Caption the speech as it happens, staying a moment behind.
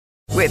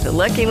With the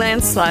Lucky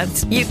Land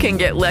Slots, you can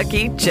get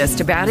lucky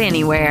just about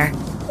anywhere.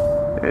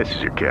 This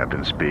is your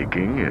captain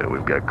speaking.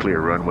 We've got clear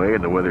runway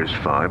and the weather's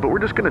fine, but we're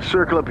just going to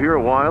circle up here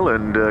a while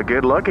and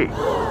get lucky.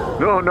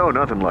 No,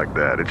 nothing like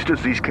that. It's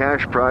just these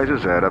cash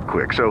prizes add up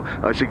quick. So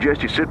I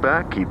suggest you sit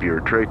back, keep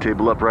your tray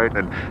table upright,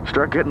 and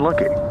start getting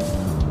lucky.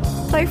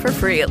 Play for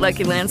free at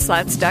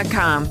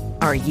LuckyLandSlots.com.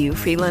 Are you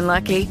feeling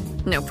lucky?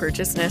 No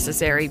purchase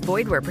necessary.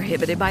 Void where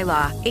prohibited by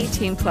law.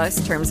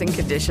 18+ terms and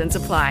conditions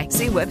apply.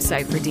 See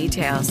website for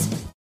details.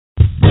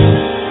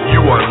 You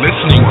are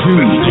listening to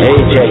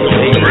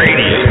AJ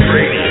Radio.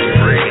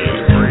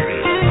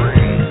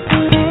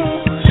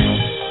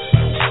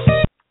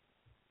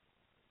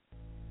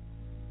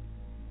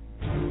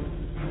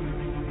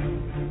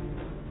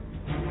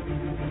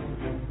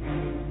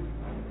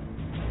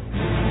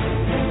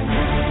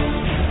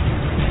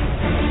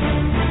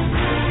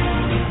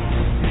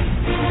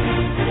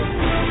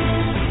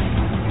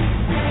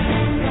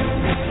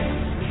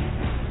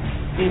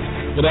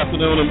 Good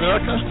afternoon,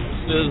 America.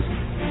 This is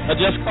A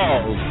Just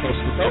Cause, Coast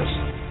to Coast.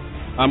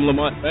 I'm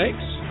Lamont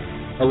Banks,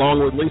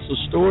 along with Lisa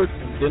Stewart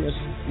and Dennis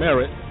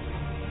Merritt,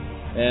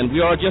 and we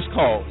are Just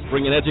Cause,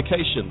 bringing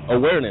education,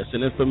 awareness,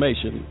 and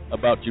information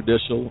about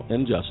judicial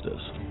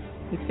injustice.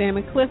 Sam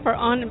and Cliff are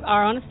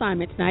on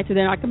assignment tonight, so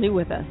they're not going to be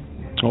with us.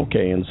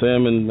 Okay, and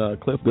Sam and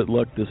Cliff, good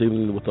luck this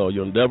evening with all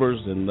your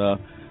endeavors, and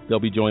they'll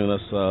be joining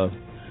us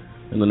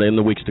in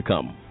the weeks to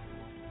come.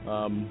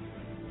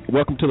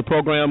 Welcome to the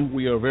program.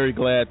 We are very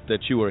glad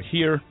that you are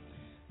here.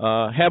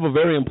 Have a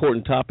very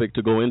important topic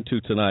to go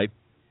into tonight,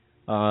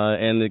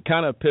 and it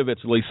kind of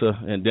pivots, Lisa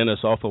and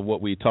Dennis, off of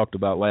what we talked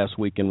about last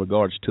week in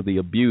regards to the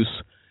abuse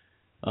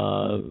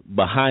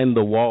behind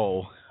the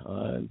wall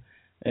and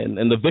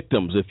the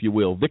victims, if you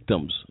will,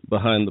 victims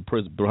behind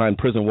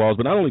prison walls,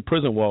 but not only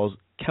prison walls,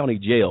 county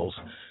jails.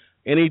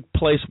 Any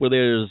place where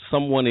there's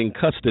someone in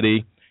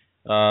custody,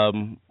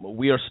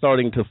 we are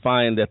starting to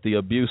find that the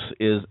abuse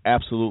is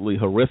absolutely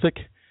horrific.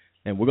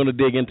 And we're going to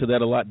dig into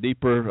that a lot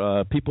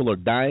deeper. People are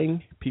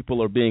dying.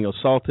 People are being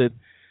assaulted.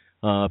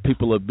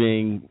 People are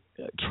being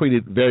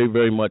treated very,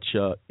 very much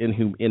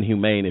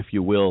inhumane, if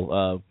you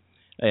will.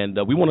 And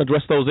we want to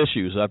address those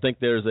issues. I think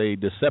there's a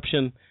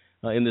deception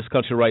in this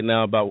country right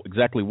now about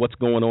exactly what's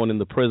going on in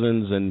the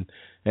prisons,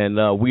 and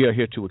we are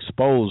here to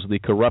expose the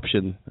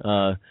corruption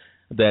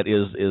that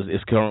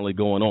is currently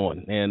going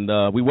on. And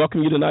we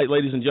welcome you tonight,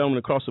 ladies and gentlemen,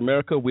 across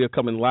America. We are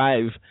coming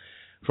live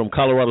from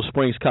Colorado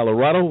Springs,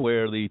 Colorado,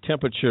 where the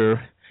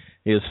temperature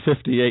is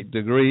 58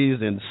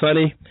 degrees and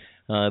sunny.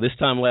 This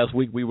time last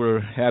week we were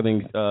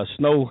having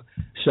snow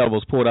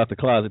shovels poured out the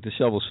closet to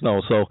shovel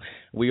snow. So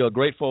we are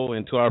grateful,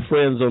 and to our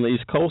friends on the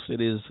East Coast, it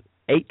is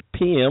 8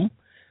 p.m.,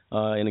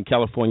 and in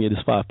California it is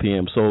 5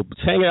 p.m. So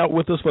hang out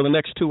with us for the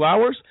next 2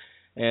 hours,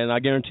 and I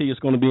guarantee it's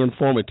going to be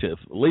informative.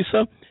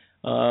 Lisa,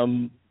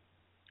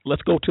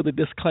 let's go to the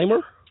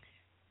disclaimer.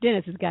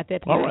 Dennis has got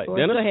that. All right,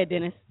 Dennis. Go ahead,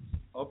 Dennis.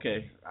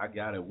 Okay, I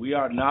got it. We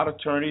are not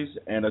attorneys,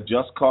 and A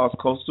Just Cause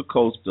Coast to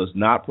Coast does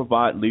not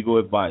provide legal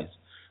advice.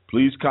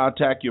 Please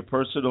contact your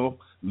personal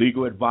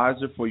legal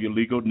advisor for your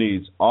legal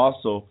needs.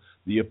 Also,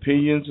 the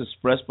opinions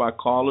expressed by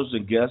callers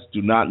and guests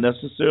do not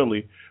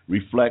necessarily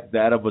reflect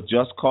that of A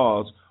Just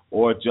Cause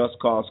or A Just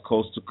Cause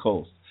Coast to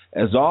Coast.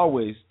 As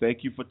always,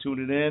 thank you for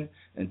tuning in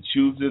and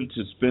choosing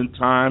to spend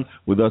time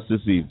with us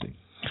this evening.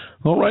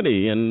 All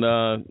righty, and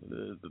a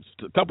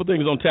couple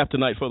things on tap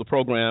tonight for the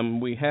program.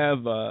 We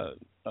have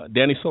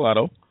Danny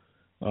Salato,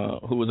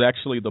 who is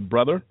actually the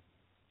brother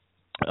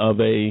of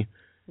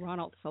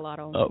Ronald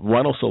Salato.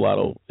 Ronald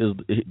Salato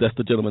that's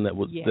the gentleman that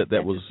was his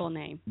full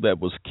name. That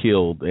was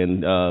killed,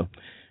 and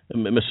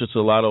Mr.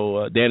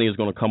 Salato, Danny is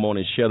going to come on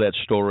and share that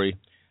story,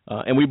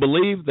 and we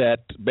believe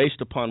that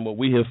based upon what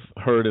we have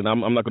heard, and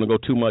I'm not going to go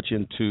too much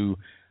into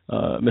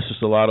Mr.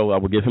 Salato. I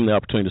will give him the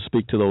opportunity to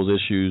speak to those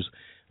issues.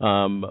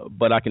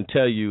 But I can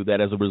tell you that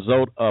as a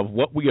result of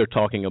what we are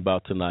talking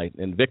about tonight,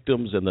 and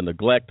victims and the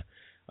neglect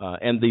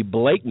and the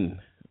blatant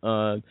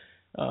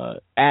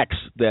acts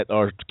that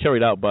are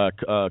carried out by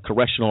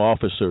correctional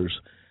officers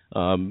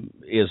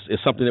is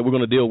something that we're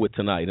going to deal with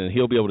tonight, and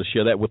he'll be able to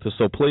share that with us.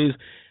 So please,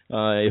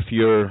 if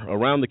you're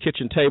around the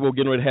kitchen table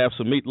getting ready to have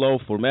some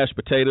meatloaf or mashed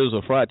potatoes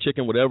or fried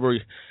chicken, whatever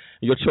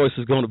your choice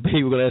is going to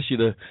be, we're going to ask you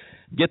to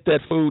get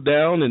that food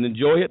down and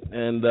enjoy it,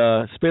 and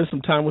spend some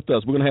time with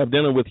us. We're going to have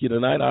dinner with you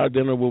tonight. Our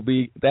dinner will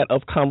be that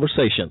of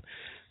conversation,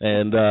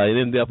 and an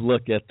in-depth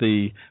look at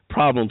the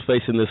problems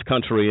facing this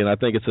country. And I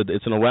think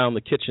it's an around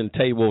the kitchen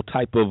table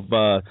type of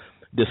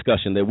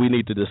discussion that we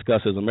need to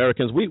discuss as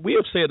Americans. We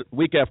have said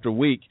week after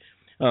week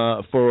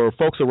for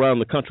folks around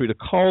the country to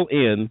call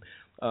in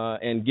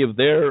and give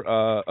their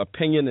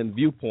opinion and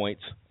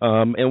viewpoints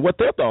and what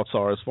their thoughts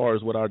are as far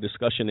as what our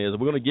discussion is.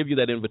 We're going to give you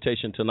that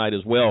invitation tonight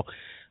as well,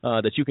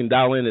 that you can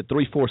dial in at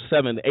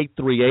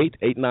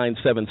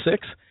 347-838-8976.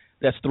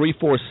 That's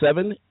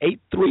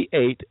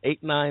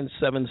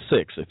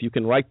 347-838-8976. If you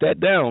can write that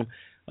down,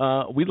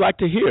 we'd like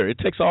to hear. It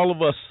takes all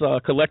of us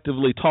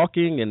collectively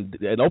talking and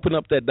open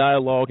up that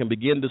dialogue and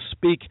begin to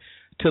speak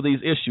to these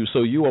issues.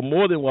 So you are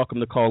more than welcome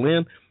to call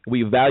in.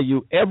 We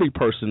value every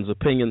person's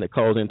opinion that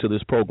calls into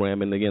this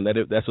program. And, again,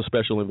 that's a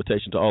special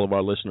invitation to all of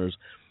our listeners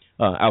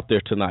out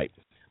there tonight.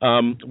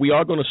 We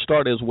are going to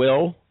start as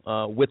well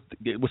with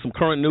some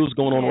current news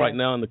going on right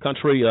now in the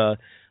country.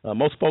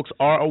 Most folks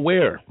are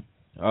aware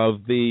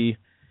of the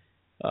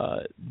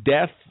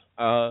death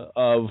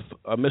of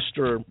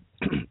Mr.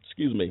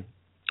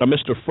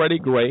 Mr. Freddie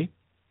Gray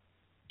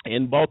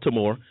in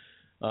Baltimore,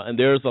 and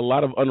there's a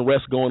lot of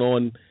unrest going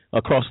on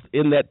across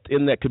in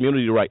that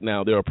community right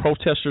now. There are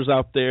protesters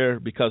out there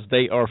because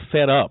they are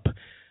fed up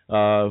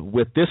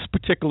with this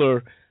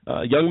particular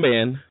young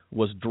man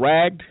was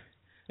dragged,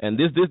 and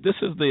this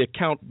is the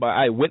account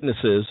by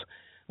eyewitnesses,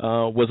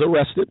 was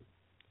arrested,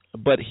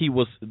 but he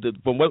was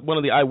from what one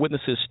of the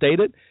eyewitnesses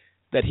stated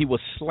that he was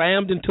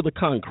slammed into the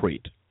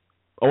concrete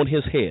on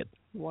his head.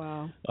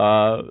 Wow.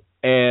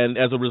 And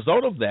as a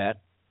result of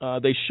that,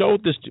 they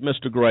showed this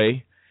Mr.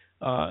 Gray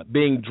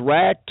being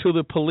dragged to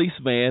the police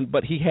van,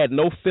 but he had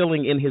no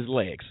feeling in his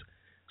legs.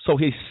 So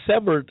he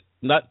severed,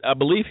 I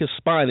believe his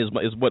spine is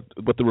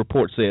what the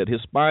report said.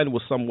 His spine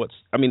was somewhat,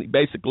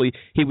 basically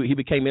he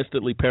became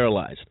instantly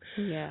paralyzed.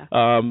 Yeah.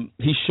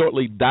 He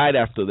shortly died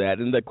after that.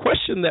 And the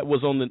question that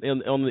was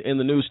in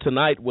the news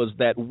tonight was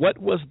that what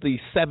was the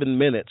 7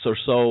 minutes or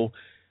so,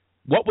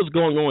 what was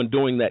going on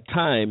during that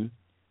time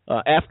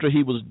after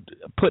he was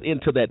put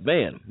into that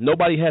van?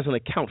 Nobody has an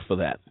account for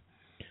that.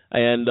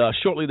 And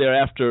shortly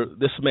thereafter,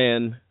 this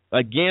man,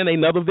 again,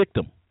 another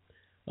victim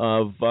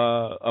of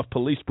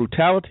police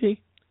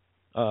brutality,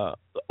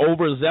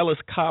 overzealous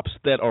cops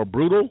that are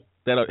brutal,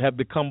 that have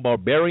become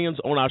barbarians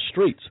on our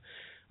streets.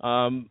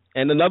 And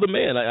another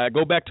man, I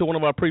go back to one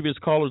of our previous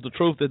callers, The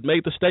Truth, that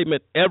made the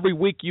statement, every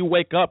week you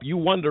wake up, you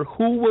wonder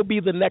who will be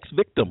the next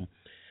victim.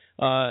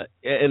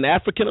 An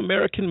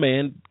African-American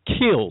man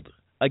killed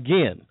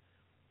again.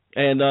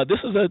 And this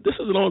is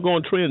an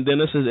ongoing trend,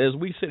 Dennis, as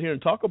we sit here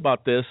and talk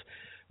about this.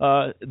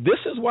 This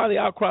is why the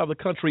outcry of the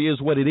country is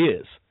what it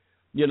is.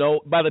 You know,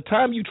 by the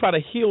time you try to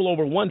heal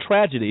over one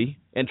tragedy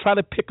and try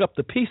to pick up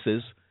the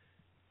pieces,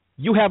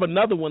 you have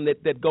another one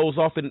that goes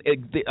off in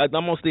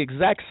almost the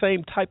exact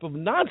same type of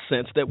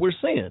nonsense that we're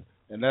seeing.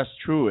 And that's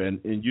true.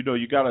 And you know,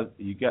 you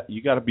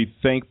gotta be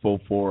thankful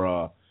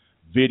for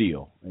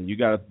video, and you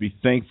gotta be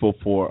thankful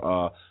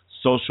for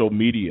social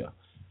media,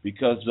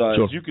 because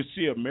Sure. as you can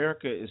see,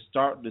 America is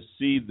starting to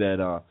see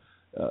that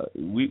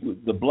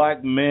the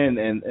black men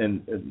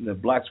and the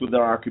blacks within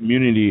our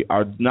community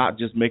are not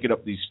just making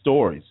up these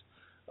stories.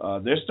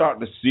 They're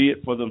starting to see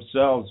it for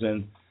themselves,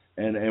 and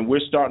we're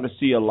starting to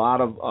see a lot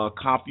of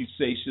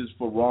computations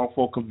for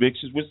wrongful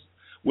convictions.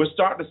 We're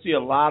starting to see a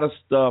lot of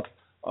stuff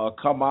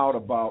come out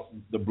about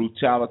the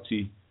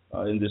brutality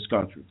in this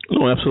country.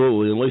 No,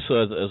 absolutely. And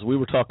Lisa, as we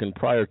were talking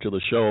prior to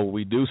the show,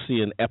 we do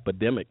see an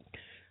epidemic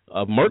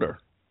of murder.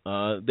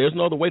 There's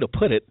no other way to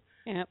put it.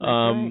 Yeah, that's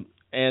right.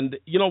 And,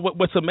 you know,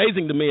 what's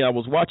amazing to me, I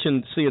was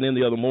watching CNN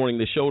the other morning.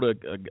 They showed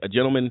a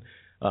gentleman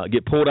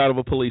get pulled out of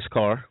a police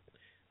car.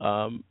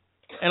 And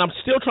I'm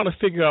still trying to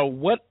figure out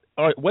what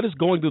is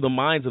going through the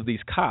minds of these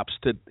cops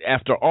to,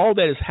 after all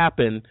that has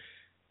happened,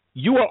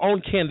 you are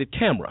on candid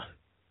camera.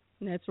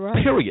 That's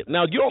right. Period.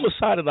 Now, you're on the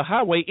side of the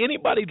highway.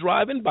 Anybody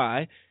driving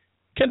by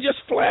can just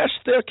flash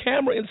their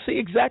camera and see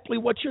exactly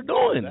what you're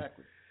doing.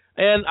 Exactly.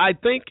 And I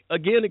think,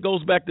 again, it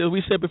goes back to,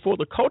 we said before,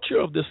 the culture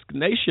of this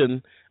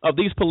nation, of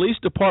these police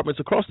departments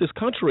across this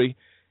country,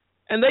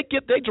 and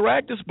they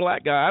drag this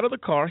black guy out of the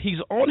car. He's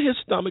on his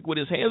stomach with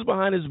his hands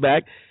behind his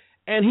back,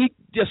 and he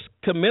just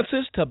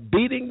commences to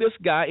beating this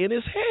guy in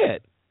his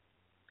head.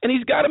 And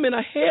he's got him in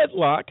a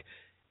headlock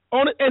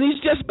on it, and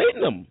he's just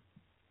beating him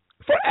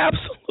for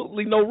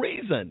absolutely no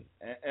reason.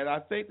 And I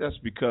think that's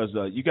because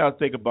you got to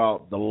think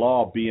about the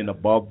law being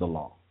above the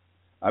law.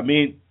 I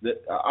mean,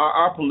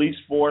 our police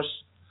force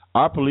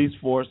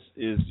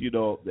is, you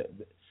know,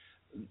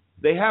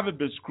 they haven't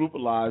been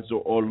scrupuloused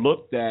or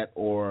looked at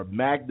or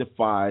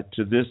magnified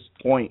to this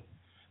point.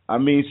 I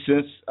mean,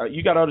 since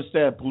you got to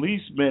understand,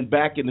 policemen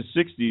back in the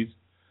 60s,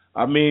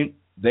 I mean,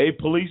 they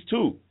policed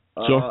too.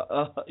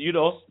 Sure. You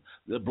know,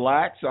 the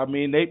blacks, I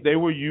mean, they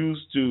were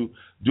used to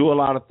do a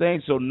lot of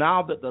things. So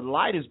now that the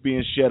light is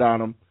being shed on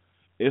them,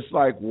 it's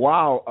like,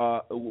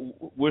 wow,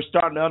 we're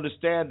starting to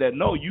understand that,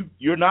 no,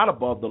 you're not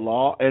above the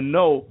law, and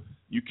no,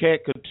 you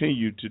can't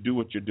continue to do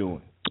what you're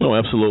doing. Oh,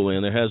 absolutely,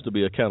 and there has to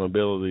be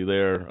accountability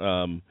there.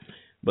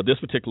 But this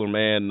particular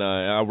man,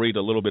 I'll read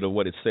a little bit of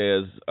what it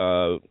says.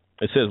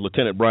 It says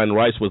Lieutenant Brian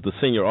Rice was the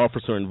senior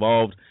officer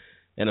involved,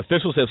 and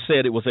officials have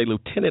said it was a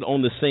lieutenant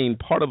on the scene,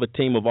 part of a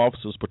team of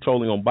officers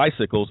patrolling on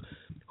bicycles,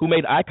 who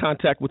made eye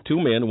contact with two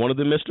men, one of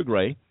them Mr.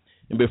 Gray,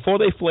 and before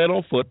they fled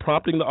on foot,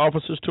 prompting the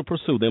officers to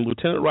pursue them.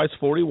 Lieutenant Rice,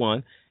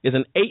 41, is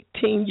an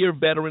 18-year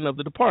veteran of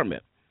the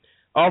department.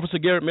 Officer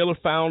Garrett Miller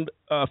filled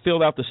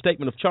out the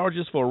statement of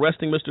charges for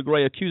arresting Mr.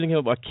 Gray, accusing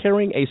him of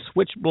carrying a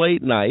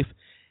switchblade knife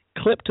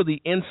clipped to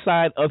the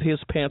inside of his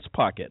pants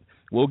pocket.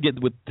 We'll get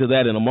to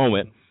that in a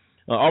moment.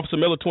 Officer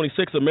Miller,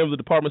 26, a member of the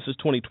department since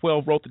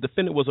 2012, wrote the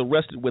defendant was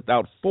arrested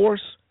without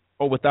force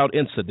or without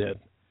incident.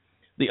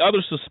 The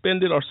others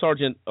suspended are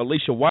Sergeant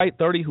Alicia White,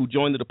 30, who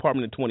joined the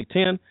department in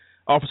 2010,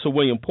 Officer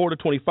William Porter,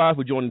 25,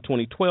 who joined in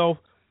 2012,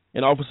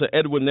 and Officer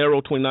Edward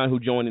Nero, 29, who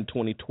joined in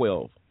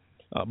 2012.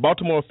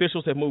 Baltimore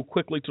officials have moved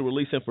quickly to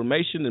release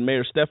information, and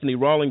Mayor Stephanie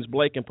Rawlings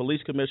Blake and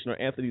Police Commissioner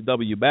Anthony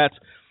W. Batts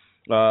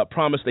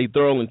promised a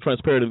thorough and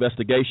transparent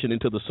investigation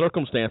into the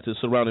circumstances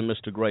surrounding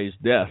Mr. Gray's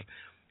death.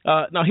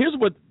 Now, here's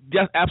what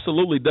just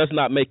absolutely does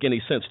not make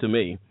any sense to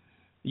me.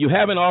 You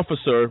have an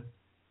officer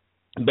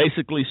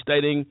basically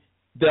stating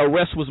the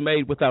arrest was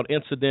made without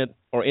incident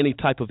or any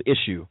type of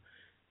issue.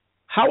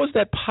 How is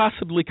that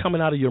possibly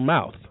coming out of your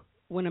mouth?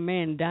 When a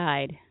man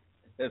died.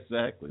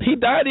 Exactly. He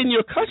died in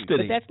your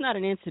custody. But that's not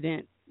an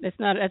incident. That's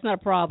not a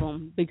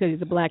problem because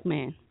he's a black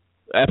man.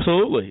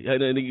 Absolutely.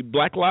 And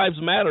Black Lives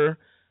Matter.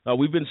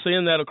 We've been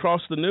seeing that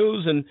across the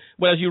news. And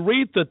as you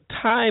read the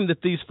time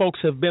that these folks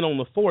have been on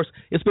the force,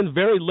 it's been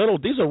very little.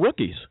 These are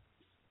rookies.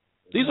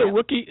 These are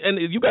rookie, and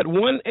you got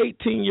one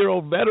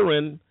 18-year-old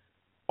veteran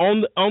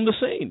on the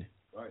scene.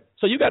 Right.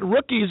 So you got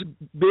rookies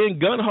being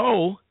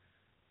gun-ho,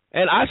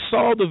 and I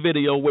saw the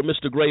video where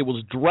Mr. Gray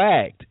was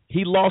dragged.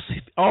 He lost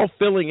all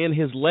feeling in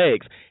his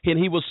legs, and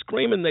he was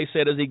screaming, they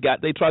said,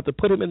 they tried to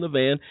put him in the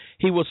van.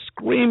 He was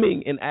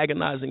screaming in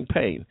agonizing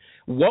pain.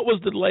 What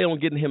was the delay on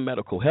getting him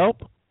medical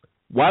help?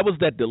 Why was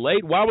that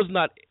delayed? Why was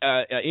not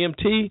an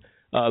EMT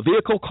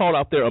vehicle called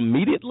out there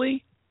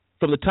immediately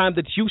from the time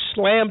that you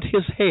slammed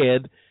his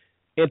head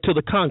into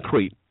the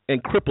concrete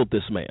and crippled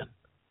this man?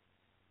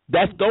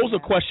 Those are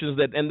questions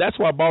and that's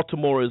why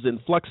Baltimore is in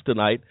flux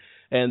tonight,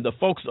 and the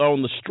folks are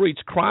on the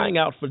streets crying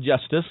out for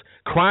justice,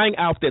 crying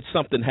out that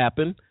something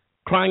happened,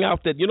 crying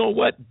out that, you know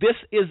what, this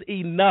is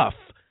enough.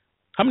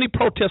 How many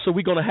protests are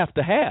we going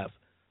to have?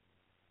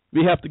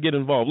 We have to get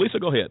involved. Lisa,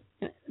 go ahead.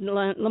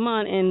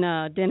 Lamont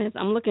and Dennis,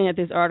 I'm looking at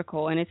this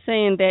article, and it's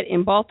saying that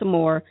in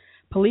Baltimore,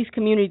 police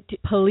community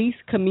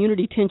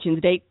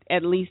tensions date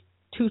at least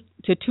to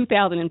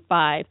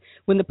 2005,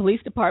 when the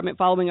police department,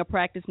 following a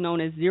practice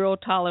known as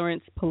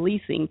zero-tolerance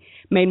policing,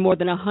 made more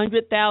than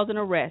 100,000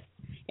 arrests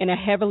in a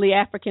heavily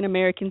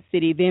African-American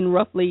city, then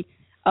roughly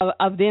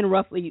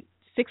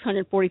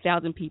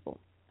 640,000 people.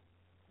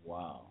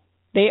 Wow.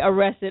 They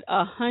arrested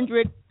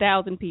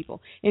 100,000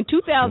 people. In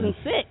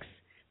 2006,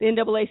 the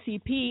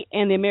NAACP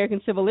and the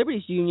American Civil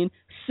Liberties Union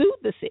sued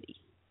the city,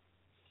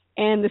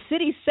 and the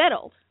city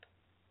settled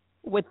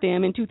with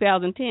them in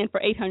 2010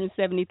 for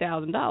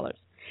 $870,000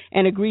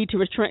 and agreed to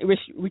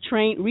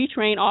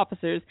retrain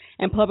officers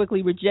and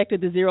publicly rejected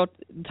the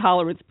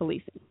zero-tolerance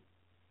policing.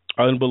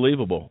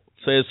 Unbelievable.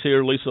 It says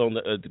here, Lisa, on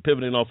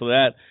pivoting off of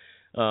that,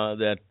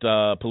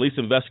 police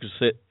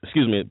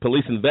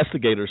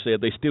investigators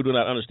said they still do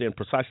not understand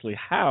precisely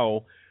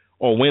how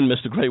or when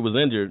Mr. Gray was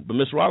injured, but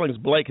Ms. Rawlings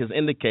Blake has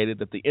indicated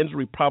that the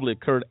injury probably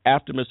occurred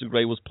after Mr.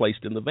 Gray was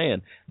placed in the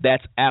van.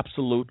 That's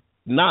absolute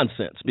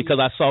nonsense because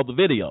I saw the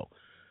video.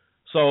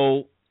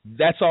 So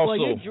that's also... Well,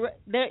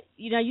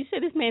 you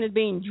said this man is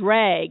being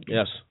dragged.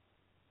 Yes.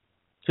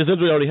 His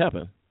injury already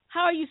happened.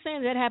 How are you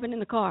saying that happened in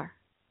the car?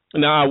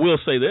 Now, I will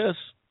say this.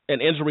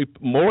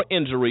 More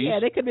injuries. Yeah,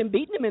 they could have been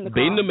beating him in the car.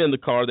 Beating him in the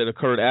car that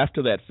occurred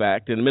after that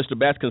fact. And Mr.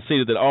 Batts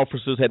conceded that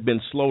officers had been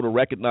slow to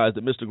recognize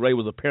that Mr. Gray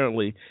was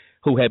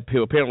who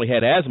apparently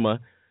had asthma,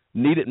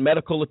 needed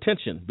medical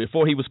attention.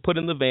 Before he was put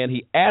in the van,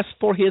 he asked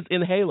for his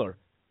inhaler,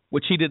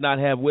 which he did not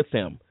have with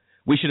him.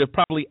 We should have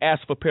probably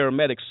asked for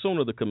paramedics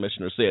sooner, the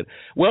commissioner said.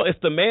 Well, if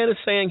the man is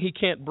saying he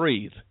can't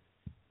breathe,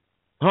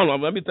 hold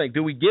on, let me think.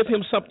 Do we give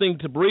him something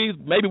to breathe?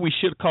 Maybe we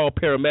should call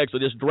paramedics or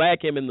just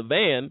drag him in the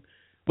van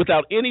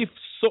without any...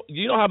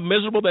 you know how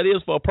miserable that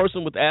is for a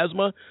person with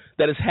asthma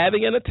that is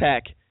having an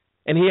attack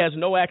and he has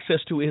no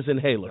access to his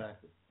inhaler.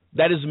 Exactly.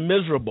 That is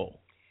miserable.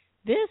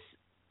 This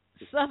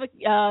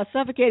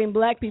suffocating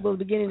black people is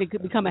beginning to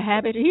become a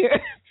habit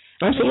here.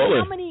 Absolutely.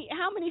 I mean,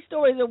 how many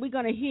stories are we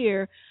going to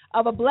hear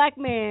of a black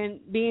man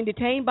being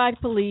detained by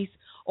police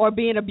or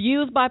being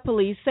abused by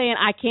police, saying,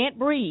 I can't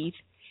breathe,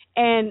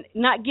 and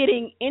not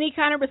getting any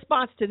kind of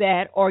response to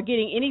that or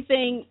getting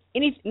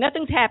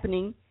nothing's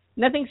happening,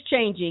 nothing's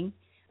changing.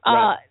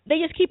 Right. They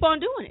just keep on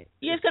doing it.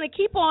 You're just going to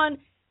keep on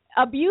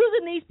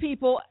abusing these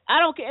people. I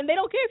don't care, and they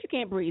don't care if you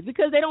can't breathe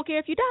because they don't care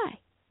if you die.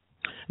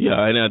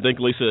 Yeah, and I think,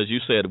 Lisa, as you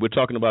said, we're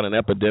talking about an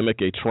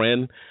epidemic, a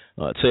trend.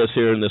 It says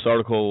here in this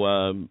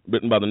article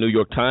written by the New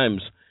York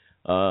Times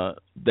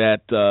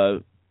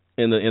that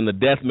in the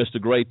death of Mr.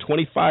 Gray,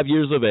 25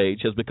 years of age,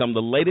 has become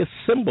the latest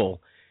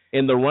symbol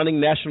in the running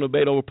national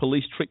debate over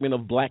police treatment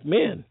of black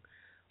men.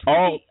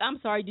 I'm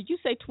sorry, did you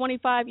say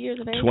 25 years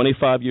of age?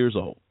 25 years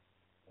old.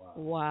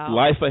 Wow.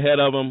 Life ahead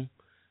of them.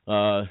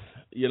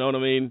 You know what I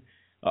mean?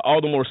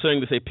 All the more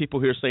saying to say people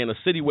here saying a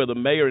city where the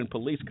mayor and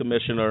police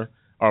commissioner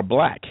are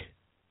black.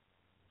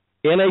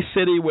 In a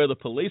city where the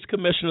police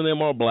commissioner and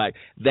them are black,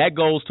 that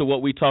goes to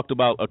what we talked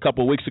about a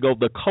couple of weeks ago.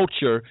 The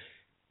culture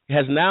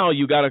has now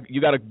you got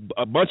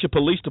a bunch of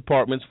police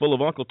departments full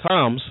of Uncle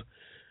Toms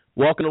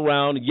walking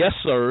around, yes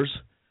sirs,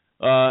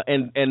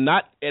 and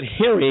not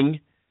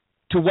adhering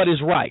to what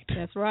is right.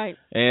 That's right.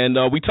 And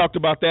we talked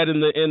about that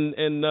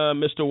in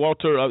Mr.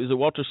 Walter. Is it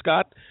Walter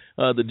Scott,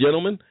 the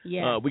gentleman?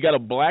 Yeah. We got a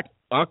black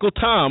Uncle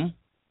Tom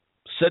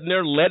sitting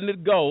there letting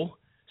it go,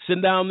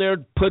 sitting down there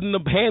putting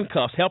the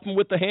handcuffs, helping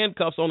with the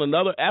handcuffs on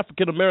another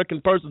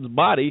African-American person's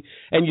body,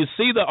 and you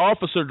see the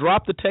officer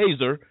drop the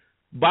taser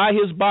by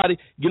his body.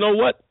 You know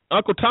what?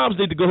 Uncle Tom's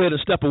need to go ahead and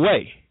step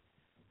away.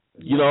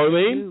 You know what I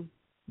mean?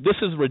 This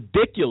is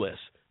ridiculous.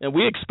 And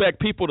we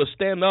expect people to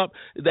stand up.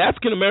 The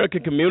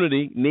African-American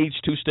community needs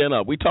to stand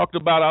up. We talked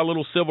about our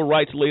little civil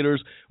rights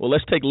leaders. Well,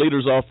 let's take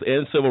leaders off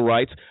and civil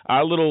rights.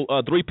 Our little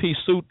three-piece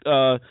suit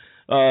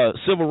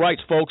civil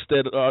rights folks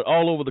that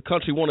all over the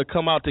country want to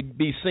come out to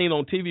be seen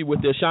on TV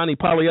with their shiny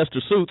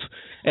polyester suits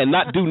and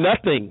not do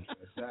nothing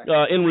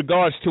in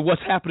regards to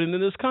what's happening in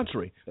this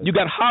country. You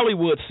got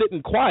Hollywood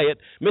sitting quiet,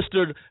 Miss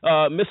Oprah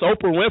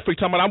Winfrey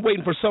talking about, I'm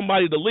waiting for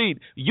somebody to lead.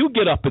 You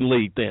get up and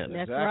lead then.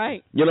 That's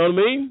right. You know what I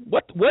mean?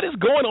 What is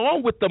going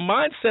on with the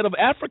mindset of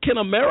African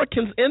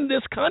Americans in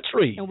this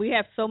country? And we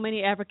have so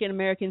many African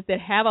Americans that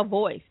have a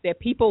voice that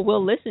people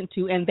will listen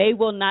to, and they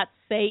will not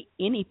say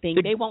anything.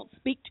 They won't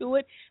speak to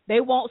it.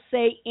 They won't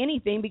say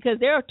anything because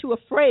they're too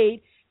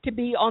afraid to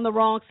be on the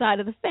wrong side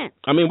of the fence.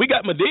 I mean, we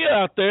got Medea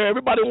out there.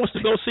 Everybody wants to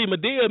go see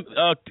Medea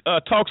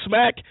talk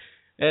smack,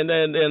 and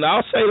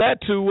I'll say that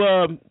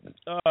to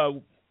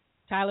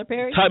Tyler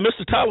Perry.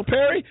 Mr. Tyler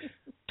Perry.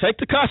 Take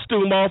the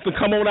costume off and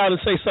come on out and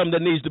say something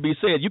that needs to be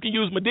said. You can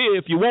use Medea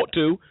if you want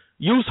to.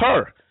 Use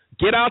her.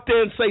 Get out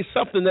there and say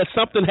something that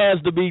something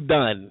has to be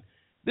done.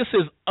 This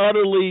is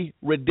utterly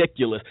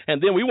ridiculous.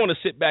 And then we want to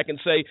sit back and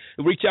say,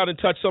 reach out and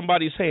touch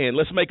somebody's hand.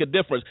 Let's make a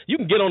difference. You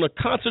can get on a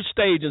concert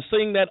stage and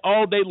sing that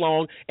all day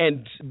long,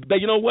 and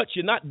you know what?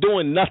 You're not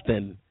doing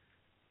nothing.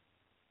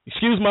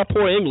 Excuse my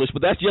poor English,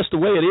 but that's just the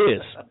way it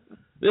is.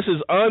 This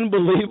is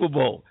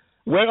unbelievable.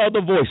 Where are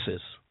the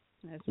voices?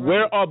 That's right.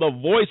 Where are the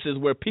voices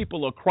where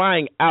people are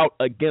crying out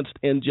against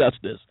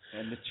injustice?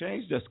 And the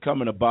change that's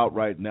coming about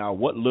right now,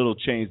 what little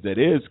change that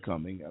is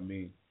coming, I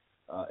mean,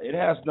 it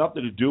has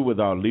nothing to do with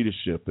our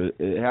leadership.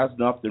 It has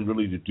nothing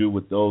really to do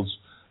with those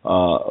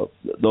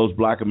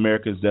Black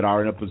Americans that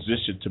are in a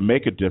position to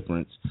make a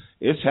difference.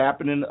 It's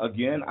happening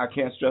again. I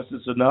can't stress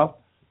this enough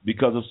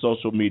because of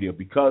social media.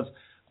 Because,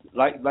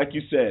 like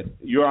you said,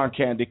 you're on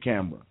candid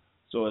camera.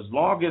 So as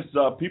long as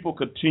people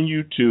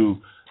continue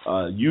to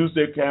use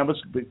their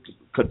cameras,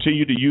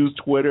 continue to use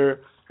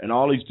Twitter and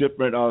all these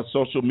different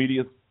social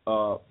media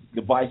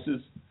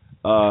devices,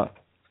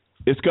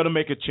 it's going to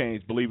make a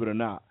change, believe it or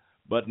not.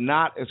 But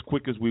not as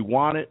quick as we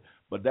want it.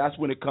 But that's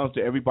when it comes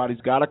to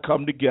everybody's got to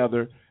come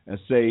together and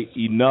say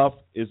enough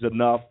is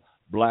enough.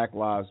 Black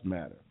Lives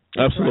Matter.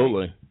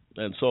 Absolutely.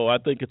 Right. And so I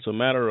think it's a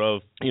matter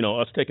of,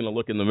 us taking a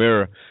look in the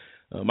mirror.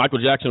 Michael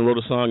Jackson wrote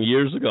a song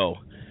years ago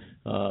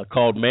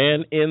called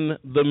Man in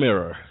the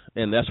Mirror,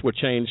 and that's where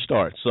change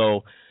starts.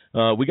 So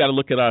we got to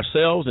look at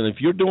ourselves, and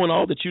if you're doing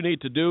all that you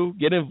need to do,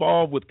 get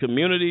involved with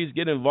communities,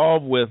 get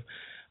involved with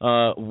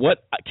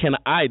what can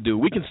I do?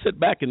 We can sit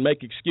back and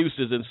make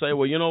excuses and say,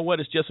 well, you know what,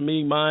 it's just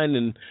me,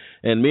 mine,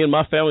 and me and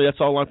my family,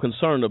 that's all I'm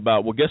concerned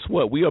about. Well, guess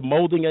what? We are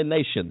molding a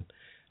nation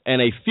and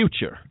a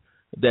future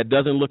that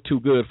doesn't look too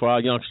good for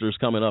our youngsters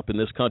coming up in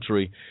this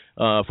country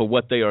for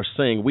what they are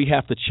seeing. We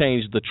have to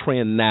change the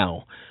trend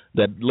now.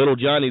 That little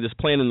Johnny that's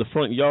playing in the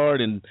front yard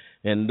and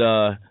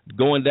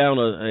going down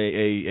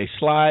a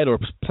slide or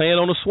playing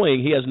on a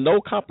swing, he has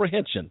no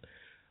comprehension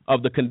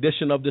of the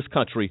condition of this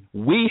country.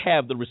 We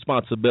have the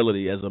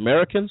responsibility as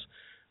Americans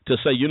to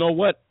say, you know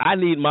what, I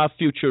need my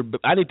future.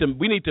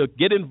 We need to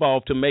get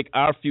involved to make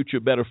our future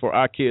better for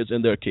our kids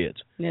and their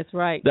kids. That's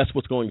right. That's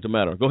what's going to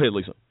matter. Go ahead,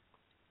 Lisa.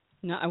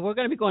 No, we're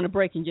going to be going to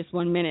break in just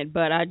 1 minute,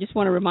 but I just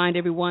want to remind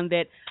everyone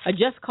that a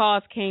just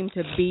cause came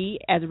to be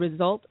as a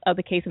result of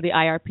the case of the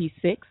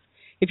IRP-6.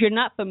 If you're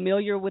not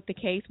familiar with the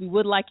case, we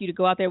would like you to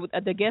go out there.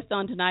 The guest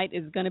on tonight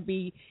is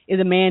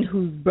a man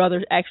whose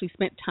brother actually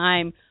spent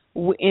time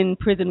in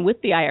prison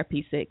with the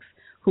IRP-6,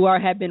 who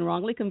have been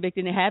wrongly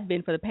convicted and have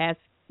been for the past,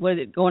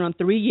 going on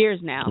 3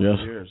 years now.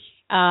 Yes.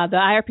 The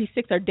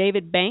IRP-6 are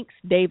David Banks,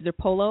 Dave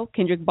Zerpolo,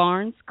 Kendrick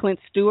Barnes, Clint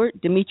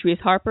Stewart, Demetrius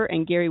Harper,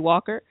 and Gary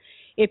Walker.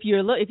 If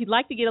you'd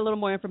like to get a little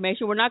more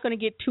information, we're not going to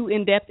get too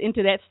in-depth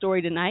into that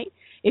story tonight.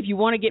 If you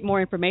want to get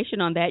more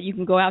information on that, you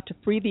can go out to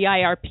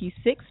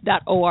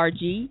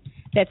freetheirp6.org.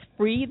 That's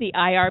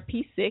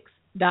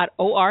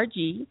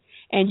freetheirp6.org.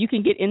 And you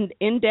can get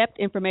in-depth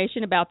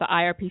information about the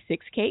IRP-6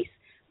 case,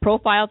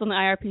 profiles on the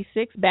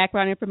IRP-6,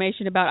 background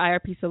information about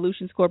IRP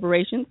Solutions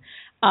Corporation,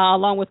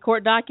 along with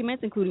court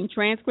documents, including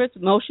transcripts,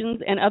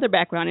 motions, and other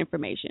background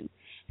information.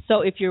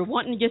 So if you're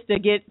wanting just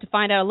to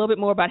find out a little bit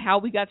more about how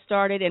we got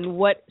started and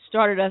what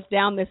started us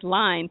down this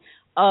line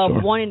of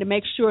wanting to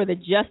make sure that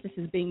justice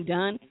is being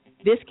done,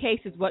 this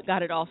case is what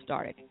got it all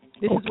started.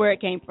 This is where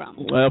it came from.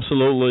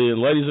 Absolutely. And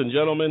ladies and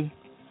gentlemen,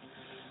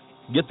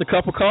 get the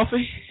cup of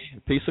coffee,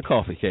 piece of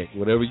coffee cake,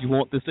 whatever you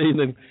want this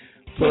evening.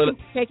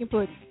 Cake and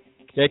pudding.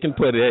 Cake and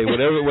pudding. Hey,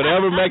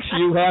 whatever makes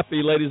you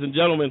happy, ladies and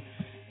gentlemen.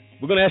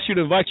 We're going to ask you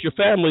to invite your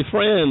family,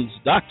 friends,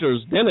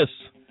 doctors, dentists,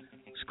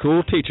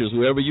 school teachers,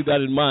 whoever you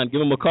got in mind. Give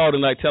them a call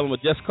tonight. Tell them a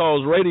Just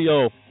Cause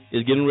Radio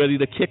is getting ready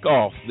to kick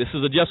off. This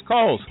is a Just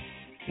Cause.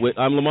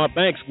 I'm Lamont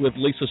Banks with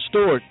Lisa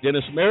Stewart,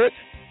 Dennis Merritt,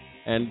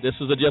 And this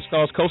is a Just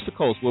Cause Coast to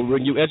Coast. We'll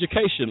bring you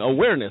education,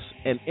 awareness,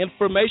 and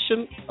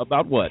information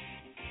about what?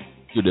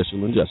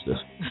 Judicial injustice.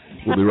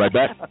 We'll be right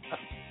back.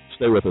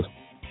 Stay with us.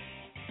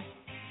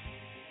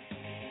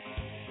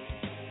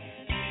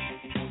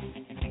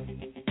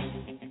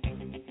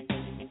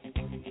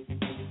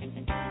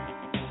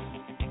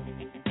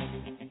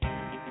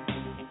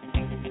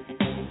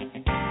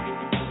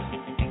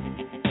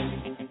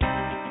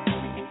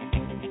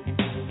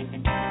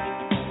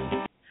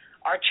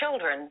 Our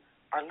children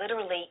are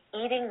literally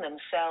eating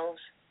themselves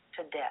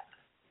to death.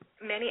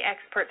 Many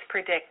experts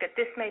predict that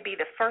this may be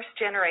the first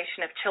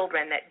generation of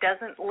children that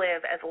doesn't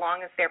live as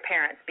long as their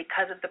parents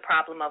because of the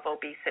problem of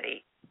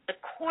obesity. A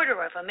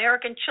quarter of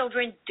American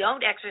children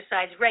don't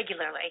exercise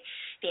regularly.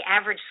 The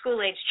average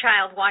school-age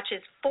child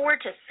watches 4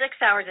 to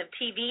 6 hours of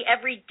TV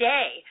every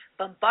day,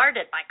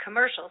 bombarded by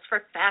commercials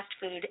for fast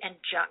food and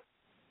junk.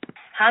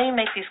 How you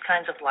make these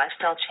kinds of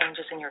lifestyle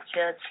changes in your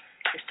kids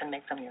is to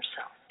make them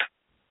yourself.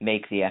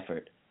 Make the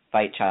effort.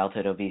 Fight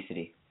childhood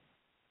obesity.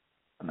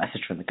 A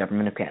message from the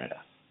Government of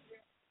Canada.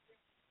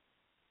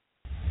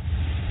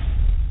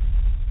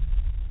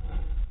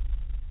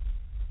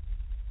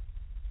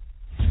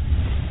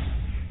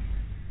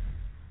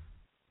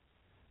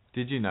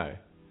 Did you know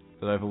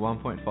that over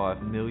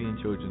 1.5 million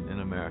children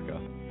in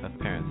America have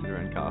parents that are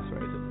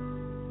incarcerated?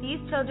 These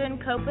children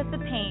cope with the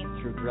pain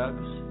through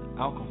drugs,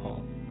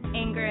 alcohol,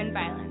 anger, and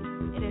violence.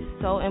 It is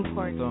so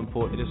important.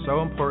 It is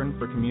so important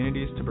for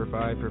communities to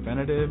provide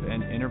preventative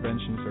and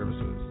intervention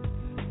services.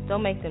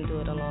 Don't make them do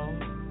it alone.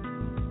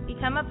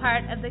 Become a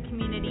part of the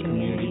community. The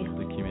community.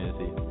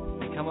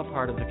 Become a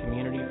part of the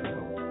community for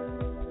hope.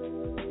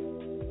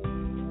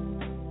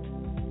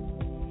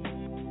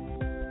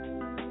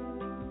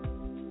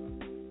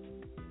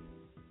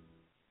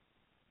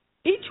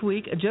 Each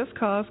week, A Just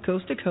Cause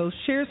Coast to Coast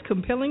shares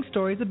compelling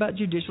stories about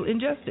judicial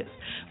injustice.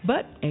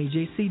 But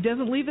AJC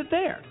doesn't leave it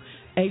there.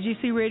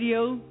 AJC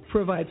Radio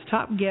provides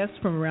top guests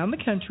from around the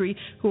country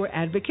who are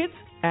advocates,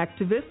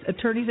 activists,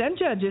 attorneys, and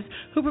judges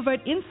who provide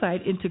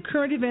insight into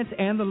current events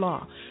and the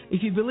law.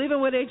 If you believe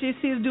in what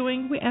AJC is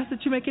doing, we ask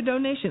that you make a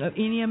donation of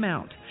any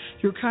amount.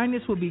 Your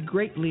kindness will be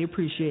greatly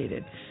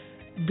appreciated.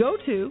 Go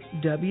to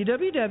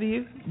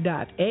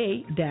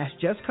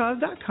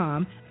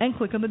www.a-justcause.com and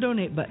click on the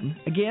donate button.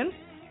 Again,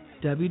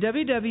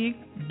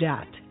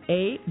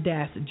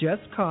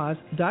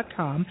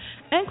 www.a-justcause.com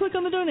and click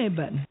on the donate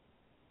button.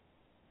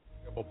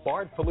 A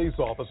BART police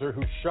officer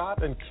who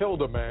shot and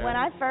killed a man. When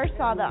I first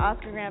saw the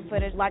Oscar Grant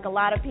footage, like a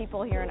lot of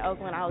people here in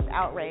Oakland, I was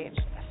outraged.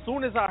 As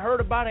soon as I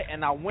heard about it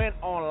and I went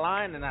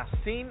online and I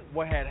seen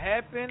what had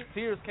happened,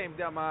 tears came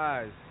down my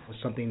eyes. It was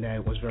something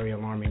that was very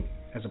alarming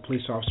as a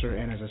police officer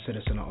and as a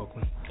citizen of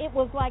Oakland. It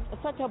was like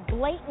such a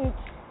blatant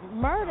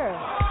murder.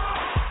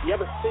 You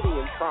have a city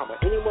in trauma.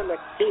 Anyone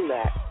that's seen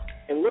that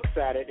and looks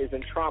at it is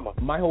in trauma.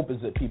 My hope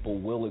is that people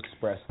will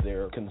express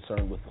their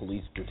concern with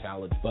police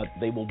brutality, but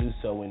they will do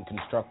so in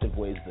constructive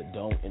ways that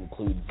don't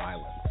include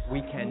violence.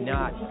 We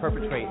cannot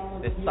perpetrate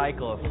this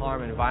cycle of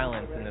harm and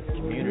violence in this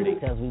community.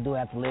 Because we do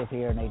have to live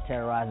here and they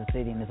terrorize the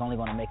city and it's only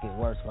going to make it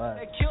worse for us.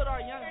 They killed our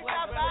young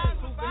black brothers.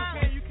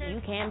 You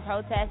can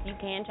protest, you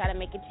can try to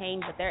make a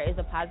change, but there is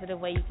a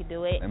positive way you can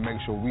do it. And make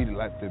sure we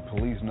let the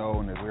police know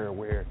and that we're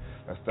aware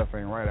that stuff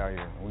ain't right out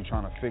here. We're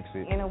trying to fix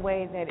it. In a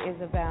way that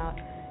is about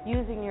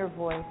using your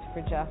voice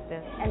for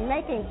justice. And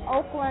making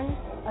Oakland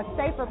a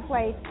safer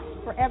place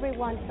for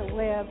everyone to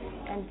live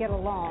and get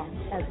along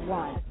as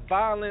one.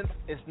 Violence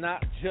is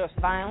not justice.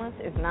 Violence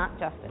is not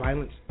justice.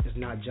 Violence is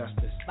not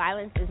justice.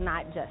 Violence is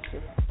not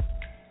justice.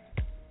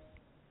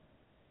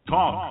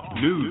 Talk,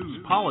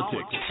 news,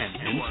 politics, and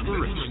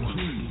inspiration.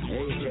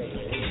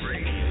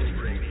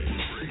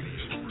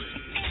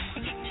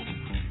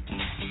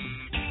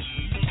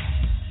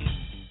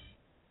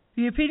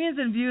 The opinions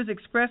and views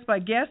expressed by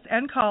guests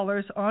and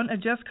callers on A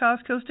Just Cause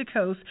Coast to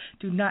Coast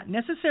do not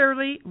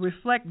necessarily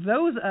reflect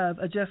those of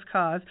A Just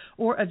Cause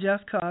or A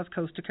Just Cause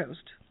Coast to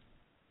Coast.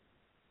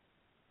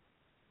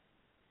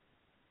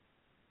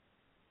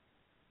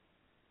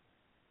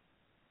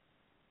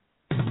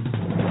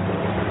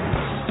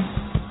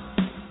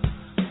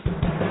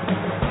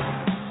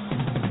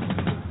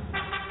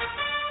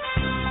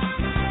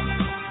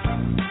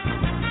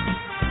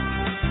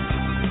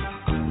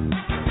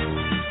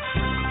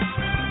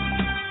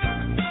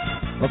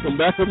 Welcome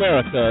back to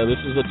America. This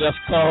is A Just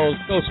Cause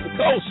Coast to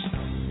Coast,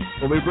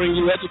 where we bring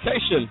you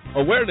education,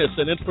 awareness,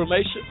 and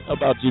information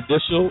about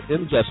judicial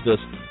injustice.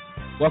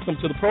 Welcome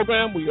to the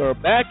program. We are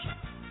back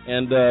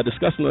and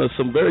discussing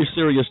some very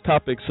serious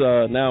topics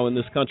now in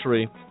this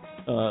country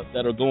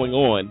that are going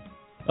on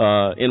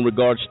in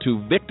regards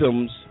to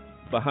victims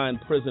behind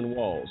prison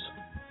walls.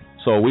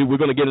 So we're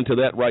going to get into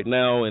that right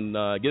now and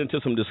get into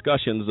some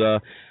discussions.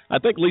 I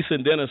think, Lisa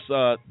and Dennis,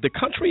 the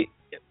country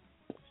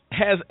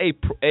has a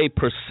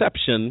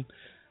perception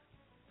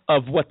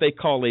of what they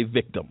call a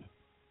victim.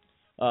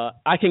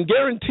 I can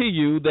guarantee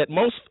you that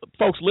most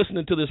folks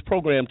listening to this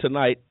program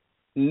tonight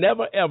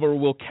never ever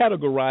will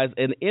categorize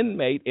an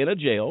inmate in a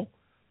jail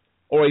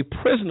or a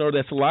prisoner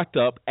that's locked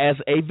up as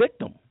a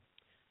victim.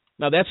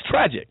 Now, that's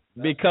tragic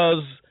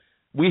because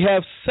we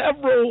have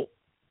several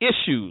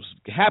issues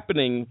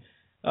happening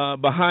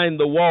behind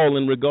the wall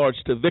in regards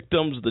to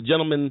victims. The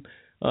gentleman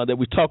that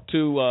we talked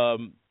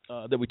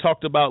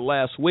about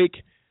last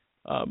week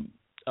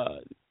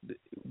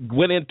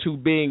went into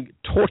being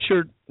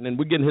tortured, and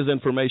we're getting his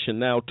information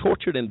now,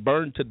 tortured and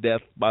burned to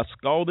death by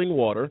scalding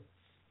water.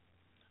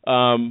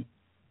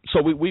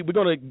 So we're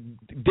going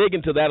to dig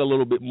into that a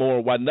little bit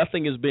more, why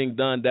nothing is being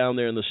done down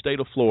there in the state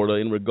of Florida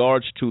in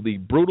regards to the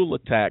brutal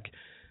attack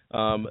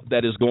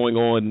that is going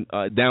on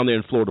down there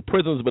in Florida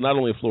prisons, but not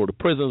only in Florida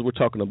prisons. We're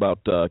talking about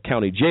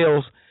county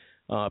jails.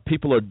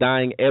 People are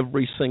dying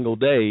every single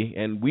day,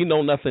 and we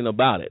know nothing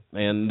about it.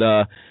 And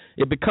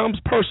it becomes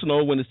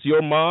personal when it's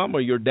your mom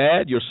or your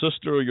dad, your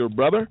sister or your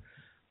brother.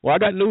 Well, I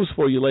got news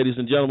for you, ladies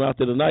and gentlemen, out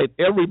there tonight.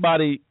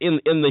 Everybody in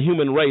the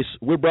human race,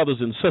 we're brothers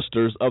and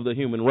sisters of the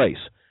human race.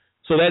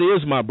 So that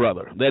is my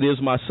brother. That is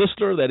my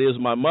sister. That is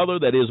my mother.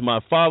 That is my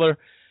father.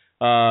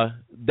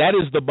 That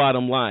is the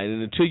bottom line.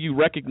 And until you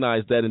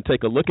recognize that and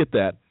take a look at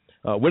that,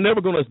 we're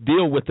never going to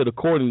deal with it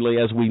accordingly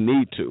as we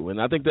need to.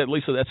 And I think that,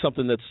 Lisa, that's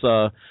something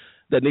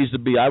that needs to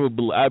be,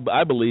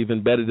 I believe,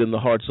 embedded in the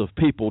hearts of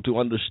people to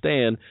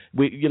understand.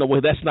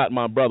 That's not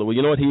my brother. Well,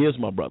 you know what? He is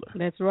my brother.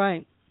 That's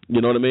right.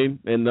 You know what I mean?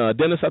 And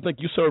Dennis, I think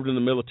you served in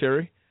the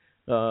military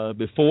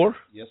before.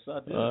 Yes, I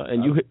did.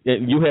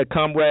 And you had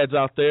comrades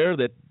out there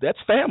that's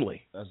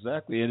family.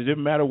 Exactly, and it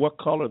didn't matter what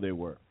color they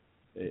were.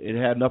 It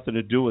had nothing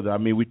to do with it. I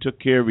mean, we took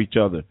care of each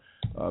other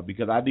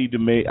because I need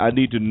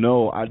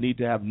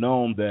to have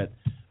known that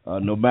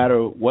no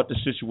matter what the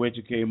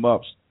situation came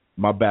up,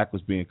 my back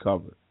was being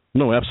covered.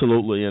 No,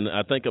 absolutely, and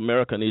I think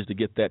America needs to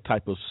get that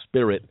type of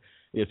spirit,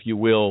 if you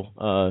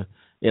will,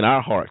 in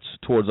our hearts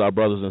towards our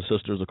brothers and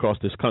sisters across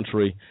this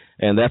country,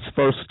 and that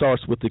first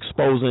starts with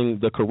exposing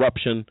the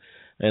corruption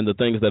and the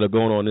things that are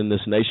going on in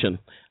this nation.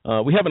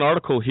 We have an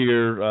article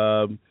here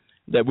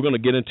that we're going to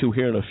get into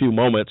here in a few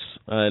moments,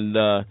 and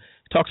it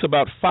talks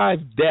about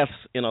 5 deaths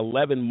in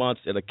 11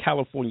 months at a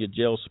California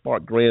jail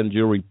spark grand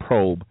jury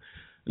probe.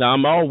 Now,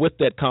 I'm all with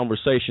that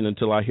conversation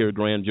until I hear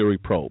grand jury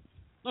probe.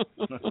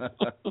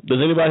 Does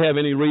anybody have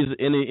any reason,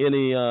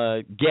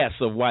 any guess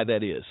of why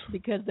that is?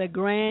 Because the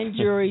grand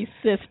jury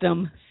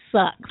system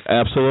sucks.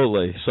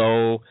 Absolutely.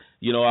 So,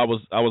 I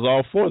was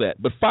all for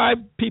that. But 5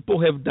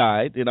 people have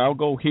died, and I'll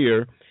go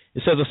here.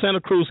 It says a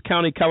Santa Cruz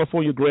County,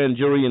 California grand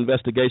jury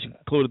investigation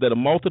concluded that a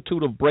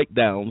multitude of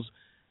breakdowns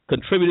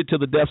contributed to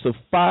the deaths of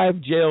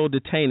 5 jail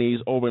detainees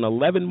over an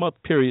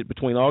 11-month period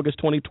between August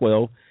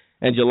 2012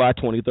 and July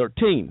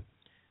 2013.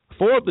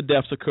 4 of the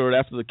deaths occurred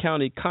after the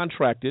county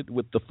contracted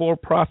with the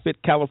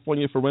for-profit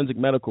California Forensic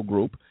Medical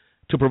Group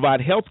to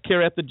provide health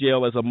care at the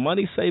jail as a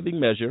money-saving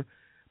measure,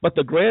 but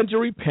the grand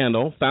jury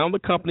panel found the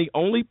company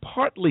only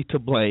partly to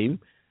blame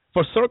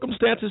for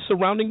circumstances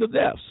surrounding the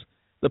deaths.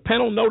 The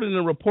panel noted in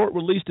a report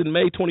released in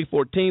May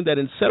 2014 that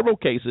in several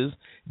cases,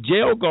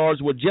 jail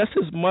guards were just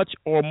as much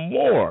or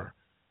more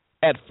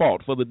at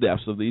fault for the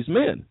deaths of these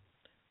men.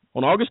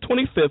 On August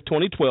 25th,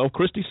 2012,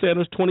 Christy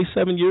Sanders,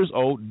 27 years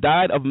old,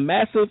 died of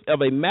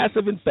a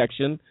massive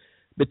infection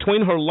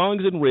between her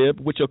lungs and rib,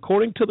 which,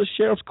 according to the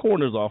sheriff's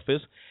coroner's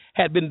office,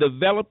 had been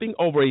developing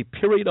over a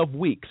period of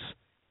weeks.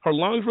 Her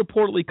lungs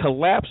reportedly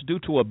collapsed due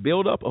to a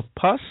buildup of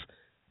pus.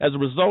 As a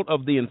result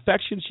of the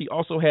infection, she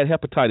also had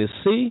hepatitis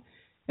C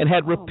and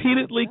had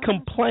repeatedly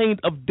complained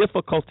of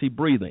difficulty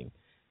breathing.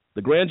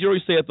 The grand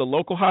jury said the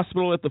local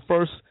hospital at the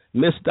first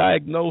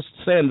misdiagnosed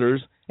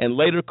Sanders and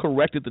later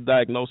corrected the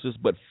diagnosis,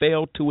 but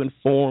failed to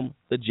inform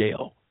the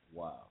jail.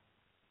 Wow.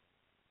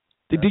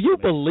 Do you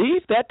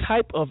believe that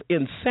type of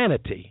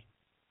insanity?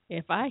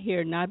 If I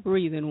hear not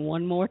breathing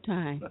one more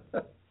time,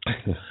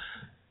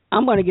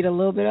 I'm going to get a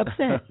little bit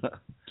upset.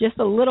 Just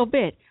a little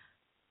bit.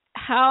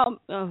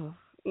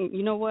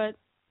 You know what?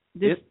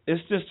 It's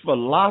this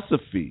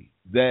philosophy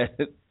that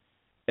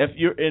if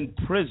you're in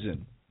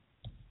prison,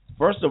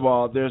 first of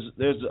all, there's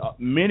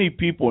many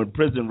people in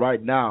prison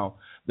right now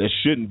that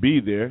shouldn't be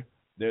there.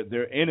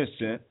 They're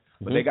innocent,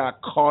 but they got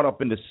caught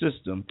up in the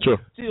system. Sure.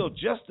 Still,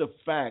 just the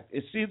fact,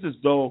 it seems as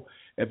though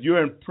if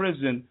you're in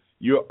prison,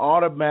 you're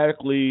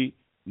automatically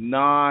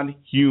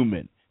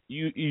non-human.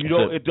 You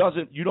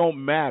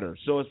don't matter.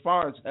 So as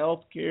far as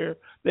health care,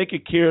 they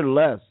could care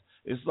less.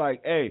 It's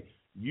like, hey,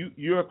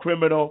 you're a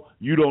criminal,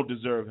 you don't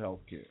deserve health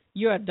care.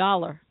 You're a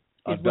dollar.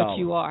 What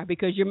you are,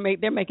 because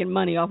they're making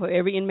money off of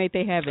every inmate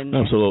they have in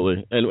there.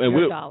 Absolutely. And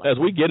as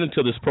we get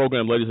into this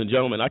program, ladies and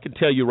gentlemen, I can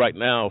tell you right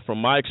now from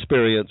my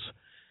experience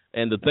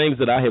and the things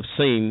that I have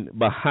seen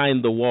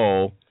behind the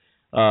wall,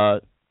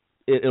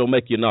 it'll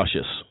make you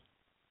nauseous.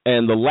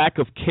 And the lack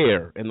of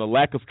care and the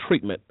lack of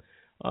treatment.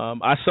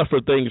 I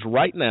suffer things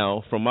right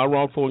now from my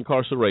wrongful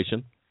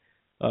incarceration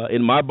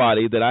in my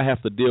body that I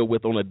have to deal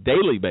with on a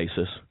daily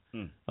basis.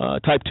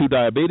 Type 2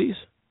 diabetes,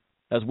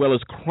 as well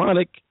as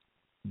chronic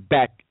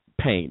back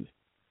pain.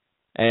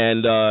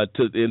 And to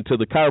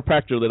the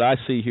chiropractor that I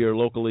see here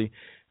locally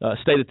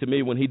stated to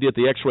me when he did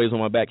the x-rays on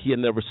my back, he had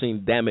never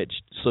seen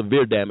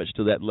severe damage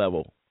to that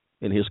level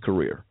in his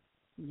career.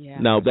 Yeah.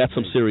 Now, that's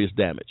some serious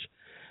damage.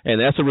 And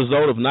that's a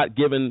result of not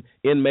giving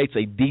inmates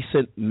a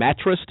decent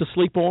mattress to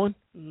sleep on.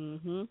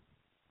 Mm-hmm.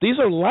 These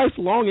are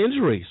lifelong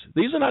injuries.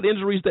 These are not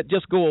injuries that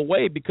just go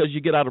away because you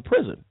get out of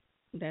prison.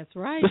 That's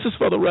right. This is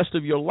for the rest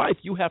of your life.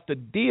 You have to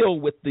deal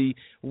with the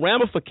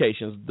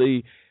ramifications,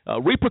 the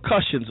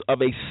repercussions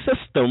of a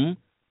system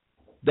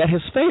that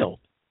has failed.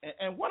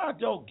 And what I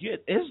don't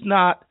get is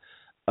not,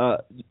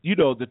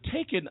 the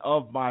taking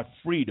of my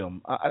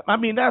freedom. I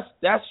mean,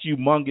 that's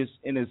humongous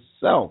in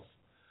itself.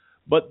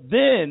 But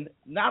then,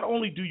 not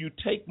only do you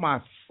take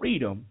my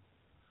freedom,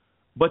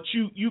 but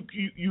you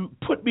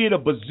put me in a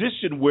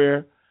position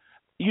where,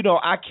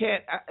 I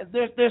can't.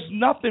 There's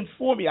nothing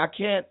for me. I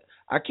can't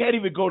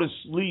even go to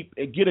sleep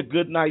and get a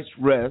good night's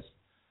rest.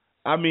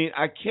 I mean,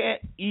 I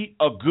can't eat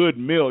a good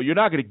meal. You're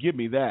not going to give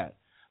me that.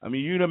 I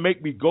mean, you're going to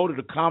make me go to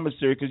the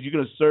commissary because you're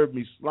going to serve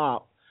me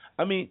slop.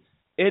 I mean,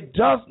 it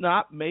does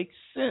not make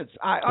sense.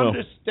 I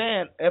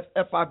understand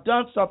if I've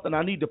done something,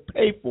 I need to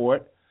pay for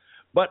it.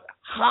 But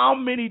how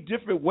many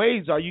different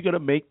ways are you going to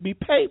make me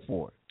pay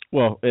for it?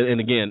 Well, and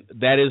again,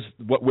 that is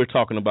what we're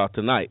talking about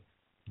tonight.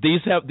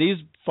 These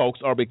folks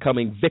are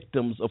becoming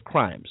victims of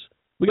crimes.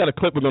 We got a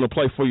clip we're going to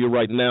play for you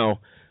right now,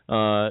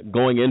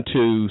 going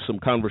into some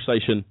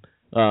conversation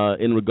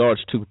in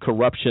regards to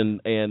corruption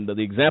and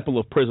the example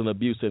of prison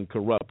abuse and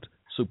corrupt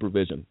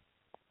supervision.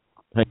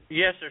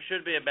 Yes, there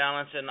should be a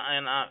balance, and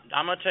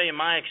I'm going to tell you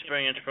my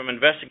experience from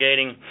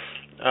investigating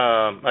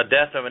a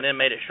death of an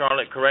inmate at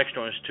Charlotte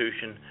Correctional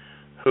Institution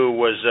who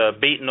was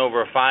beaten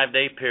over a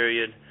 5-day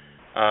period,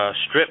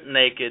 stripped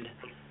naked,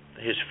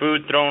 his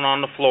food thrown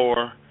on the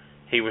floor.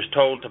 He was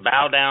told to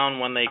bow down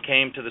when they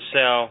came to the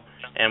cell,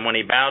 and when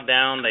he bowed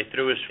down, they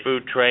threw his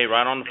food tray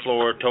right on the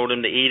floor, told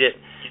him to eat it.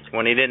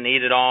 When he didn't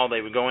eat it all,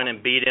 they would go in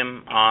and beat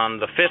him. On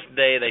the 5th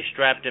day, they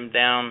strapped him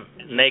down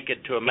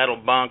naked to a metal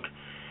bunk,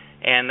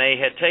 and they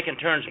had taken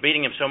turns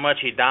beating him so much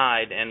he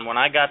died. And when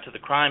I got to the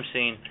crime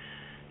scene,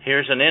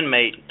 here's an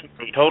inmate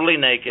totally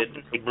naked,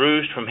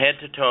 bruised from head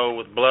to toe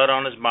with blood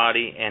on his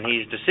body, and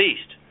he's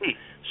deceased.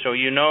 So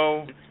you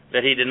know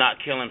that he did not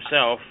kill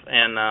himself,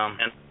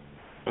 and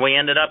we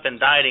ended up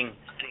indicting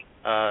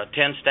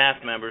 10 staff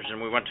members,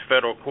 and we went to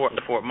federal court in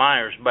Fort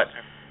Myers. But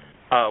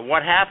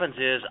what happens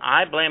is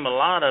I blame a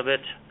lot of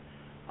it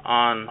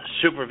on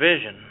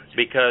supervision,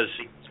 because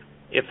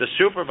if the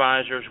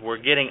supervisors were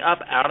getting up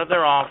out of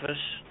their office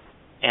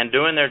and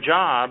doing their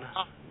job,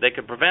 they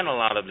could prevent a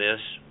lot of this.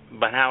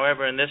 But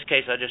however, in this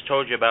case I just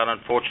told you about,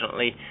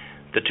 unfortunately,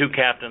 the 2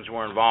 captains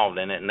were involved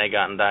in it, and they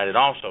got indicted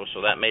also,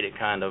 so that made it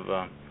kind of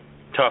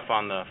tough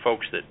on the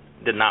folks that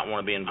did not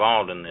want to be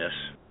involved in this.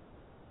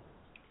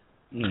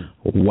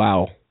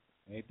 Wow.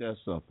 Ain't that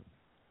something?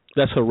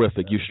 That's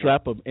horrific. You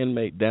strap an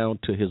inmate down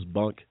to his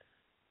bunk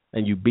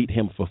and you beat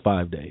him for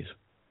 5 days.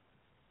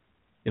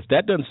 If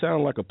that doesn't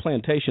sound like a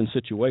plantation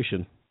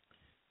situation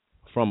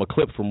from a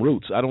clip from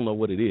Roots, I don't know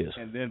what it is.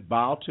 And then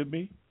bow to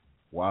me?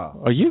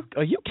 Wow. Are you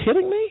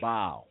kidding me?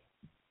 Bow.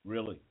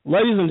 Really?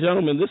 Ladies and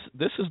gentlemen,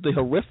 this is the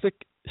horrific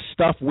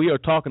stuff we are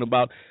talking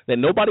about that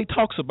nobody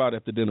talks about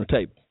at the dinner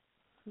table.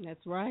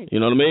 That's right. You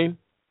know what I mean?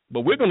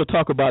 But we're going to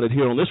talk about it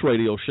here on this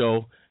radio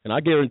show, and I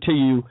guarantee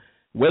you,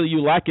 whether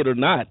you like it or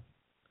not,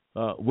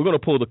 we're going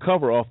to pull the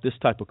cover off this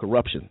type of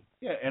corruption.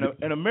 Yeah,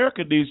 and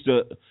America needs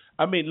to.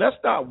 I mean, let's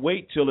not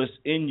wait till it's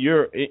in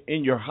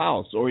your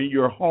house or in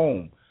your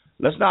home.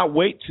 Let's not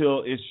wait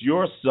till it's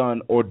your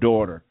son or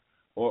daughter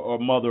or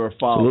mother or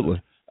father.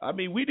 Absolutely. I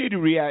mean, we need to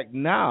react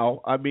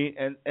now. I mean,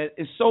 and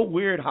it's so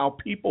weird how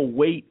people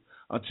wait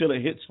until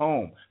it hits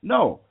home.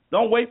 No,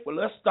 don't wait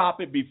let's stop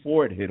it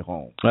before it hit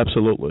home.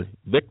 Absolutely.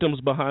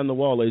 Victims behind the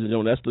wall, ladies and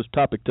gentlemen. That's the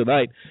topic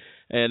tonight.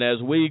 And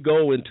as we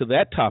go into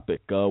that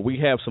topic, we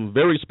have some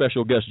very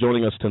special guests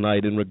joining us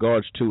tonight in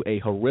regards to a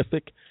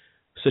horrific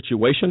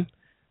situation.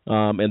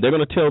 And they're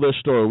going to tell their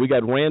story. We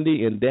got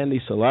Randy and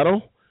Danny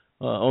Salado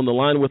on the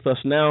line with us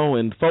now.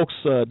 And folks,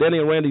 Danny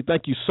and Randy,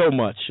 thank you so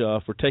much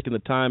for taking the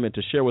time and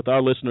to share with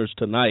our listeners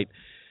tonight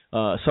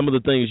some of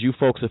the things you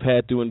folks have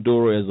had to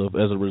endure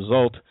as a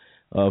result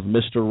of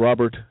Mr.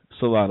 Robert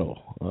Salado,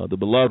 the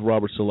beloved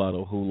Robert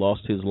Salado, who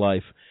lost his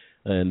life.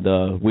 And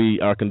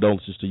our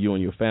condolences to you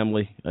and your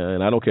family.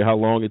 And I don't care how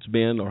long it's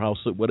been or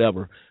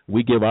whatever.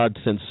 We give our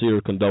sincere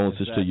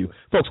condolences to you.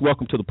 Folks,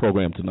 welcome to the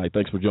program tonight.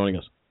 Thanks for joining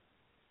us.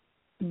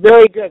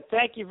 Very good.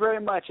 Thank you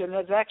very much. And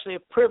it's actually a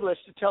privilege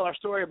to tell our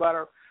story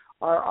about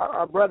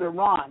our brother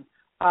Ron.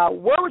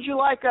 Where would you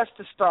like us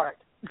to start?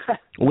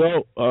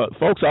 Well,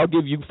 folks, I'll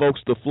give you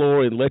folks the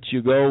floor and let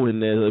you go.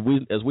 And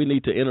as we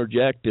need to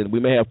interject, and we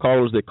may have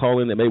callers that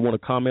call in that may want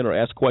to comment or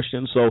ask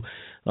questions. So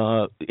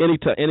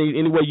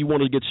any way you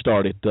want to get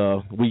started,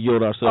 we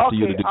yield ourselves to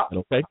you to do that,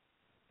 okay?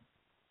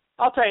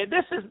 I'll tell you,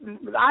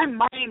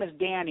 my name is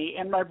Danny,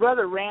 and my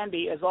brother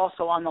Randy is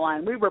also on the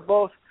line. We were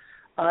both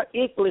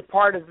equally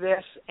part of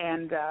this,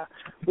 and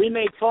we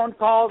made phone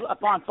calls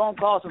upon phone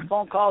calls and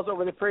phone calls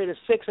over the period of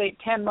 6, 8,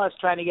 10 months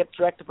trying to get this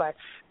rectified.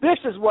 This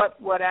is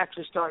what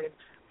actually started.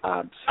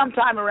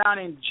 Sometime around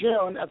in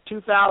June of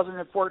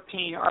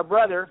 2014, our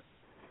brother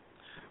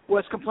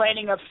was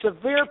complaining of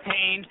severe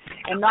pain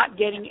and not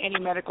getting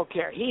any medical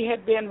care. He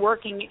had been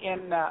working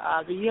in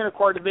the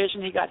Unicor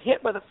division. He got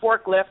hit with a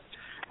forklift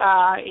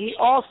he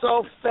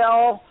also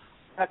fell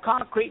a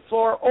concrete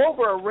floor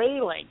over a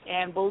railing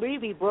and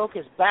believe he broke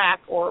his back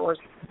or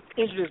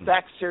injured his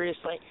back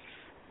seriously.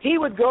 He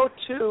would go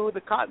to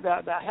the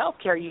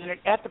healthcare unit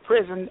at the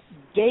prison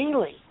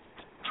daily,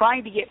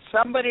 trying to get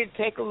somebody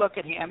to take a look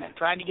at him and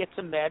trying to get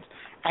some meds,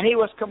 and he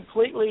was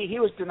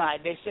denied.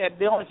 They said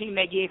the only thing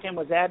they gave him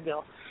was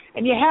Advil.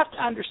 And you have to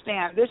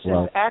understand, this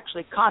is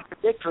actually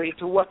contradictory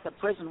to what the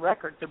prison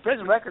records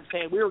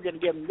say we were going to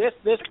give him this,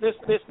 and this.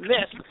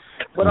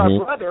 But our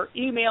brother,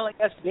 emailing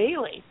us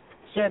daily,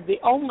 said the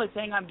only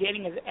thing I'm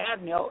getting is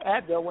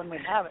Advil when we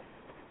have it.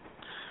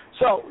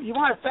 So you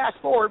want to fast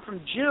forward from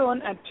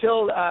June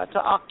until to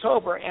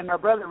October, and our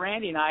brother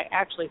Randy and I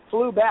actually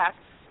flew back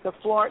to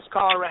Florence,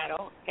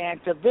 Colorado, and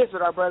to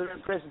visit our brother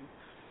in prison.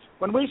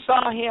 When we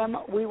saw him,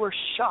 we were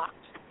shocked.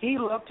 He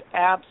looked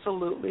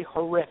absolutely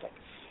horrific.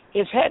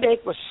 His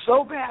headache was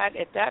so bad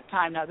at that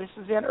time. Now, this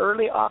is in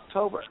early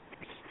October.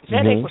 His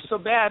headache was so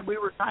bad, we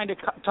were trying to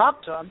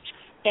talk to him,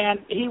 and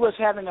he was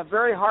having a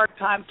very hard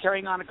time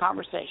carrying on a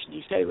conversation.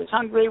 He said he was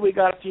hungry. We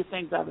got a few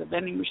things out of the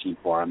vending machine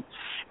for him,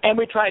 and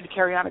we tried to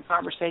carry on a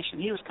conversation.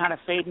 He was kind of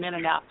fading in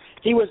and out.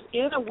 He was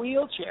in a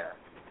wheelchair.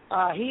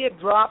 He had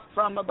dropped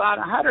from about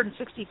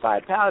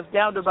 165 pounds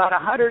down to about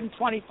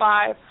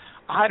 125,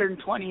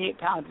 128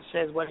 pounds, it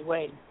says, what he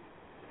weighed.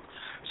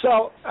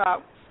 So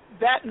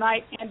that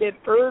night ended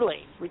early.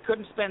 We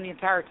couldn't spend the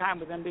entire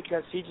time with him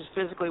because he just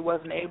physically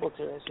wasn't able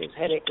to. His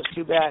headache was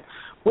too bad.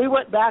 We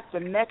went back the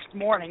next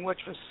morning, which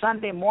was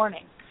Sunday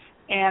morning,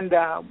 and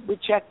we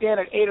checked in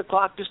at 8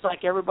 o'clock just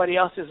like everybody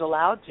else is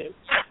allowed to.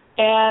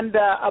 And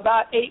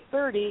about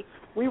 8:30,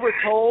 we were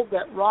told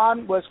that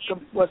Ron was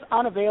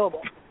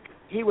unavailable.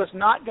 He was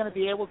not going to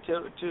be able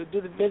to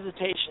do the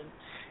visitation.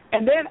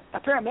 And then a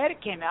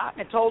paramedic came out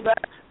and told us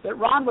that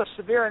Ron was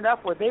severe enough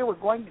where they were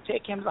going to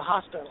take him to the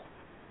hospital.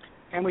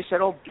 And we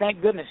said, oh,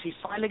 thank goodness, he's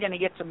finally going to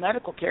get some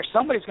medical care.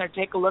 Somebody's going to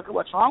take a look at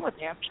what's wrong with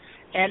him,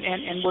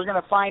 and we're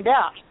going to find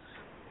out.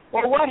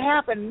 Well, what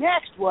happened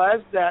next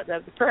was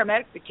the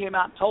paramedic that came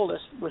out and told us,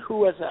 who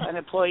was an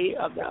employee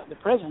of the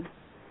prison,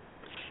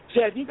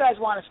 said, if you guys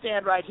want to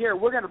stand right here,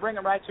 we're going to bring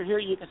him right through here.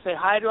 You can say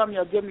hi to him,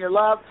 you'll give him your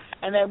love,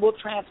 and then we'll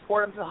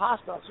transport him to the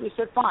hospital. So we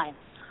said, fine.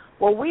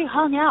 Well, we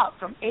hung out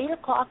from 8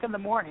 o'clock in the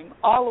morning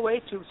all the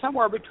way to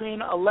somewhere between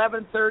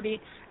 11:30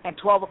 and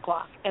 12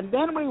 o'clock. And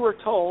then we were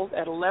told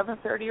at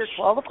 11:30 or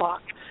 12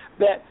 o'clock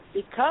that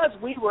because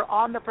we were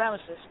on the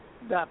premises,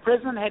 the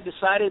prison had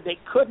decided they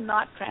could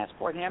not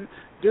transport him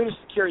due to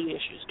security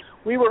issues.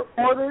 We were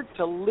ordered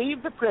to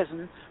leave the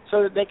prison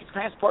so that they could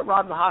transport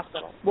Ron to the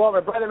hospital. Well,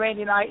 my brother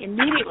Randy and I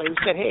immediately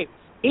said, hey,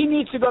 he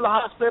needs to go to the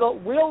hospital.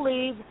 We'll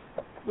leave.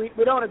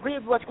 We don't agree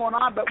with what's going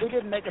on, but we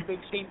didn't make a big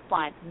scene.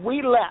 Fine.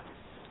 We left.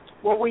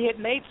 Well, we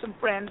had made some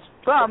friends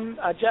from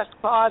Just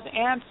Cause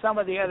and some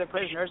of the other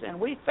prisoners, and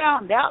we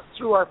found out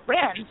through our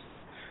friends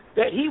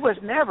that he was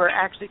never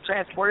actually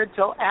transported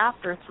until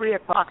after 3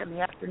 o'clock in the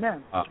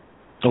afternoon.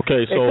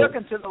 Okay, so they took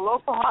him to the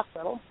local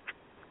hospital.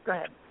 Go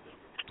ahead.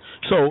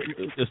 So,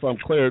 if I'm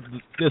clear,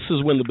 this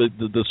is when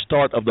the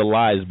start of the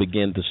lies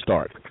begin to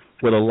start,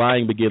 where the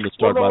lying began to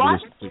start.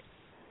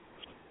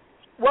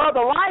 Well, the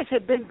lies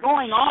had been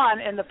going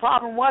on, and the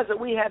problem was that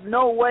we had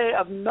no way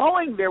of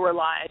knowing there were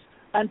lies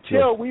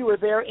until we were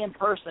there in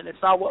person and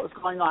saw what was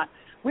going on.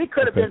 We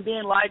could have been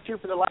being lied to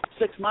for the last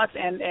 6 months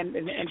and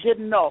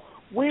didn't know.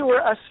 We were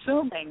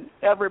assuming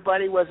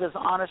everybody was as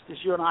honest as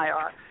you and I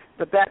are,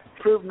 but that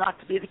proved not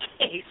to be the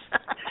case,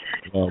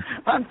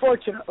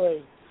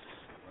 unfortunately.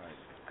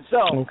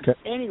 So,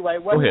 anyway,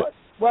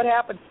 what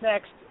happens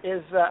next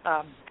is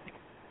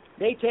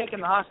they take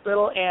him to the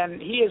hospital,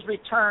 and he is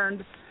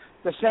returned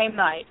the same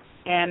night,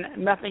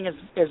 and nothing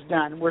is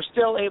done. We're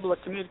still able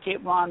to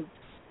communicate Ron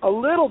a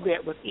little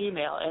bit with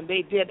email, and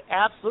they did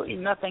absolutely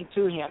nothing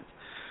to him.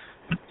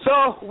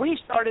 So we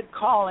started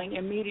calling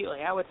immediately.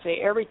 I would say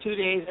every 2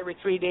 days, every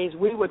 3 days,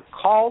 we would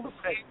call the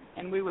prison,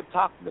 and we would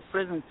talk to the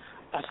prison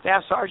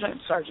staff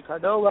sergeant, Sergeant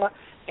Cordova,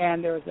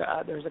 and there's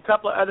a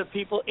couple of other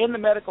people in the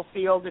medical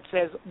field that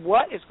says,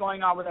 what is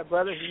going on with our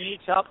brother? He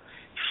needs help.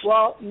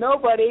 Well,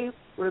 nobody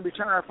would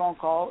return our phone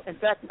call. In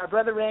fact, my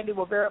brother Randy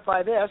will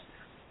verify this.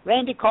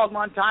 Randy called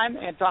one time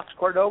and talked to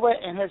Cordova,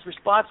 and his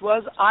response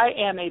was, I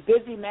am a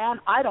busy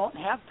man. I don't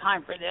have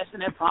time for this,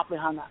 and then promptly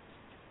hung up.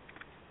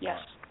 Yes.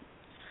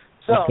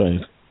 So,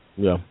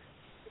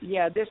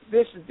 yeah, this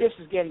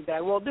is getting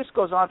bad. Well, this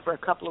goes on for a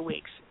couple of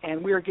weeks,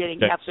 and we're getting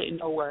absolutely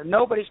nowhere.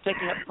 Nobody's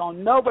picking up the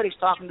phone. Nobody's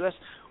talking to us.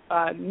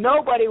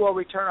 Nobody will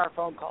return our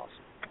phone calls.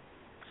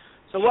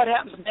 So what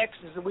happens next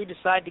is that we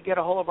decide to get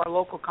a hold of our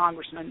local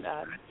congressman,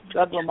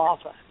 Doug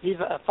LaMalfa. He's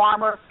a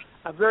farmer,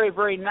 a very,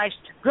 very nice,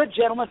 good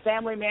gentleman,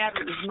 family man.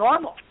 It was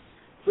normal.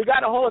 We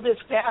got a hold of his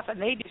staff,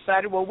 and they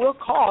decided, well, we'll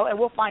call, and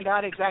we'll find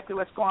out exactly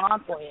what's going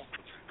on for you.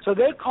 So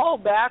they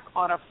called back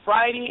on a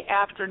Friday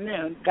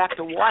afternoon back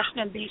to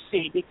Washington,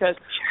 D.C., because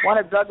one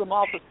of Doug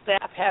LaMalfa's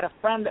staff had a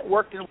friend that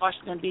worked in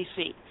Washington,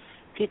 D.C.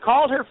 He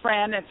called her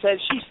friend and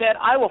she said,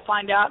 I will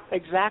find out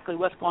exactly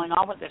what's going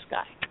on with this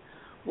guy.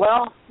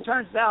 Well, it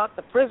turns out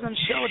the prison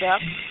showed up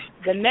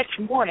the next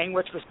morning,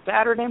 which was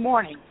Saturday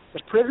morning,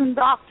 The prison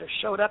doctor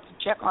showed up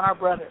to check on our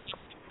brother.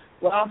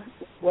 Well,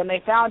 when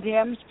they found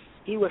him,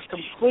 he was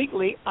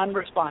completely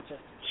unresponsive.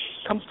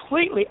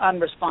 Completely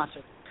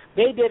unresponsive.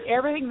 They did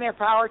everything in their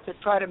power to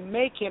try to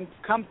make him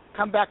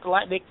come back to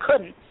life. They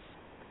couldn't.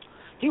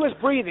 He was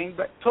breathing,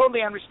 but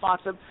totally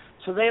unresponsive,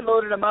 so they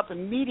loaded him up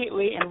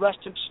immediately and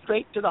rushed him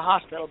straight to the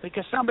hospital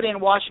because somebody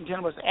in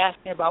Washington was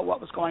asking about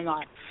what was going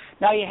on.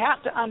 Now, you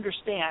have to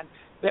understand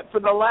that for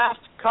the last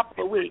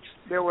couple of weeks,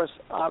 there was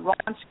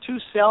Ron's 2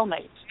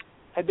 cellmates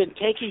had been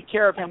taking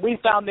care of him. We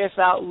found this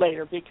out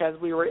later because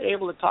we were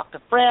able to talk to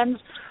friends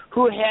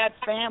who had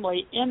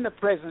family in the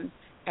prison,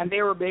 and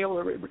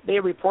they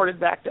reported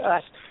back to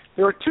us.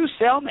 There were 2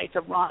 cellmates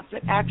of Ron's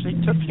that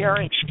actually took care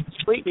of him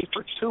completely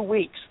for 2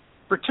 weeks.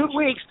 For 2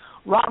 weeks,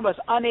 Ron was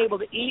unable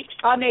to eat,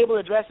 unable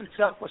to dress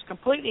himself, was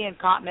completely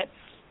incontinent.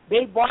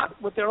 They bought,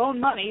 with their own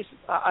monies,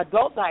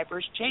 adult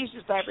diapers, changed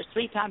his diapers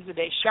 3 times a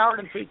day, showered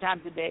him 3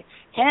 times a day,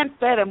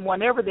 hand-fed him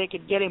whenever they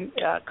could get him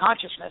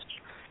consciousness.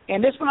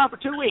 And this went on for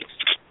 2 weeks.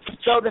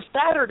 So the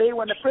Saturday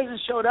when the prison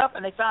showed up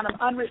and they found him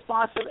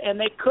unresponsive and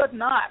they could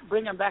not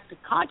bring him back to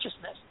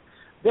consciousness,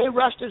 they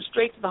rushed him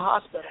straight to the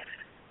hospital.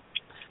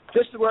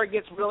 This is where it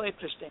gets real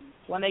interesting.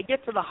 When they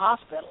get to the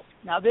hospital,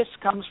 now this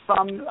comes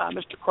from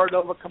Mr.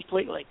 Cordova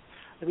completely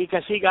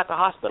because he got the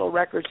hospital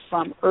records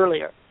from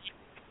earlier.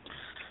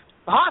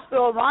 The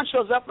hospital, Ron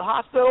shows up at the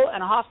hospital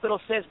and the hospital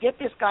says, get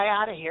this guy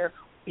out of here.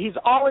 He's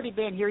already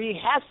been here. He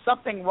has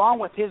something wrong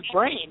with his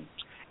brain,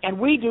 and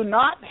we do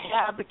not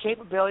have the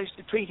capabilities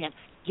to treat him.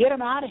 Get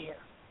him out of here.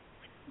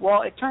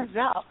 Well, it turns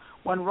out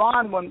when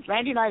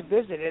Randy and I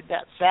visited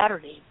that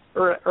Saturday,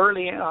 or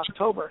early in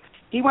October,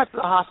 he went to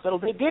the hospital.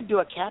 They did do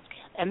a CAT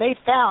scan, and they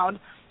found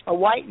a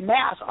white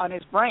mass on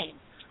his brain.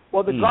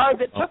 Well, the guard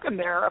that took him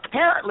there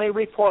apparently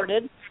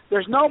reported,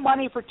 there's no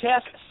money for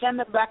tests, send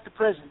them back to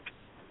prison.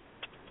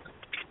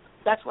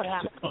 That's what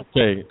happened.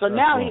 Okay. So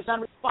now he's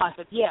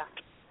unresponsive. Yeah.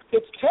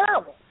 It's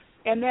terrible.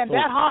 And then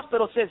that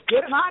hospital says,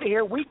 get him out of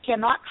here. We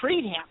cannot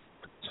treat him.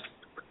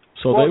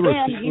 So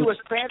then he was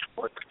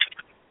transported.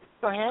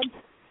 Go ahead.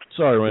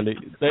 Sorry, Randy.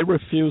 They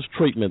refused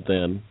treatment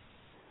then.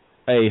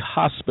 A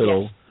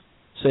hospital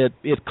said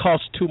it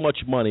costs too much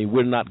money.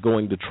 We're not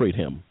going to treat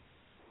him.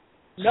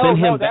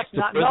 No,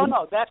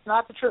 that's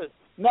not the truth.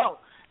 No.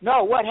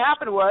 What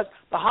happened was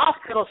the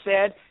hospital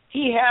said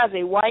he has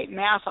a white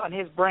mass on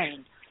his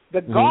brain.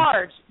 The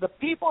guards, the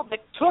people that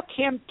took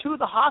him to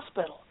the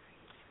hospital,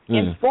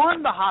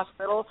 informed the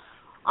hospital,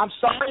 I'm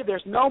sorry,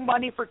 there's no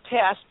money for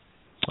tests.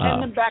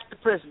 Send them back to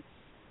prison.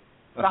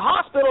 The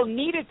hospital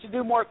needed to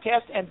do more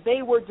tests, and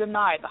they were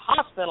denied. The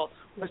hospital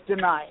was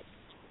denied.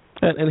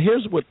 And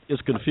here's what is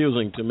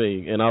confusing to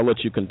me, and I'll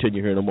let you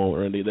continue here in a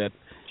moment, Randy. That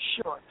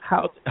sure.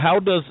 How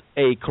does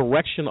a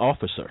correction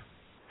officer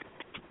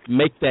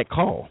make that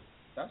call?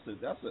 That's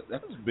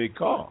a big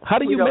call. How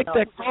do you make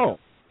that call?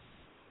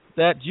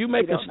 That you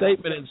make a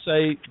statement and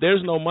say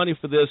there's no money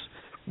for this.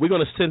 We're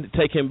going to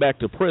take him back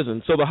to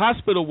prison. So the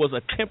hospital was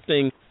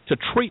attempting to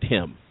treat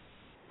him,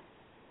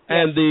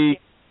 and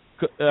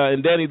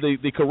Danny,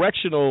 the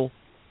correctional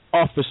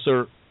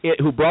officer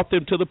who brought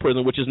them to the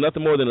prison, which is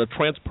nothing more than a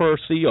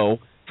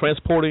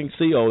transporting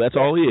CO, that's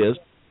all he is,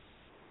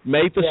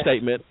 made the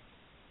statement,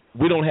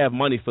 we don't have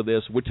money for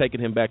this, we're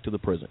taking him back to the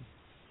prison.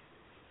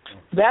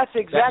 That's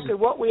exactly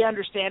what we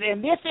understand.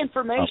 And this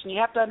information, you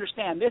have to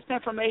understand, this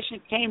information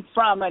came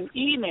from an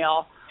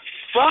email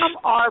from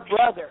our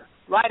brother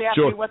right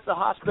after he went to the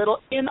hospital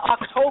in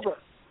October.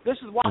 This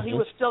is while he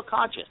was still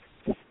conscious.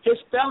 His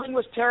spelling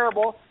was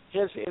terrible.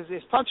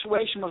 His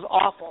punctuation was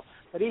awful.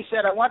 But he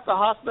said, I went to the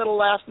hospital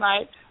last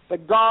night. The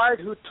guard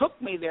who took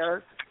me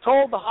there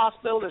told the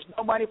hospital there's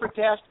no money for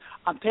tests.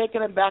 I'm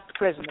taking him back to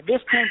prison.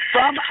 This came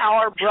from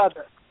our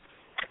brother.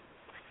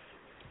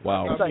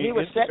 Wow. So he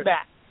was sent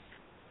back.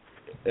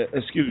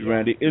 Excuse me,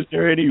 Randy. Is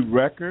there any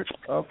record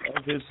of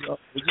his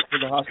visit to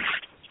the hospital?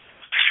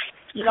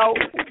 You know,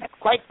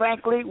 quite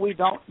frankly, we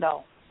don't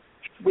know.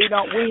 We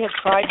have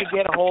tried to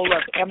get a hold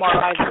of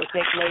MRIs that would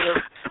take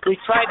later. We've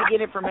tried to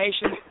get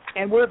information,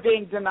 and we're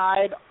being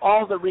denied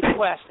all the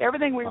requests.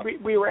 Everything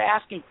we were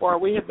asking for,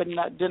 we have been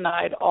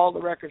denied all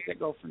the records that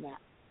go from that.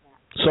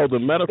 So the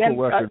medical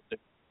record.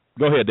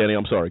 Go ahead, Danny.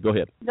 I'm sorry. Go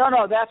ahead.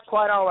 No, that's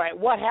quite all right.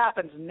 What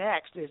happens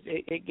next is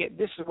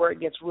this is where it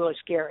gets really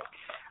scary.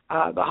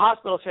 The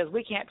hospital says,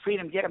 we can't treat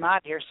him, get him out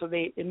of here. So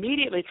they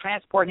immediately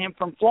transport him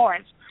from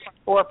Florence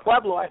or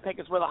Pueblo, I think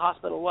is where the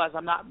hospital was.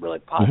 I'm not really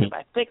positive.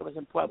 I think it was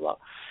in Pueblo.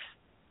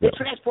 They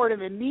transport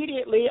him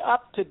immediately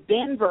up to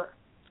Denver,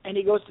 and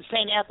he goes to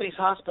St. Anthony's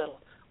Hospital.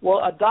 Well,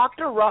 a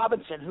Dr.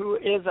 Robinson, who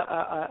is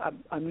a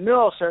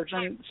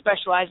neurosurgeon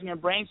specializing in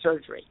brain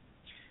surgery,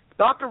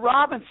 Dr.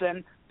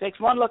 Robinson takes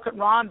one look at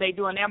Ron, they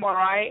do an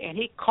MRI, and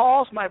he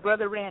calls my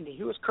brother Randy,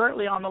 who is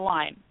currently on the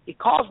line. He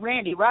calls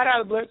Randy right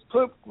out of the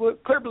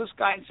clear blue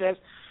sky and says,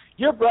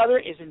 your brother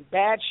is in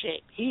bad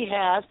shape. He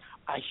has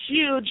a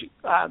huge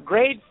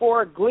grade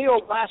 4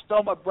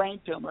 glioblastoma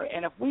brain tumor,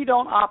 and if we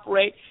don't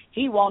operate,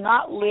 he will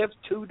not live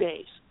 2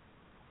 days.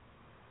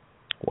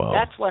 Wow.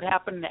 That's what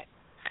happened next.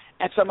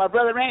 And so my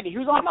brother Randy,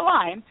 who's on the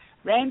line,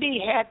 Randy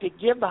had to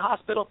give the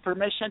hospital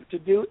permission to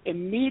do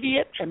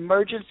immediate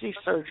emergency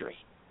surgery.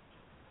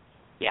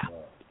 Yeah.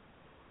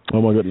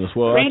 Oh, my goodness.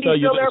 Well, Randy, I tell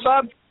you still there, this.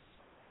 Bub?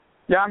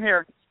 Yeah, I'm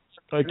here.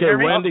 Okay,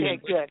 Randy.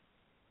 Okay, good.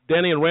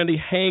 Danny and Randy,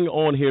 hang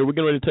on here. We're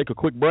getting ready to take a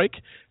quick break.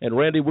 And,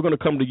 Randy, we're going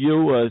to come to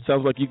you. It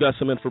sounds like you got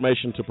some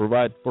information to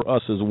provide for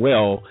us as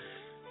well.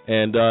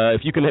 And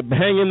if you can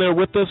hang in there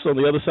with us on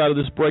the other side of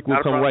this break,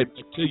 we'll come right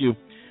back to you.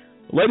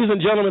 Ladies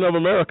and gentlemen of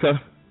America,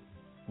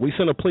 we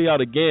send a plea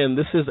out again.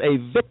 This is a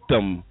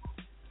victim,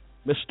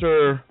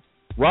 Mr.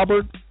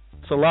 Robert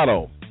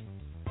Salado,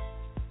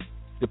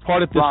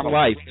 departed this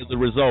life as a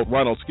result.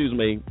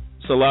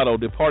 Salado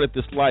departed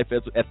this life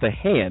at the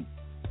hand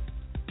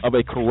of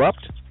a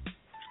corrupt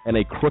and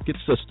a crooked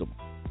system.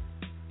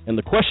 And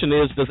the question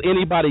is, does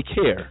anybody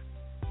care?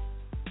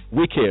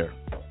 We care.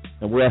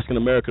 And we're asking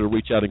America to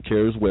reach out and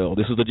care as well.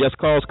 This is the Just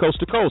Cause Coast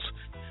to Coast,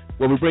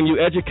 where we bring you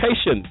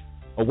education,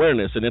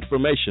 awareness, and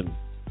information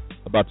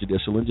about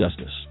judicial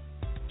injustice.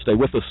 Stay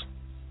with us.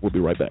 We'll be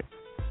right back.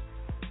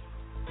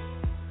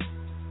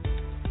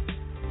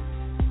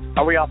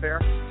 Are we off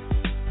air?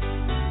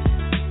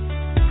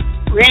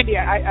 Randy,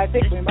 I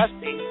think we must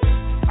be.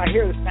 I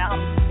hear the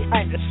sound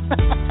behind us.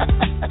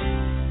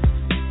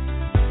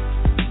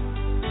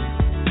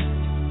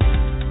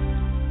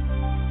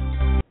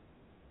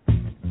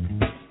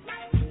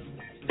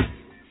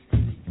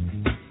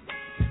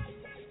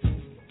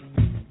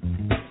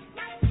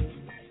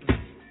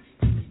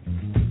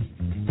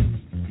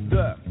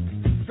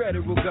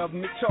 Federal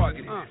government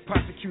targeted,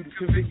 prosecuted,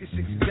 convicted,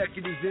 6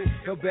 executives in,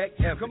 held back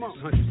evidence,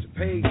 hundreds of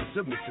pages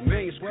of missing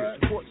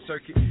manuscripts, court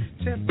circuit,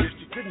 10th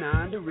district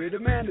denied the writ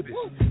of mandamus.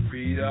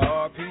 Free the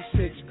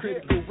RP6,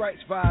 critical rights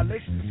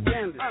violations,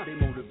 scandalous.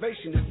 Their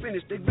motivation is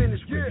finish their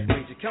business with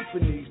major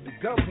companies, the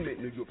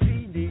government, New York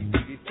PD,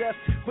 DHS,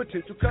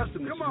 potential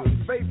customers,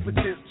 faith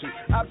attempt to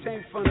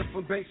obtain funding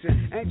from banks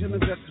and angel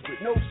investors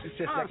with no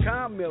success. Like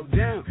Carmel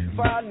down,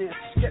 finance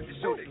skeptics,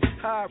 so they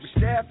hire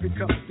staff and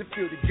come to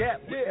fill the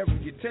gap with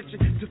every attention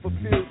to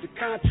fulfill the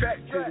contract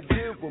till the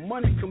deal will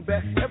money come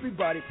back.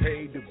 Everybody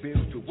paid the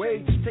bills, the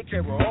wages, take care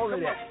of all of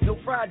that. No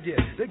fraud yet.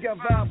 They got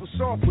viable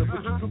software,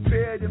 but you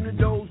compare them to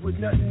those with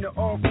nothing to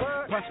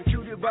offer.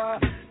 Prosecuted by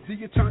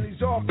the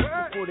attorney's office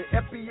before the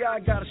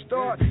FBI got to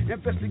start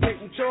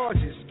investigating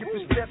charges,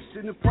 skipping steps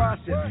in the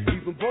process,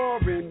 even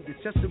borrowing the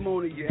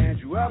testimony of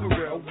Andrew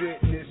Alvarez, a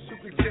witness who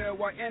could tell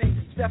why any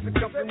staffing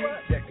company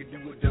that could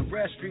do it done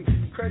Bradstreet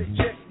credit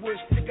check would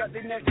stick out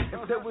their neck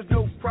if there was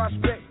no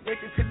prospect they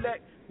could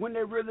collect. When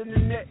they're real in the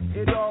net,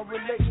 it all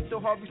relates.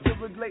 Still Harvey still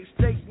regulates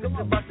statements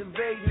about the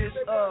vagueness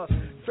of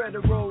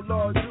federal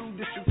law. Do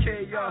this from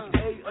chaos.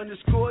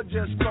 A_just cause.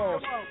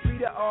 Be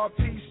the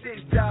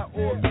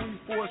RP6.org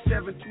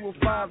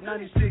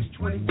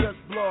 347-205-9620. Just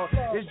blog.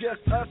 It's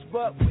just us,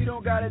 but we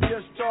don't gotta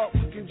just talk.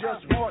 We can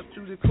just march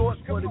to the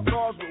courts for the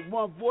cause with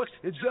one voice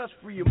and just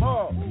free them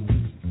all.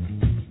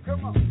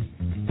 Come on.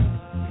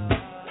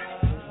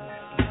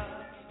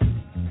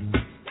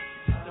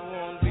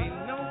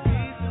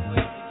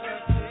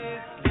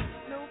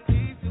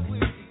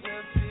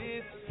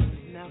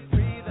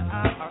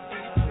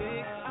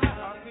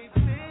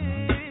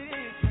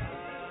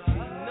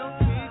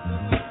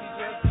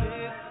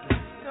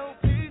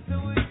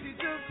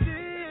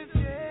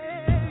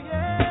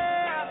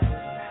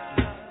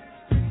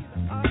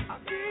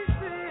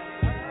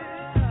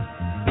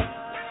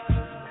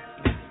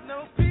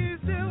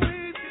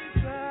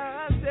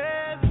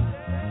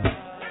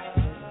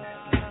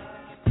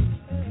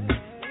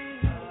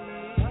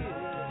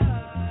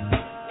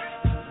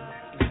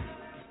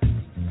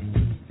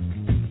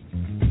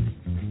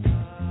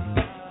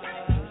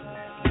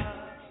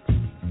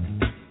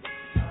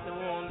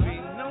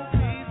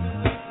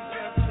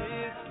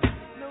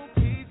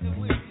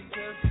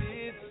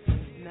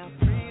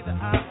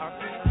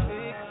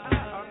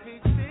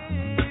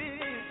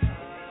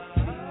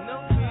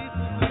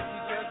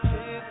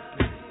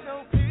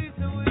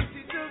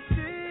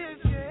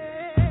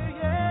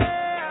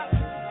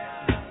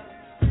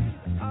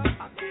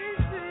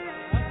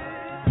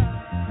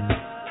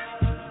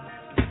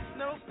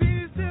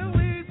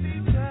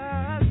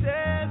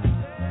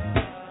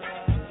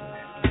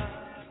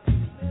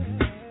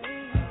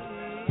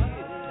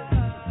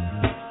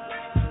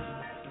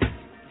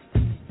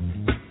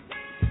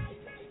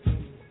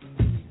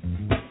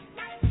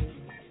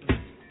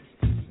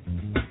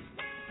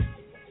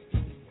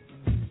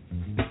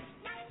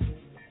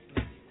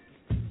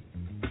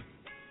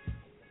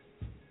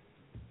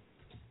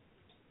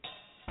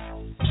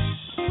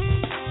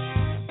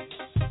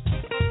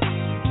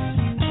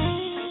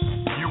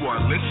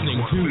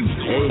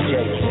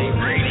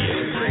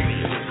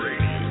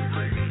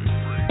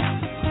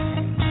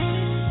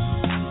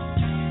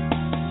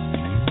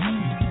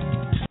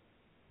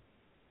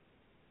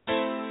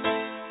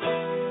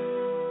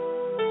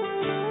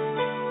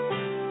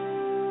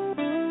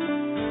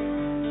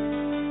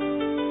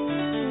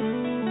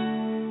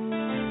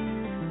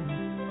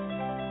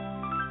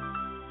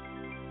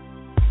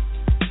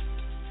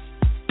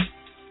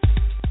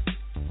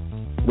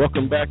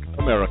 Welcome back,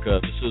 America.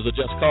 This is a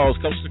Just Cause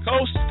Coast to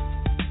Coast.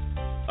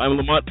 I'm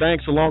Lamont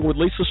Banks along with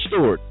Lisa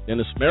Stewart,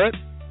 Dennis Merritt,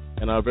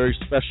 and our very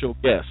special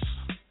guests,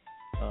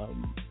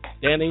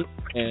 Danny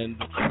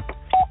and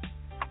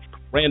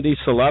Randy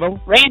Salato.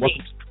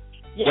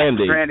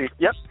 Randy.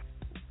 Yep.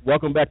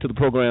 Welcome back to the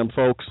program,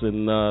 folks.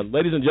 And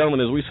ladies and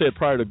gentlemen, as we said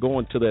prior to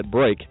going to that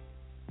break,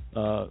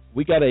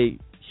 we got a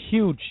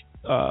huge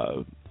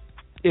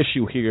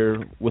issue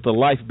here with a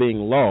life being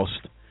lost.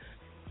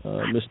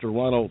 Mr.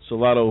 Ronald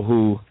Salato,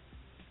 who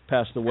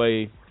passed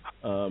away,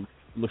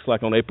 looks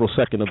like on April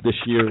 2nd of this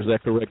year. Is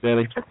that correct,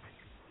 Danny?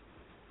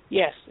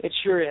 Yes, it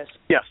sure is.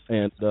 Yes.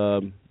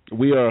 And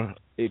we are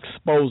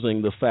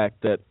exposing the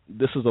fact that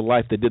this is a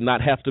life that did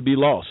not have to be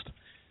lost.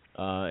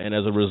 And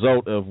as a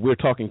result of, we're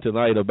talking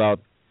tonight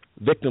about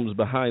victims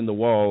behind the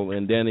wall,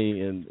 and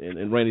Danny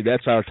and Randy,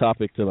 that's our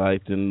topic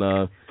tonight.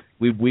 And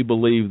we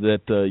believe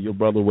that your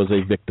brother was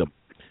a victim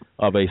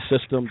of a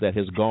system that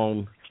has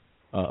gone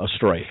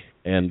astray.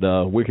 And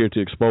we're here to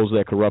expose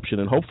that corruption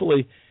and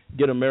hopefully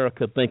get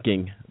America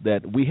thinking that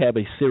we have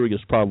a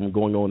serious problem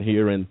going on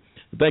here. And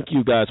thank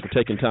you guys for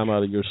taking time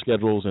out of your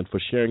schedules and for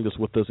sharing this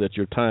with us at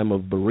your time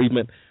of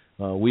bereavement.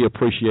 We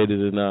appreciate it,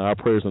 and our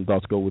prayers and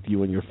thoughts go with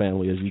you and your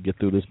family as you get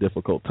through this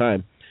difficult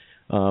time.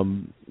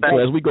 So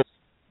as we go,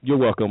 you're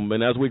welcome.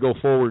 And as we go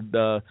forward,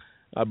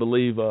 I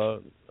believe,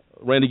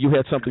 Randy, you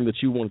had something that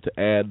you wanted to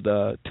add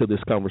to this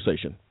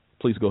conversation.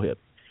 Please go ahead.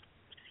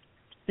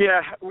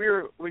 Yeah,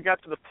 we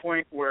got to the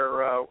point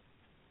where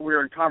we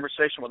were in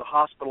conversation with the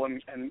hospital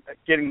and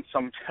getting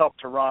some help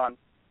to Ron.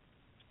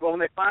 Well, when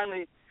they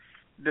finally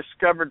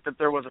discovered that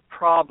there was a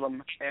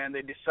problem and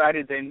they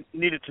decided they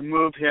needed to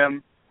move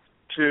him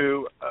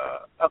to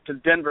up to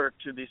Denver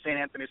to the St.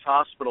 Anthony's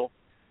Hospital,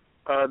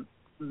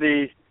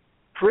 the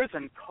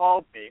prison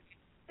called me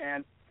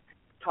and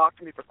talked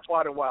to me for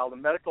quite a while, the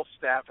medical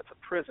staff at the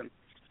prison.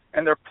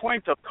 And their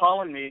point of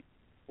calling me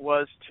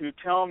was to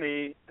tell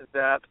me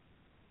that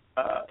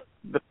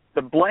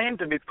the blame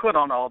to be put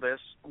on all this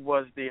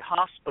was the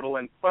hospital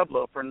in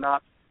Pueblo for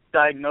not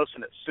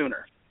diagnosing it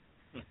sooner.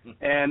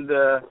 And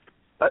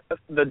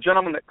the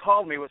gentleman that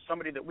called me was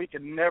somebody that we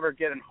could never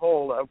get in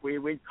hold of. We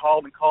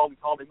called and called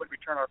and called. He wouldn't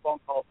return our phone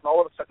calls. And all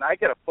of a sudden, I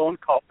get a phone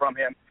call from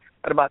him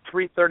at about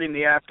 3:30 in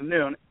the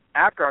afternoon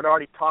after I'd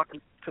already talked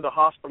to the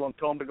hospital and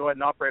told him to go ahead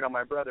and operate on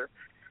my brother.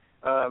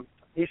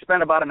 He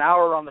spent about an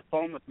hour on the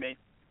phone with me,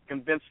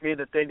 convinced me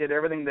that they did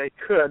everything they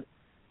could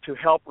to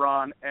help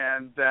Ron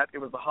and that it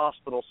was the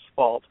hospital's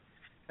fault.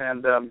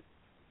 And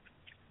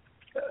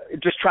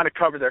just trying to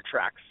cover their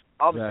tracks.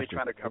 Obviously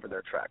trying to cover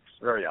their tracks,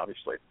 very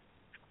obviously.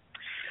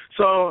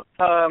 So,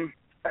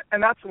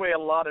 and that's the way a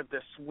lot of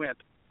this went.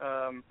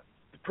 The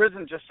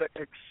prison just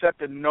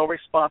accepted no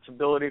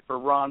responsibility for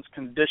Ron's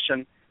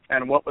condition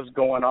and what was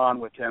going on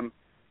with him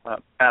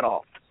at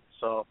all.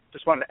 So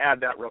just wanted to add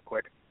that real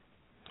quick.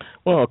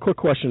 Well, a quick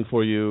question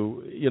for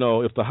you. You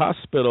know, if the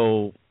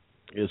hospital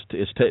is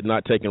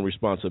not taking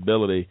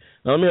responsibility.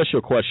 Now, let me ask you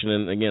a question,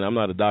 and again, I'm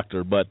not a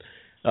doctor, but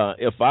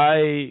if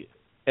I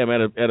am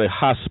at a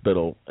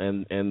hospital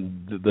and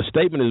the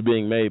statement is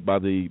being made by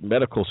the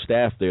medical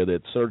staff there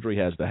that surgery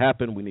has to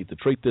happen, we need to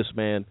treat this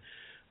man,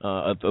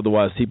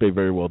 otherwise he may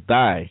very well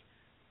die,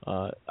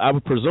 I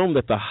would presume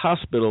that the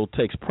hospital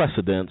takes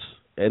precedence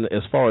and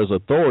as far as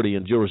authority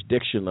and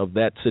jurisdiction of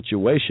that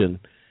situation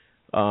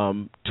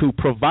to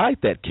provide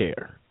that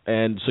care.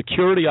 And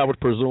security, I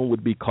would presume,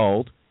 would be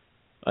called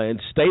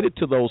and stated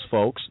to those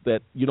folks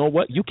that, you know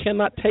what, you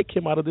cannot take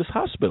him out of this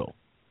hospital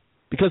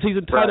because he's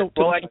entitled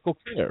to medical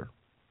care.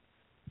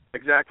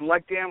 Exactly.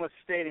 Like Dan was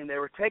stating, they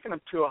were taking him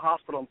to a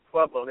hospital in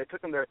Pueblo. They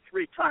took him there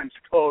 3 times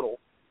total.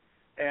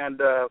 And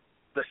the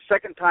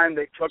second time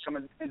they took him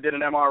and did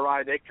an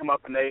MRI, they come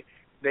up and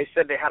they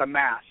said they had a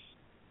mass,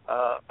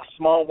 a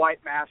small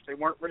white mass. They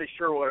weren't really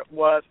sure what it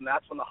was, and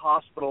that's when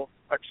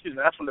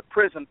that's when the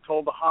prison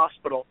told the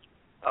hospital,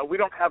 we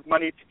don't have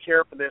money to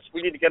care for this.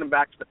 We need to get him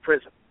back to the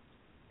prison.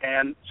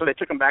 And so they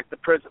took him back to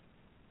prison.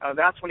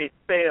 That's when he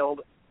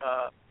failed.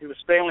 He was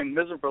failing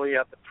miserably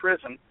at the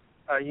prison.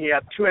 He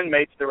had 2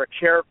 inmates that were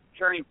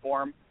caring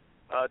for him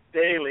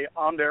daily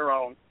on their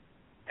own,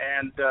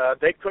 and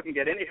they couldn't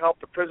get any help.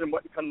 The prison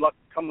wouldn't come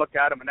look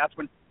at him, and that's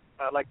when,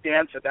 like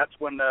Dan said, that's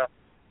when the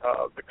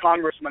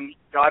congressman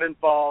got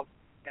involved,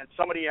 and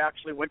somebody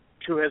actually went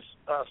to his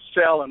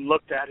cell and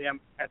looked at him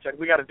and said,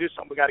 we got to do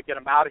something. We got to get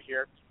him out of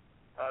here.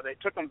 They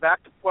took him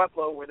back to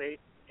Pueblo, where they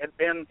had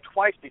been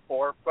twice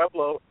before.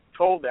 Pueblo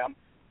told them,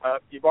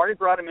 you've already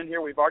brought him in here.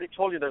 We've already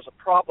told you there's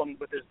a problem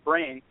with his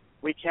brain.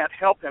 We can't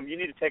help him. You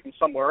need to take him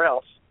somewhere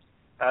else.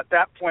 At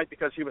that point,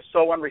 because he was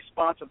so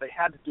unresponsive, they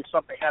had to do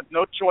something. They had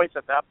no choice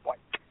at that point.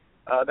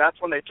 That's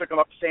when they took him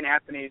up to St.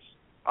 Anthony's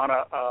on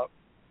a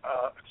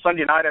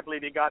Sunday night, I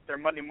believe he got there.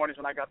 Monday mornings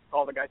when I got to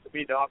call the guys to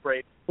be to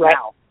operate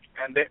now.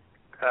 And they,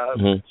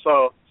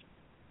 so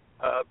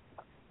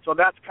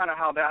that's kind of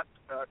how that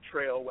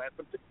trail went.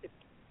 But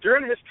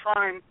during his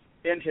time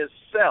in his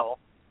cell,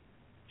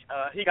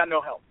 he got no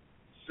help,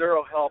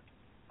 0 help.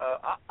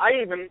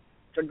 I even,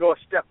 to go a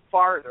step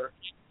farther,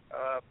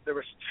 there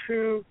was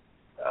 2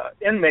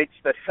 inmates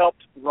that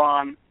helped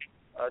Ron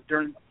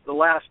during the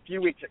last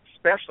few weeks,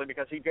 especially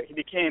because he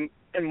became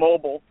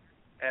immobile,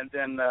 and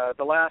then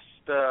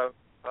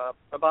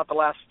about the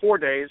last 4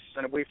 days,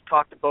 and we've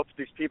talked to both of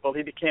these people,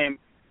 he became,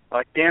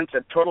 like Dan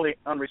said, totally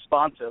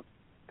unresponsive,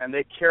 and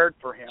they cared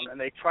for him, and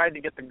they tried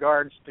to get the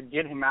guards to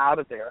get him out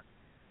of there.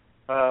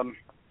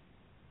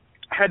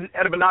 Had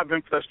it not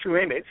been for those two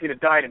inmates, he'd have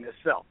died in his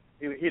cell.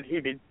 He'd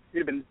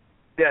have been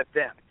dead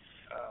then.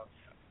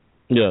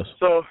 Yes.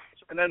 So,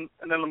 and then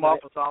the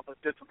Marvelous office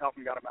did some help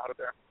and got him out of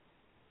there.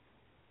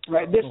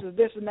 Right. This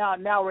is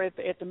now we're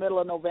at the middle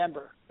of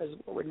November.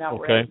 We're now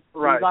okay.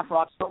 Right. We've gone from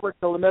October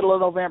till the middle of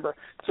November.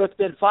 So it's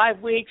been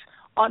 5 weeks,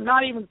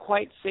 not even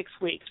quite 6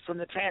 weeks from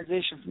the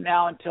transition from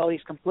now until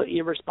he's completely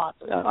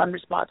unresponsive.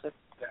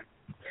 Okay.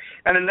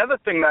 And another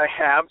thing that I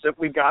have that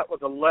we got was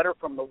a letter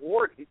from the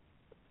warden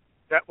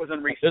that was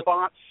in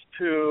response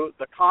to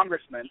the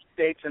congressman.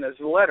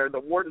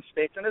 The warden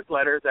states in his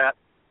letter that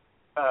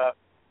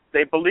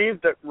they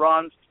believe that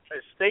Ron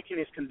is faking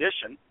his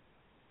condition,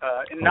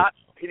 and not.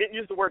 He didn't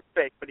use the word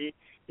fake, but he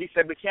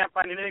said we can't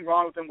find anything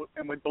wrong with him,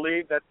 and we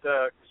believe that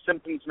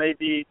symptoms may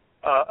be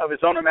of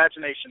his own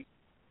imagination,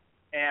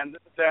 and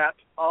that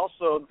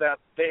also that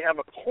they have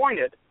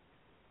appointed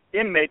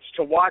inmates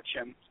to watch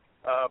him,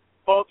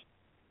 both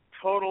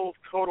total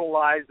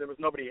lies. There was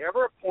nobody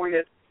ever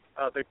appointed.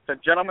 The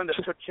gentleman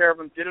that took care of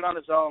him did it on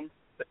his own.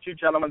 The two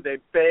gentlemen, they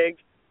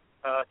begged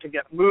to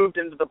get moved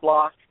into the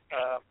block.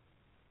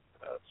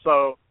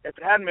 So if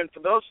it hadn't been for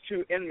those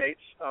two inmates,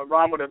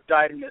 Ron would have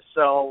died in his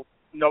cell.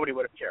 Nobody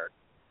would have cared.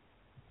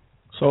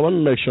 So let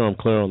me make sure I'm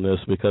clear on this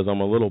because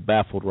I'm a little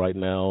baffled right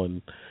now.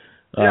 And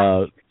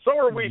so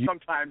are we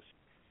sometimes.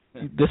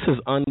 This is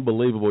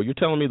unbelievable. You're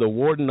telling me the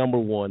warden number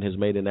one has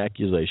made an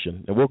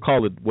accusation, and we'll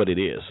call it what it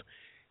is.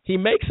 He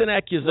makes an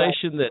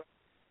accusation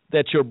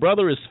that your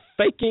brother is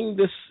faking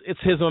this. It's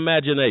his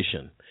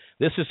imagination.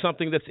 This is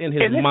something that's in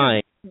his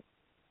mind.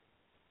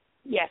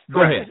 Yes.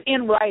 Go ahead. This is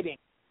in writing.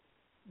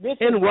 This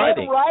in is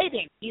writing. In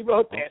writing. He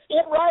wrote this.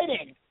 In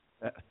writing.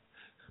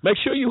 Make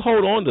sure you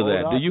hold on to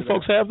that. Do you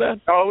folks have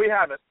that? Oh, we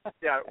have it.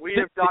 Yeah, we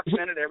have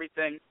documented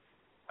everything.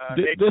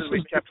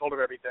 We've kept hold of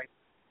everything.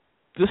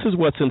 This is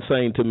what's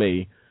insane to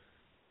me.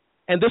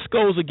 And this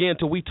goes again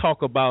to we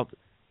talk about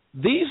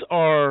these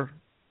are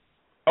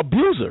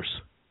abusers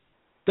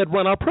that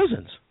run our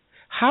prisons.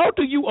 How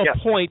do you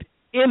appoint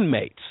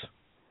inmates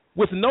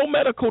with no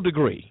medical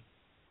degree,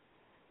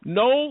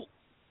 no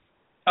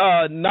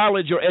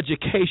knowledge or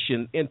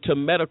education into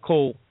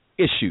medical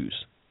issues?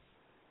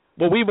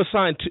 Well, we've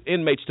assigned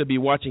inmates to be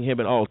watching him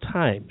at all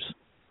times.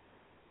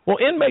 Well,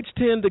 inmates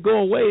tend to go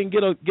away and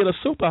get a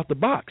soup out the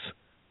box.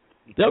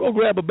 They'll go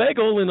grab a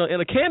bagel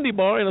and a candy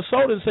bar and a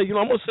soda and say,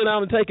 I'm going to sit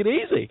down and take it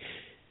easy.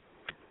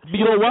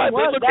 You know why?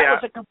 That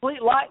was a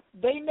complete lie.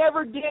 They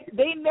never did.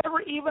 They never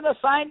even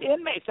assigned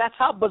inmates. That's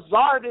how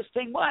bizarre this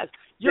thing was.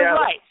 You're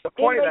right. The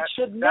point inmates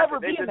should never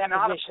be in that They did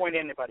not position. appoint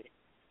anybody.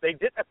 They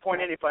didn't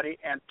appoint anybody,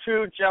 and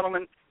two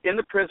gentlemen in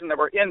the prison that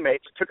were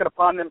inmates took it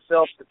upon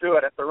themselves to do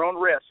it at their own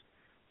risk,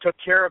 took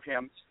care of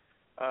him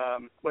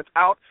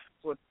without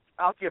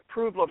the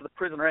approval of the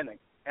prison or anything.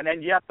 And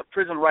then yet the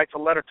prison writes a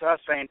letter to us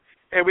saying,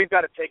 hey, we've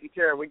got it taken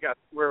care of. We got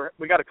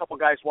a couple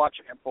guys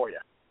watching him for you,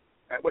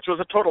 which was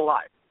a total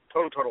lie.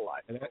 Total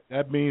lie. And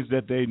that means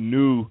that they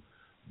knew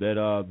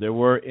that there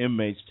were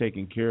inmates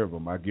taking care of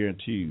him. I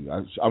guarantee you.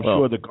 I'm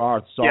sure the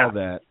guards saw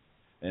that,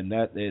 and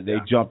that they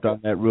jumped on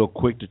that real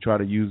quick to try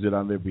to use it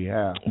on their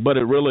behalf. But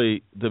it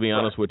really, to be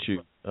honest with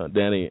you,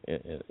 Danny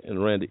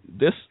and Randy,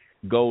 this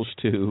goes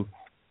to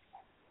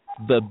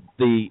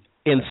the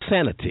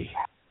insanity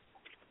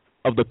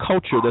of the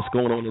culture that's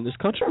going on in this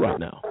country right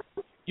now.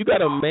 You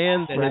got a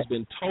man that has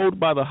been told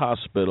by the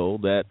hospital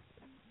that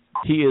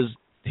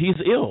he's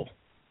ill.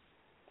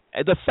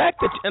 And the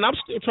fact that, and I'm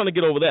still trying to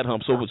get over that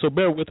hump, so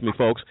bear with me,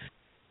 folks.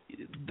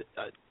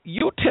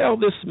 You tell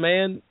this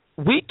man,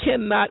 we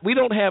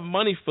don't have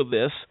money for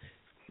this.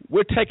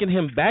 We're taking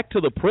him back to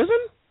the prison?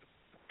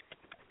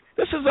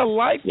 This is a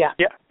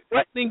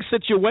life-threatening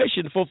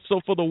situation. For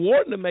the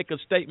warden to make a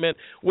statement,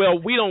 well,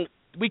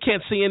 we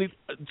can't see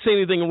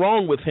anything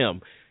wrong with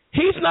him.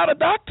 He's not a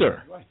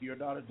doctor. Right, you're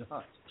not a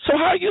doctor. So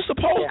how are you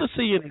supposed to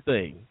see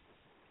anything?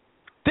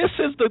 This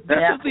is the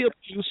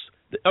abuse.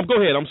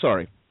 Go ahead. I'm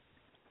sorry.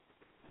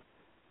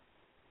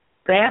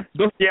 Dan?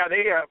 Yeah,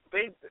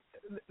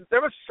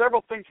 there were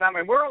several things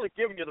happening. We're only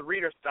giving you the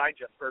Reader's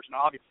Digest version,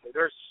 obviously.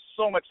 There's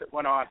so much that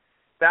went on.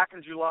 Back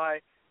in July,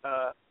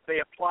 they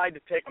applied to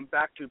take him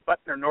back to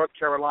Butner, North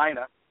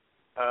Carolina,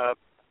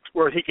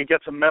 where he could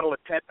get some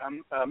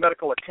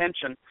medical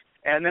attention.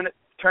 And then it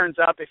turns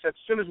out they said as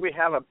soon as we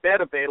have a bed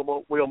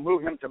available, we'll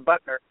move him to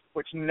Butner,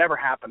 which never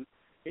happened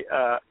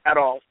at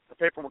all. The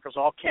paperwork was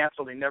all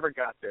canceled. He never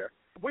got there.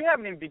 We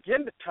haven't even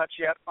begun to touch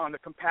yet on the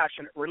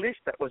compassionate release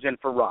that was in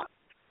for Ron.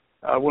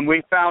 When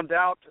we found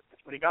out,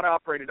 when he got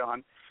operated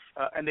on,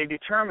 and they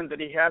determined that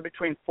he had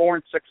between 4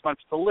 and 6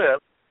 months to live,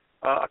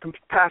 a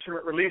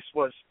compassionate release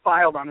was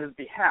filed on his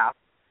behalf,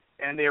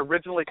 and they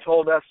originally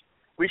told us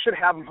we should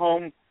have him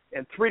home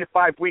in 3 to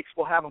 5 weeks.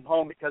 We'll have him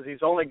home because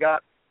he's only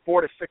got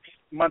 4 to 6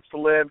 months to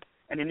live,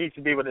 and he needs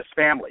to be with his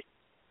family.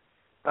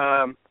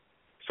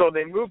 So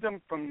they moved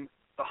him from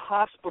the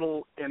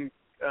hospital in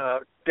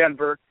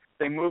Denver.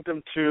 They moved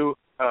him to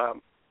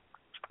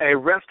a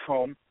rest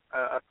home,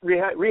 a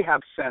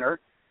rehab center.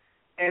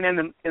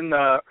 And in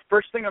the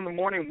first thing in the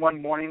morning,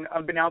 one morning,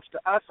 unbeknownst to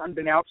us,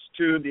 unbeknownst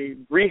to the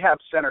rehab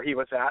center he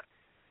was at,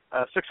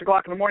 6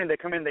 o'clock in the morning, they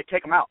come in, they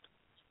take him out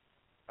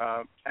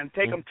and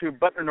take him to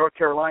Butner, North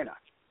Carolina.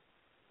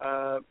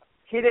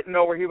 He didn't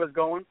know where he was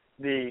going.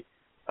 The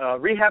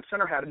rehab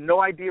center had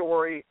no idea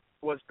where he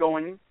was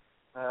going.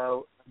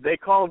 They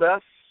called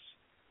us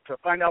to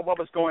find out what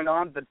was going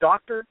on. The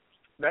doctor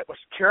that was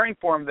caring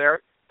for him there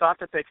thought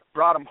that they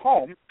brought him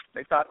home.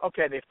 They thought,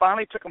 okay, they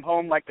finally took him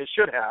home like they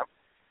should have.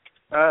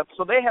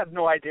 So they had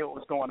no idea what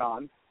was going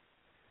on.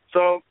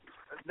 So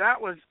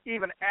that was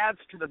even adds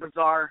to the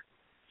bizarre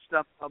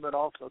stuff of it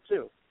also,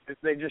 too.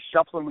 They just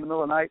shuffled him in the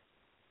middle of the night.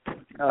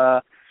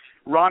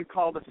 Ron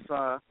called us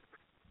on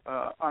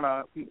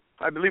I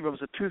believe it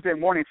was a Tuesday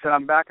morning, said,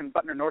 I'm back in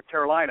Butner, North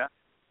Carolina.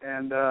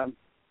 And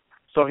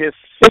so his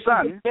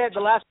son...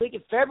 The last week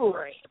of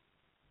February.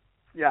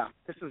 Yeah,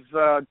 this is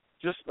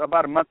just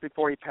about a month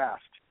before he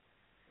passed.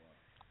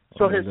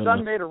 So his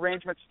son made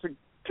arrangements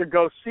to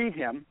go see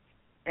him,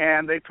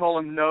 and they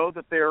told him no,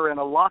 that they were in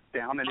a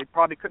lockdown, and he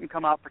probably couldn't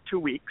come out for 2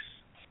 weeks.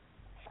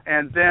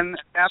 And then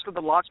after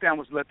the lockdown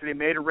was lifted, he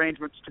made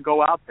arrangements to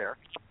go out there.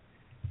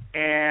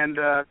 And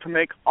to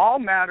make all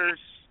matters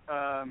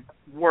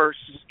worse,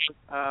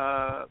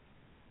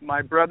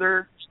 my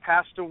brother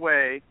passed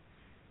away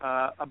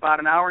about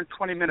an hour and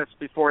 20 minutes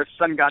before his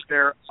son got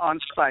there on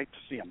site to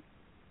see him.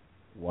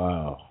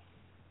 Wow.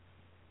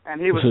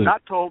 And he was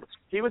not told.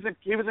 He was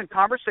in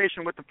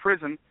conversation with the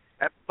prison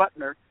at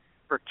Butner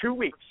for 2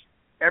 weeks,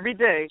 every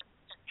day,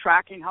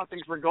 tracking how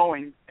things were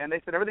going. And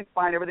they said, everything's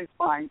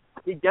fine.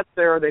 He gets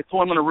there, they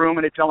pull him in a room,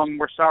 and they tell him,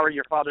 we're sorry,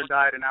 your father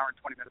died an hour and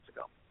 20 minutes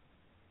ago.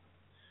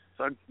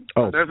 So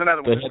there's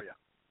another one for you.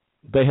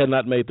 They had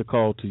not made the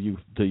call to you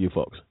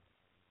folks.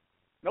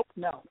 Nope.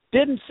 No.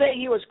 Didn't say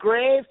he was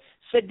grave.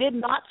 Did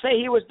not say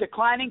he was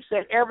declining.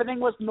 Said everything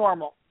was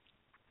normal.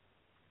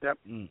 Yep.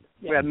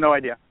 We had no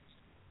idea.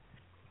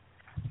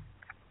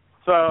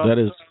 So that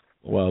is,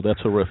 wow,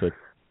 that's horrific.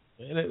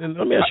 And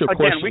let me ask you a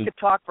question. Again, we could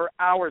talk for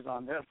hours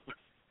on this.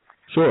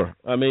 Sure.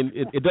 I mean,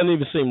 it doesn't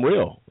even seem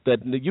real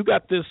that you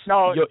got this.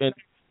 No.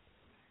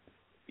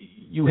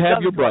 You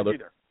have your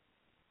brother.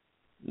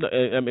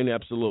 I mean,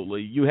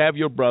 absolutely. You have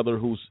your brother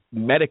who's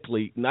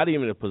medically not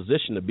even in a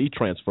position to be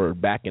transferred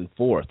back and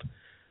forth.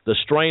 The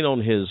strain on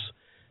his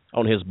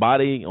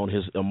body, on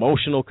his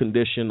emotional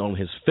condition, on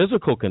his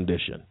physical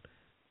condition,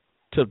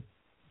 to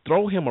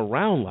throw him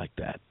around like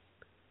that,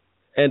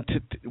 and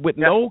with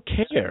no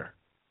care.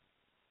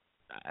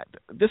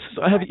 This is,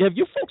 have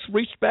you folks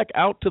reached back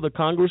out to the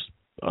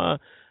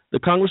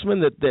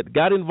congressman that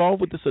got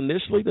involved with this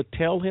initially to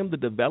tell him the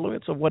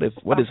developments of what has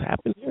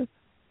happened here?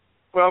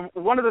 Well,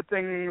 one of the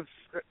things,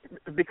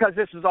 because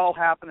this is all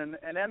happening,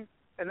 and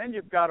then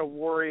you've got to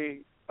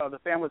worry. The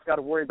family's got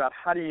to worry about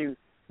how do you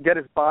get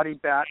his body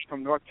back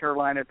from North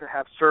Carolina to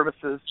have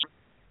services.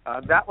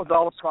 That was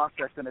all a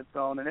process in its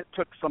own, and it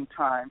took some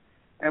time.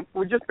 And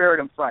we just buried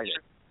him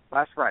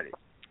last Friday.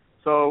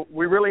 So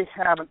we really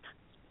haven't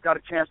got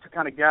a chance to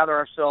kind of gather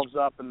ourselves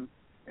up and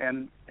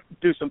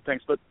do some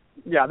things. But,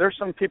 yeah, there's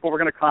some people we're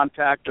going to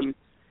contact, and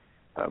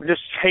we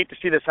just hate to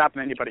see this happen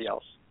to anybody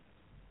else.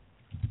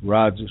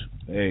 Roger,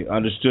 hey,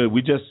 understood.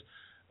 We just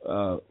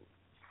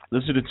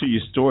listening to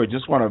your story.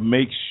 Just want to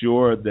make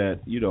sure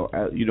that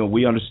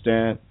we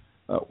understand.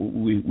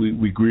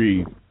 We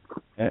grieve,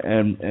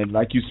 and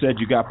like you said,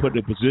 you got put in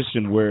a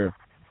position where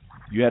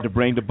you had to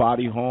bring the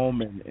body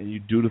home and you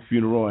do the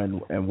funeral.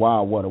 And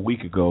wow, what a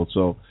week ago.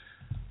 So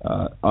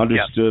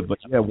understood. Yep. But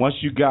yeah, once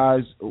you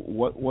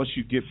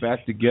get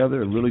back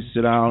together and really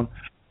sit down,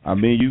 I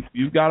mean,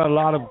 you've got a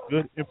lot of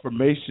good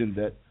information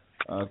that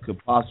could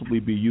possibly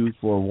be used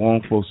for a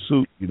wrongful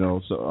suit,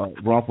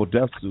 wrongful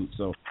death suit.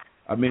 So,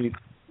 I mean,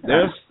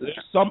 there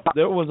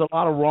was a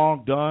lot of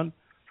wrong done,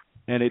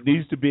 and it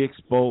needs to be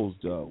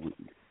exposed. We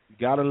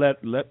got to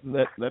let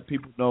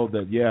people know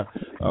that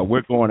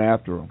we're going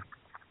after them.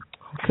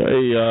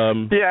 Okay.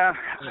 Yeah.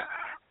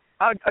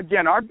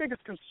 Again, our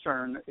biggest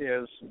concern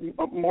is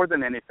more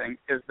than anything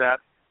is that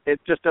it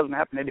just doesn't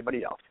happen to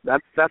anybody else.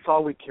 That's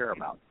all we care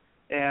about.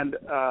 And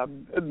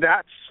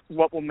that's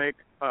what will make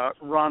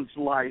Ron's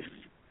life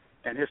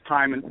and his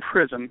time in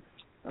prison.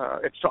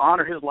 It's to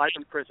honor his life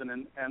in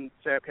prison and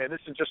say, okay, this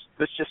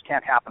just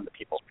can't happen to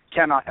people.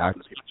 Cannot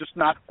happen to people. Just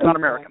not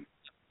American.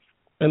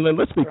 And then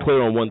let's be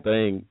clear on one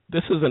thing.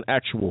 This is an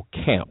actual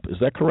camp. Is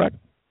that correct?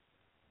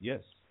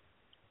 Yes.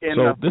 In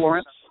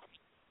Florence?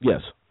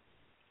 Yes.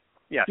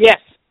 Yes. Yes.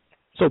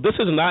 So this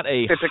is not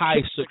a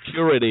high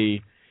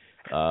security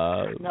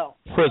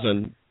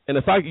prison. And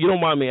if you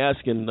don't mind me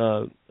asking,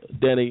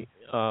 Danny,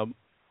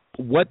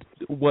 what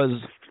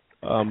was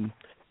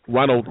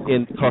Ronald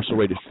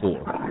incarcerated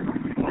for?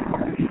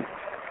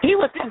 He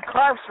was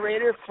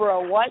incarcerated for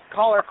a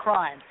white-collar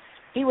crime.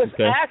 He was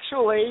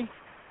actually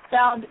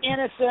found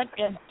innocent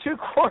in 2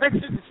 courts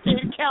in the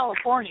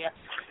California.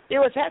 It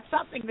had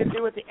something to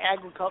do with the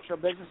agricultural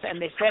business, and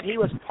they said he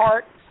was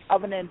part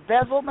of an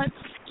embezzlement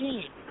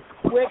scheme,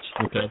 which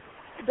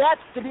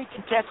that's to be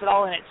contested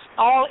all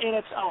in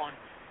its own.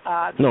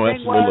 The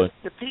thing absolutely. Was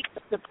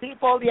the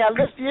people. Yeah,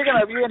 listen, you're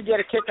gonna get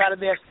a kick out of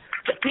this.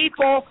 The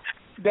people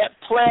that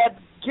pled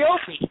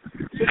guilty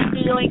to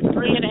stealing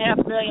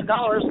 $3.5 million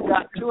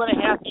got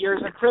 2.5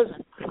 years in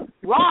prison.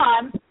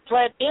 Ron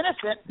pled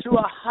innocent to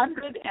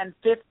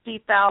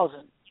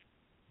 $150,000.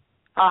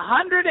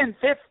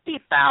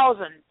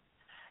 $150,000,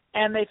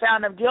 and they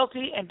found him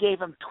guilty and gave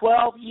him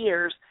 12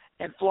 years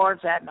in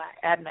Florence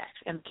Admax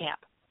in camp.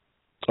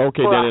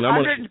 Okay, for Danny,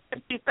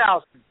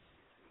 $150,000.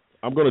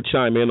 I'm going to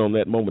chime in on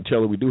that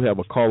momentarily. We do have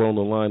a caller on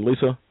the line,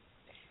 Lisa.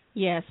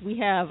 Yes, we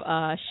have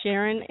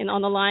Sharon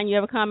on the line. You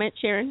have a comment,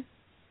 Sharon?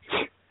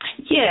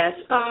 Yes.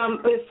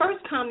 The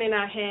first comment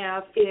I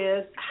have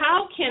is,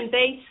 how can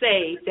they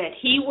say that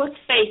he was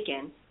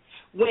faking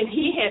when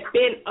he had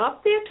been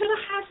up there to the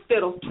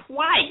hospital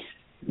twice,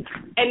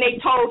 and they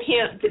told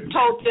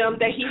them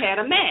that he had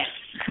a mask?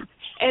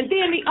 And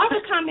then the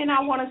other comment I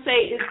want to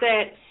say is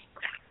that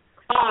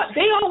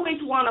they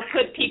always want to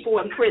put people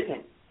in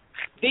prison.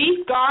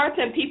 These guards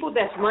and people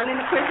that's running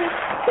the prison,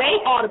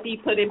 they ought to be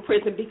put in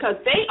prison because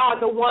they are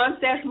the ones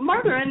that's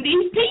murdering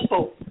these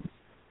people.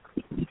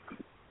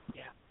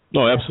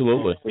 No,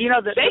 absolutely. Well, you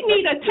know, they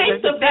need a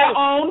taste of their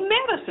own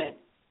medicine.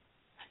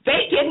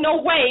 They get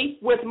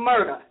away with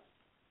murder,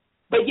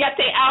 but yet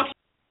they out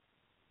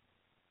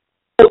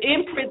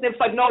in prison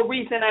for no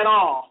reason at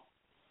all.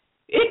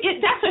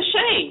 That's a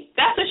shame.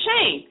 That's a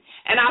shame.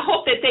 And I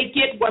hope that they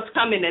get what's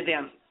coming to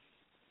them.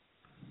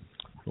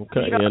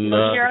 Okay,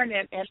 Sharon,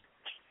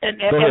 and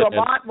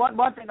Lamont,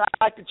 one thing I'd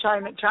like to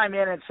chime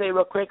in and say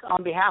real quick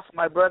on behalf of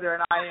my brother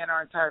and I and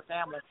our entire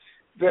family,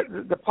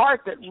 the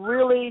part that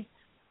really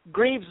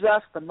grieves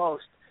us the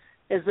most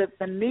is that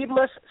the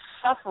needless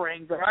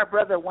suffering that our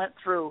brother went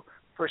through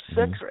for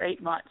 6 or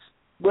 8 months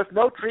with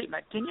no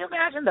treatment. Can you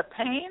imagine the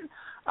pain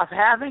of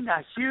having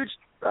a huge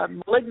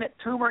malignant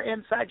tumor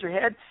inside your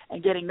head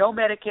and getting no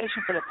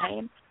medication for the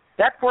pain?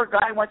 That poor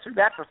guy went through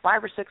that for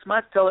 5 or 6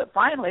 months till it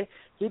finally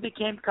he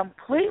became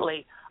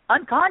completely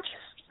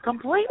unconscious.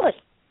 Completely.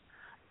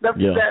 The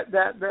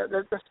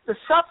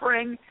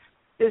suffering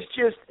is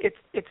just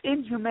it's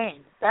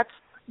inhumane. That's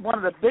one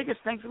of the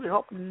biggest things that we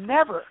hope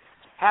never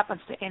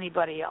happens to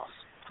anybody else.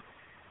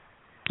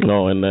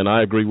 No, and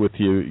I agree with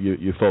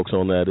you folks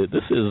on that.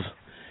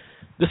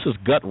 This is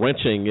gut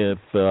wrenching, if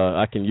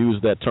I can use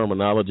that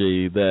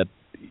terminology. That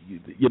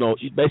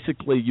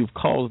basically you've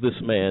caused this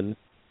man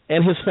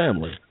and his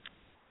family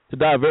to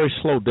die a very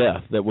slow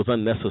death that was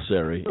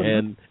unnecessary. Mm-hmm.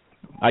 And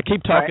I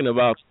keep talking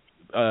about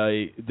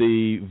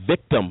the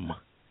victim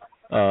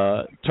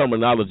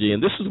terminology,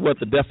 and this is what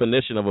the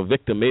definition of a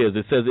victim is.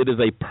 It says it is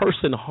a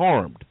person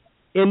harmed,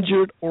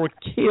 injured, or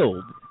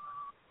killed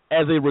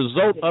as a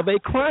result of a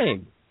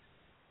crime,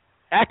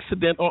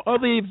 accident, or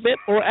other event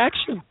or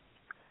action.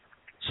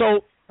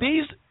 So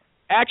these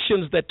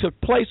actions that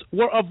took place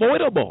were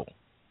avoidable,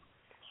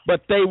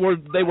 but they were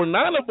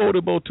not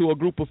avoidable to a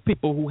group of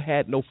people who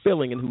had no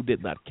feeling and who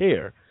did not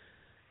care.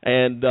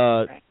 And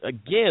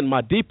again,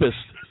 my deepest,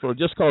 for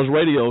Just Cause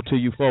Radio to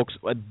you folks,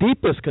 my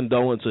deepest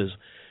condolences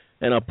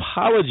and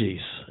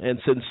apologies and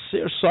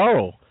sincere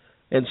sorrow,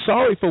 and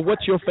sorry for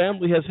what your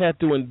family has had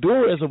to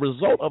endure as a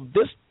result of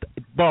this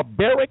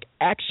barbaric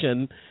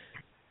action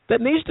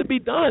that needs to be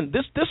done.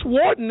 This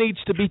warden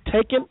needs to be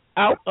taken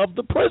out of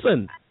the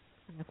prison.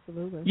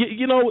 Absolutely.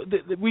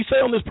 We say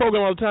on this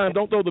program all the time,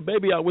 don't throw the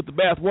baby out with the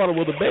bathwater.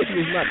 Well, the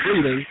baby is not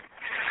breathing.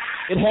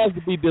 It has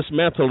to be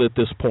dismantled at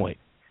this point.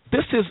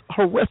 This is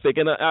horrific,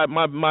 and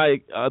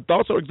my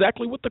thoughts are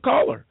exactly with the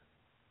caller.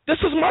 This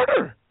is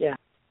murder. Yeah.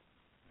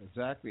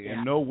 Exactly.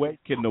 In no way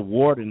can the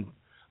warden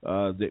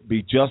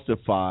be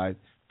justified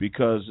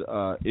because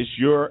it's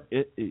you're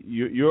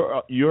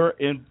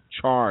in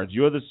charge.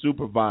 You're the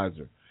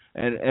supervisor,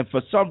 and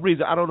for some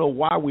reason I don't know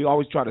why we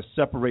always try to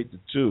separate the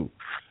two.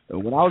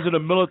 When I was in the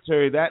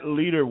military, that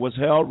leader was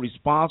held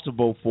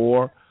responsible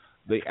for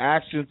the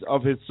actions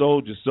of his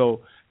soldiers.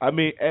 So I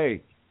mean,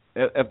 hey.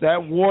 If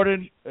that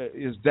warden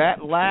is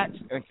that lax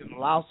and can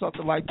allow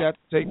something like that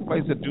to take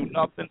place and do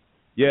nothing,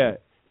 yeah,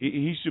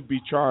 he should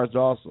be charged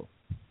also.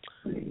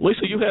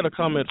 Lisa, you had a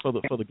comment for the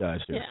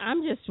guys here. Yeah,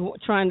 I'm just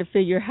trying to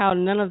figure how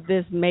none of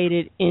this made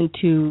it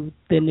into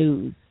the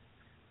news.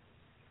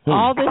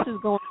 All this is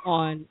going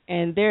on,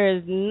 and there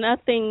is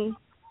nothing.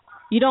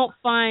 You don't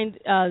find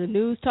the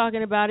news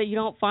talking about it. You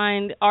don't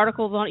find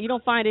articles on it. You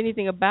don't find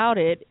anything about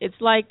it.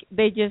 It's like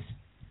they just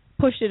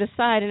pushed it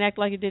aside and act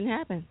like it didn't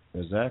happen.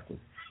 Exactly.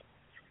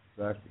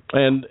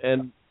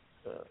 And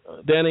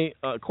Danny,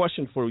 a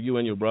question for you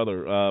and your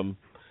brother.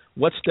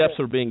 What steps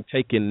are being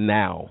taken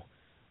now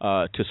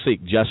to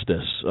seek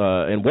justice?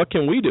 And what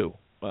can we do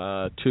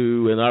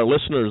and our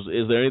listeners,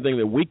 is there anything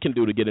that we can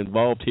do to get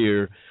involved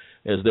here?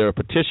 Is there a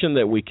petition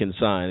that we can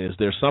sign? Is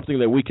there something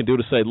that we can do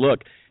to say, look,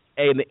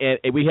 and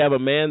we have a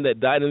man that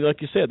died, and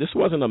like you said, this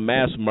wasn't a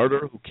mass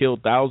murder who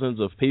killed thousands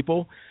of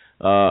people.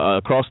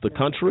 across the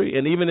country.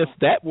 And even if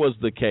that was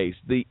the case,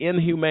 the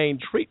inhumane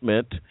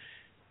treatment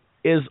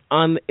is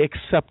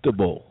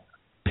unacceptable.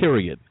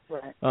 Period.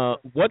 Right.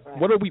 What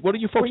are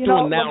you folks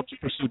doing now to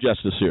pursue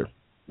justice here?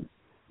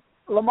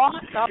 Lamont,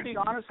 I'll be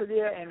honest with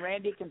you, and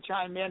Randy can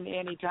chime in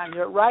anytime.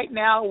 Right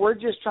now, we're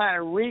just trying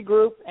to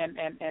regroup, and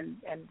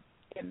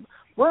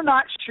we're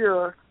not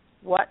sure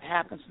what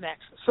happens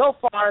next. So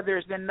far,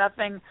 there's been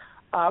nothing.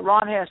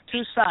 Ron has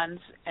 2 sons,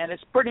 and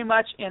it's pretty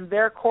much in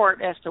their court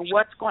as to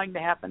what's going to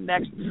happen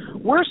next.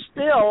 We're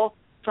still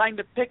trying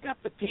to pick up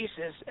the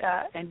pieces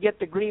and get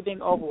the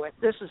grieving over with.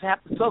 This has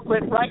happened so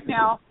quick. Right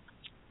now,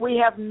 we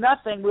have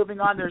nothing moving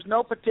on. There's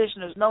no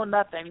petition. There's no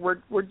nothing.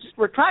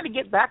 We're trying to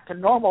get back to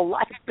normal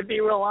life, to be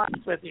real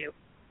honest with you.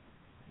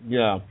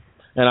 Yeah,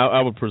 and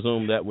I would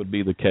presume that would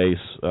be the case.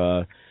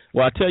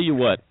 Well, I tell you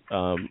what,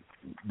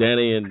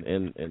 Danny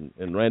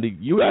and Randy,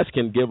 you guys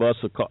can give us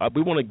a call.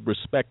 We want to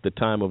respect the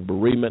time of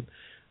bereavement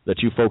that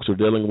you folks are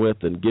dealing with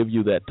and give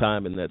you that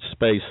time and that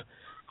space.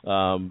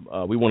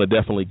 We want to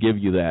definitely give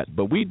you that.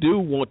 But we do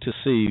want to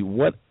see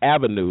what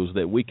avenues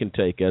that we can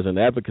take as an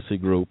advocacy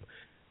group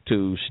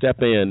to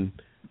step in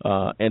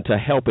and to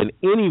help in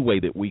any way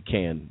that we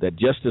can, that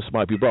justice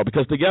might be brought.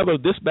 Because together,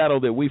 this battle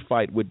that we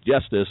fight with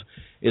justice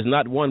is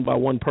not won by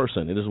one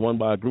person. It is won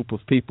by a group of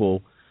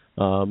people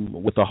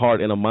with a heart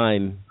and a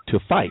mind to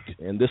fight.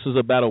 And this is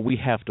a battle we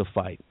have to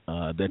fight.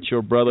 That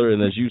your brother,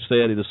 and as you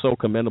said, it is so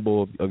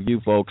commendable of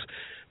you folks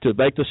to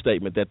make the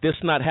statement that this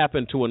not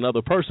happen to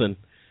another person.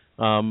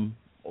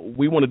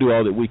 We want to do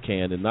all that we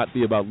can and not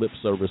be about lip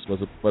service,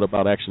 but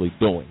about actually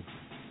doing.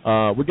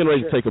 We're getting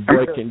ready to take a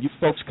break, and you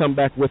folks come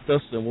back with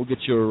us, and we'll get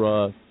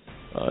your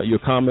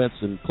comments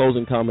and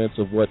closing comments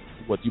of what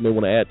you may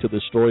want to add to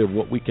this story of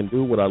what we can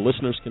do, what our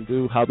listeners can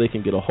do, how they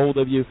can get a hold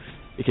of you.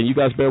 Can you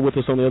guys bear with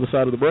us on the other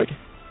side of the break?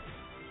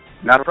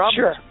 Not a problem.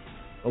 Sure.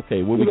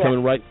 Okay, we'll be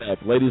coming right back.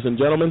 Ladies and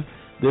gentlemen,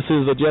 this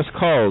is a Just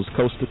Cause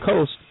Coast to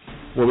Coast,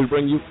 where we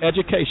bring you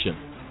education,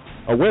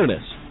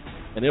 awareness,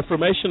 and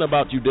information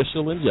about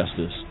judicial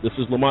injustice. This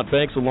is Lamont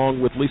Banks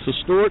along with Lisa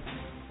Stewart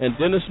and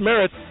Dennis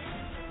Merritt.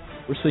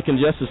 We're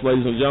seeking justice,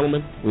 ladies and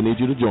gentlemen. We need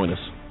you to join us.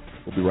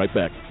 We'll be right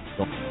back.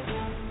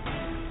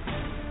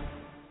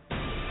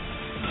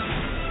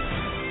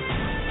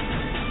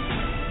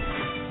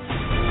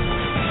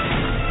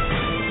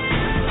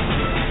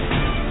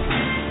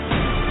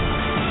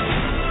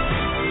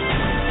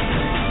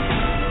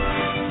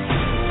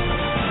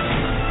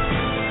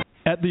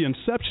 At the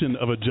inception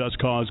of A Just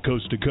Cause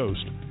Coast to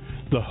Coast,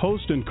 the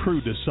host and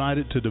crew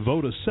decided to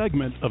devote a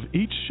segment of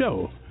each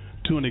show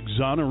to an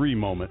exoneree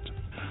moment.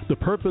 The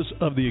purpose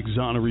of the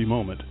exoneree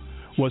moment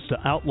was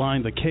to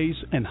outline the case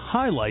and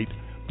highlight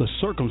the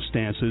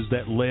circumstances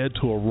that led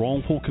to a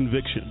wrongful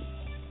conviction.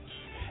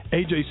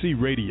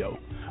 AJC Radio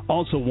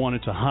also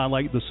wanted to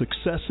highlight the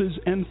successes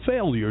and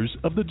failures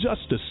of the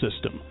justice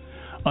system,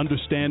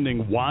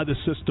 understanding why the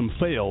system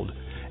failed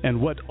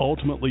and what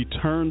ultimately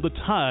turned the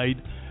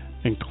tide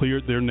and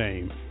cleared their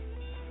name.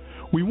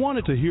 We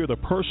wanted to hear the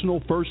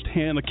personal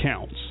first-hand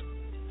accounts.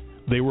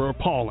 They were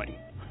appalling,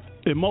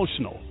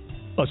 emotional,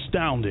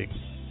 astounding,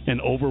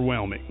 and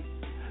overwhelming.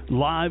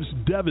 Lives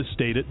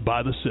devastated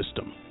by the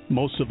system.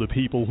 Most of the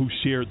people who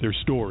shared their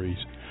stories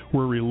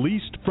were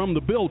released from the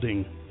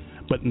building,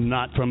 but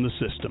not from the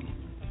system.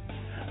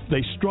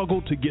 They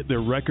struggled to get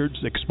their records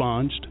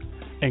expunged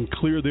and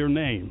clear their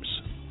names,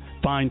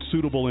 find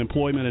suitable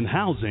employment and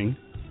housing,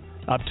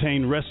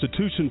 obtain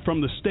restitution from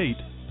the state,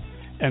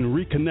 and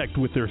reconnect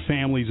with their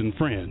families and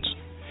friends.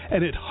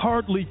 And it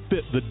hardly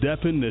fit the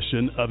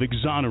definition of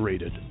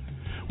exonerated,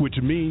 which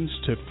means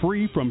to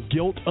free from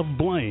guilt of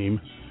blame,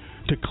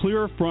 to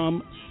clear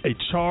from a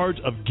charge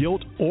of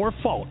guilt or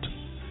fault,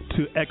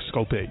 to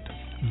exculpate.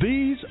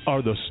 These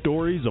are the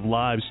stories of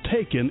lives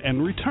taken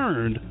and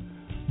returned,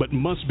 but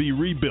must be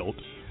rebuilt,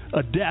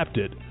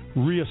 adapted,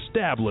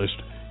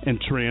 reestablished, and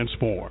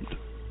transformed.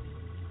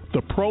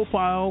 The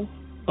profile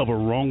of a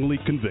wrongly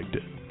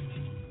convicted.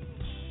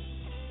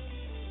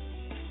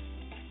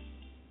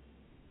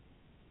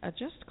 A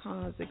Just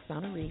Cause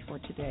exoneree for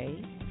today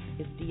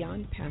is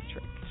Dion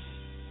Patrick.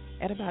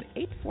 At about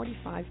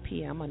 8:45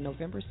 p.m. on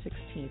November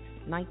 16,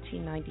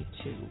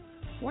 1992,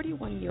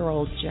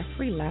 41-year-old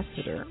Jeffrey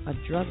Lassiter, a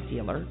drug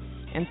dealer,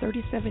 and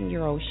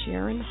 37-year-old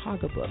Sharon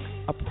Hoggabook,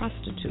 a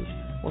prostitute,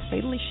 were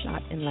fatally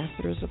shot in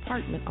Lassiter's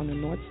apartment on the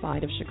north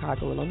side of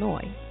Chicago,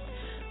 Illinois.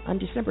 On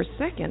December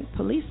 2nd,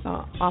 police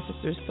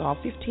officers saw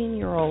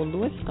 15-year-old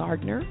Louis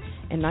Gardner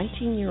and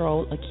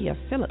 19-year-old Akia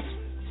Phillips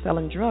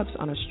selling drugs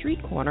on a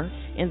street corner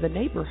in the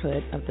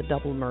neighborhood of the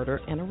double murder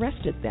and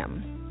arrested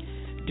them.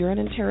 During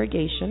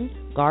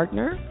interrogation,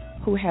 Gardner,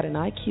 who had an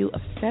IQ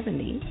of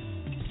 70,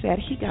 said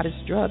he got his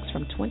drugs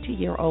from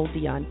 20-year-old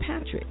Dion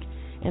Patrick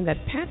and that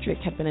Patrick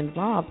had been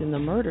involved in the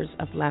murders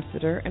of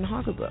Lassiter and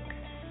Hoggabook.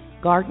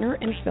 Gardner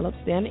and Phillips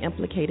then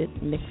implicated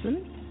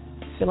Nixon,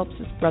 Phillips'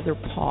 brother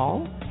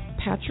Paul,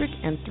 Patrick,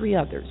 and 3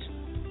 others,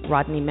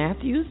 Rodney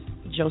Matthews,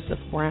 Joseph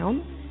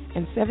Brown,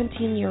 and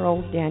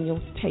 17-year-old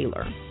Daniel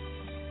Taylor.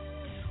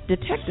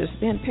 Detectives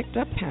then picked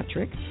up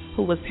Patrick,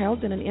 who was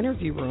held in an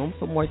interview room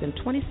for more than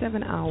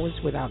 27 hours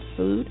without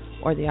food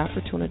or the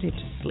opportunity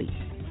to sleep.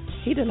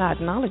 He denied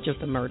knowledge of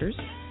the murders.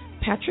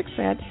 Patrick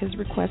said his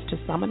request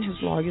to summon his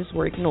lawyers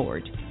were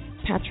ignored.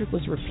 Patrick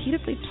was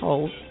repeatedly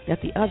told that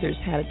the others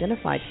had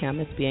identified him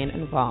as being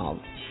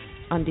involved.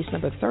 On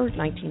December 3,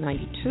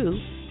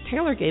 1992,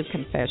 Taylor gave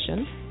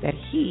confession that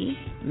he,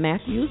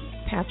 Matthews,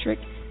 Patrick,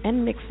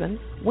 and Mixon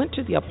went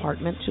to the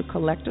apartment to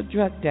collect a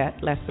drug debt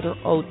Lassiter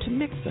owed to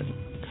Mixon.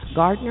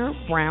 Gardner,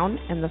 Brown,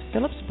 and the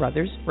Phillips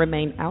brothers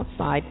remained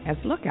outside as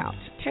lookouts.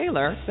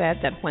 Taylor said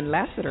that when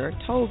Lassiter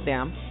told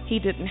them he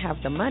didn't have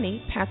the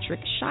money, Patrick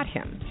shot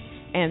him,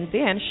 and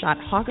then shot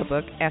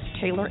Hoggabook as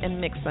Taylor and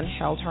Mixon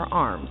held her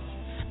arms.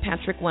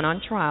 Patrick went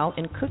on trial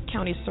in Cook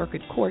County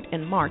Circuit Court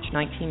in March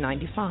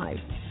 1995.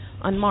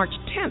 On March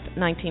 10,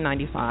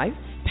 1995,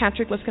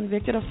 Patrick was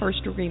convicted of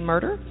first-degree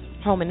murder,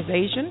 home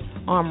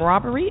invasion, armed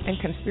robbery,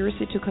 and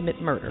conspiracy to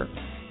commit murder.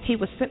 He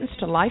was sentenced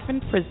to life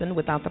in prison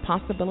without the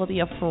possibility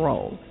of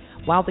parole.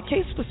 While the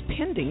case was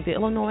pending, the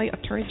Illinois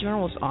Attorney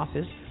General's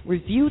office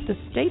reviewed the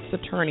state's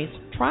attorney's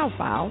trial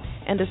file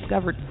and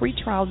discovered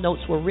pretrial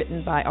notes were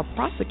written by a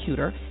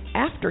prosecutor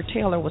after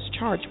Taylor was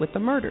charged with the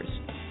murders.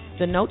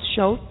 The notes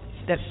showed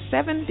that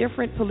 7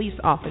 different police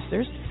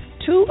officers,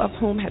 2 of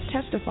whom had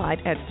testified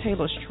at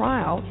Taylor's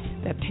trial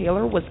that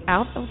Taylor was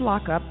out of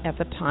lockup at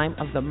the time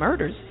of the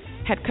murders,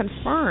 had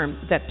confirmed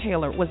that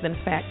Taylor was in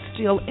fact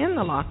still in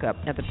the lockup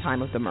at the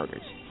time of the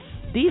murders.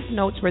 These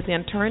notes were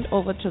then turned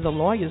over to the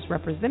lawyers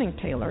representing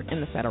Taylor in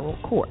the federal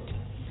court.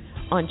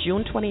 On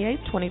June 28,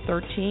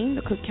 2013,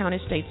 the Cook County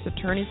State's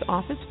Attorney's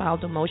Office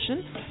filed a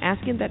motion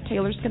asking that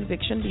Taylor's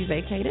conviction be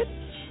vacated.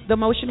 The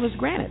motion was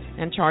granted,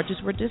 and charges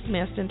were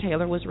dismissed, and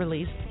Taylor was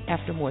released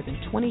after more than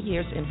 20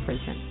 years in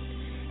prison.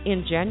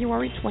 In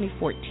January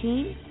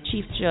 2014,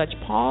 Chief Judge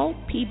Paul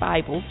P.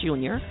 Bible,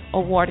 Jr.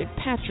 awarded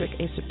Patrick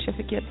a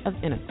certificate of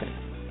innocence.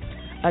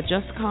 A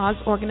Just Cause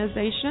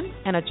organization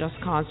and a Just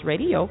Cause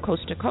Radio,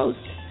 Coast to Coast,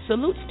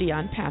 salutes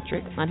Dion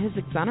Patrick on his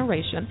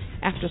exoneration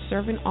after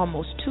serving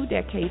almost 2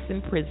 decades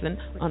in prison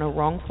on a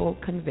wrongful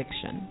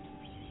conviction.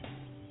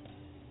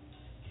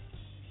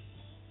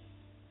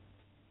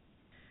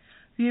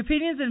 The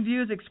opinions and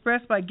views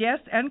expressed by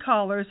guests and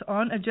callers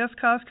on A Just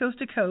Cause Coast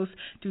to Coast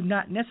do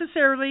not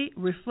necessarily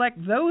reflect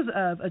those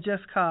of A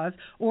Just Cause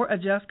or A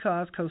Just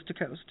Cause Coast to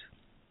Coast.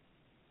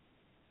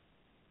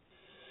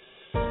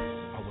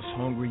 I was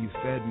hungry, you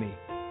fed me.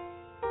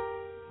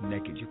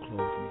 Naked, you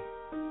clothed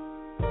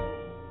me.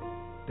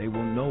 They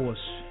will know us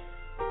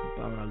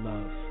by our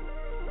love.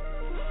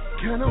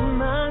 Can't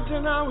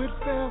imagine how it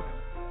felt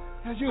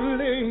as you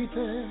lay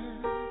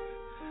there,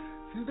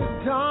 through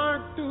the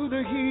dark, through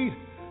the heat,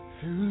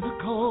 through the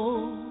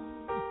cold,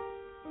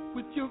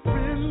 with your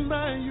friend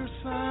by your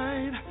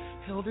side,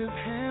 held his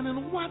hand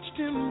and watched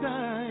him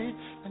die,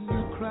 and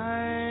you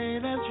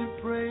cried as you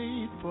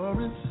prayed for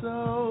his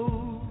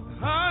soul.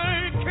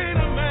 I can't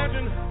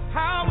imagine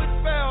how it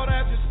felt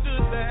as you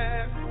stood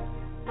there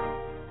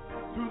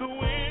through the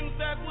winds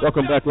that would.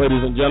 Welcome back,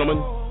 ladies and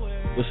gentlemen.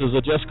 This is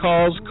A Just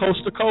Cause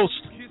Coast to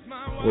Coast,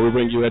 where we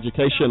bring you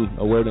education,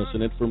 awareness,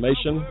 and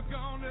information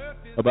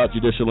about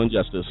judicial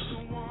injustice.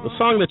 The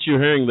song that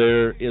you're hearing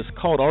there is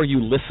called Are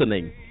You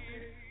Listening?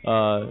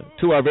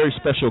 To our very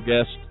special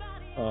guest,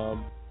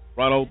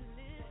 Ronald.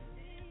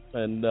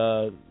 And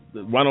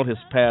Ronald has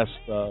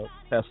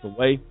passed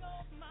away.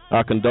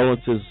 Our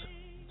condolences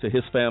to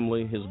his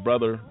family, his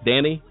brother,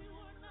 Danny,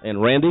 and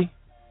Randy.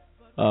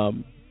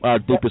 Our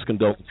deepest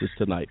condolences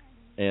tonight.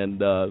 And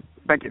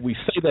thank you. We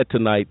say that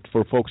tonight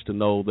for folks to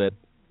know that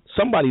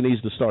somebody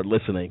needs to start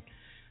listening.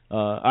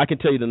 I can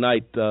tell you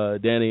tonight,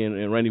 Danny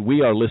and Randy,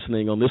 we are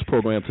listening on this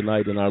program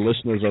tonight, and our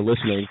listeners are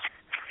listening.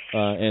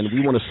 And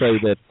we want to say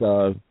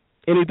that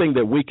anything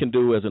that we can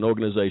do as an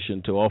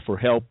organization to offer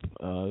help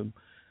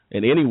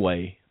in any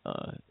way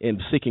in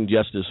seeking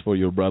justice for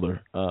your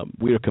brother,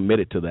 we are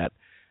committed to that.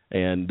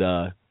 And,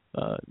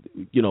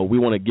 we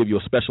want to give you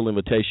a special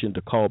invitation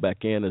to call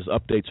back in as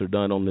updates are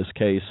done on this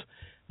case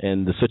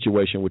and the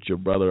situation with your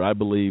brother. I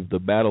believe the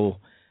battle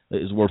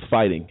is worth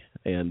fighting.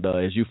 And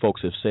as you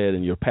folks have said,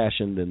 and your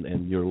passion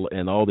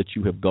and all that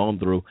you have gone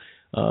through,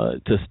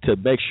 to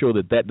make sure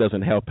that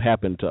doesn't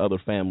happen to other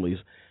families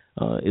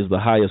is the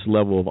highest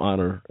level of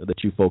honor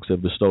that you folks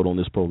have bestowed on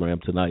this program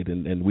tonight,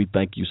 and we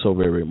thank you so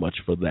very, very much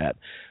for that.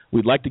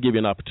 We'd like to give you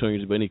an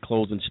opportunity of any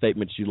closing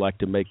statements you'd like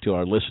to make to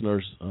our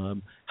listeners,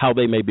 how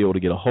they may be able to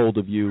get a hold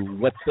of you,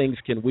 what things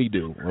can we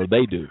do or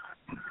they do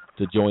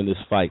to join this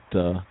fight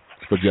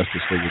for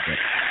justice for your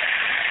brother.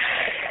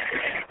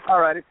 All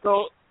righty,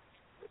 so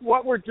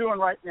what we're doing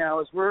right now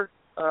is we're,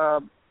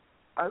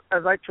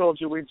 as I told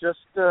you, we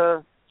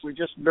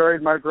just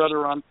buried my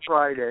brother on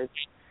Friday.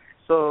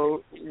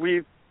 So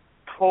we've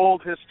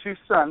told his 2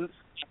 sons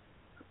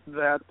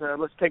that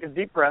let's take a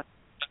deep breath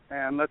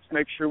and let's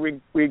make sure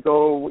we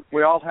go.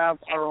 We all have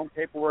our own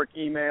paperwork,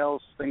 emails,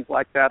 things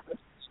like that,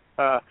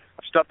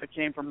 stuff that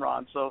came from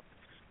Ron. So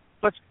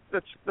let's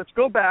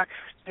go back,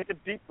 take a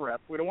deep breath.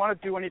 We don't want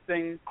to do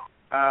anything.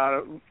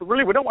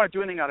 Really, we don't want to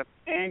do anything out of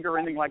anger or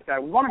anything like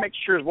that. We want to make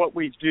sure what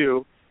we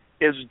do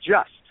is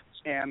just.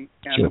 and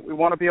Sure. we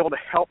want to be able to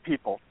help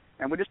people,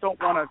 and we just don't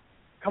want to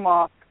come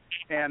off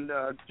and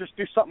just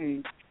do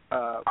something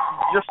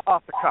just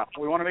off the cuff.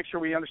 We want to make sure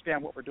we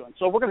understand what we're doing.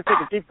 So we're going to take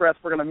a deep breath.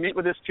 We're going to meet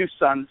with his two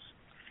sons,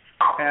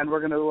 and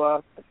we're going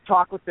to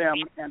talk with them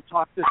and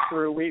talk this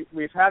through.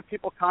 We've had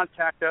people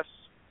contact us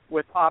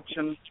with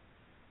options,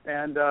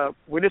 and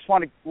we just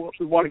want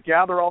to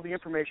gather all the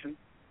information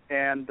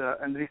and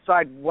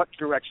decide what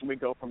direction we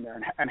go from there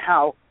and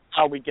how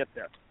we get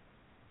there.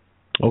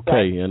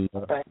 Okay, and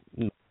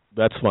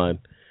that's fine.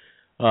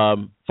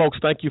 Folks,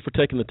 thank you for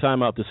taking the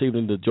time out this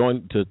evening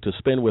to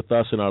spend with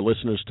us and our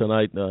listeners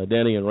tonight.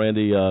 Danny and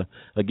Randy,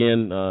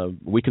 again,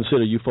 we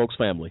consider you folks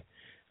family,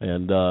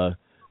 and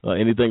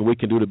anything we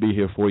can do to be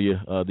here for you.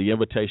 The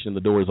invitation,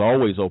 the door is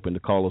always open to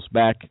call us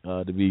back,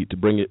 for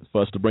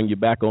us to bring you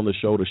back on the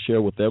show to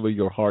share whatever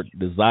your heart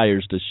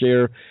desires to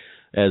share.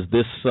 As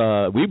this,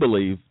 we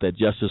believe that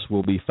justice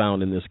will be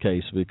found in this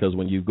case, because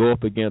when you go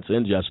up against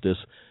injustice,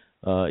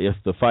 if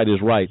the fight is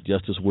right,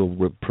 justice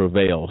will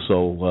prevail.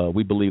 So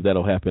we believe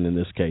that'll happen in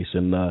this case.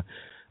 And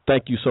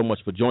thank you so much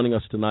for joining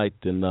us tonight.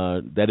 And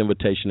that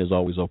invitation is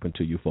always open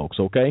to you folks,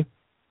 okay?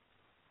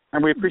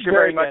 And we appreciate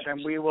very much,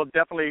 and we will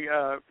definitely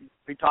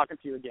be talking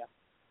to you again.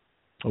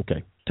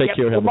 Okay. Take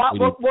care. Lamont,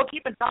 we'll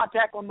keep in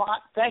contact,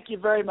 Lamont. Thank you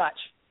very much.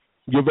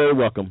 You're very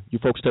welcome. You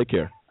folks take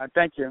care.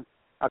 Thank you.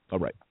 All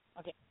right.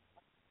 Okay.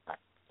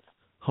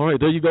 All right,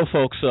 there you go,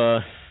 folks.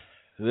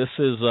 This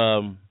is,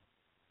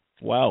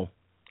 wow.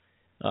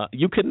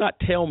 You could not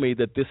tell me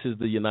that this is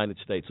the United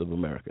States of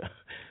America.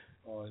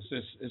 Oh,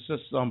 it's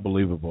just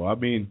unbelievable. I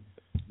mean,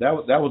 that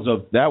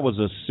was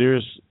a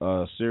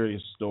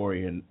serious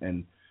story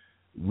and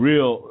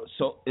real.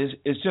 So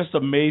it's just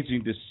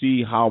amazing to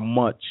see how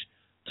much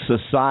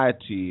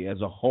society as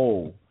a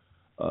whole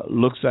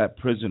looks at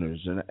prisoners,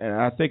 and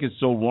I think it's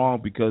so wrong,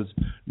 because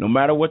no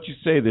matter what you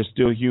say, they're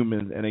still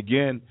humans. And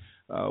again,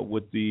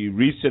 with the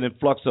recent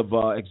influx of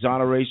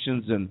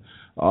exonerations and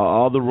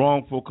all the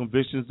wrongful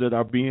convictions that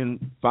are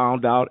being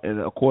found out, and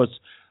of course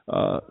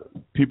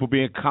people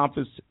being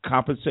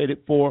compensated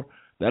for,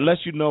 that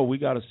lets you know we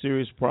got a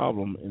serious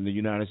problem in the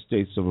United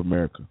States of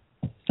America.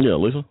 Yeah,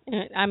 Lisa?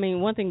 I mean,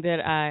 one thing that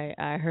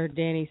I heard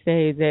Danny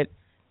say is that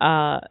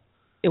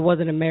it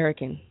wasn't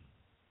American.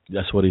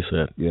 That's what he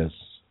said. Yes.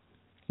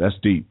 That's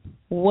deep.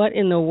 What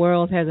in the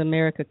world has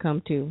America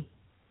come to?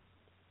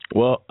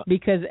 Well,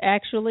 because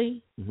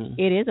actually,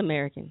 it is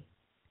American.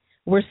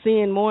 We're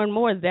seeing more and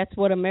more that's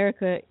what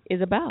America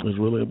is about. It's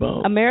really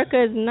about.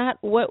 America is not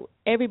what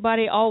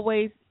everybody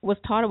always was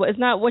taught about. It's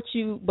not what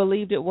you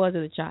believed it was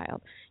as a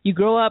child. You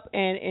grow up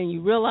and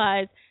you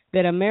realize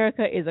that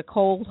America is a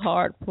cold,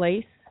 hard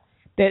place,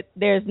 that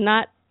there's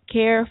not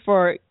care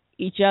for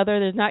each other,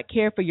 there's not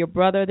care for your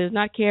brother, there's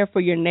not care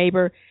for your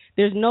neighbor,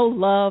 there's no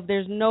love,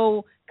 there's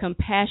no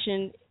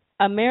compassion.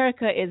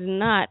 America is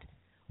not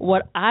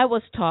what I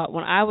was taught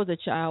when I was a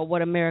child,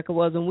 what America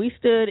was. When we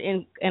stood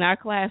in our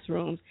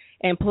classrooms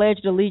and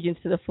pledged allegiance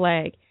to the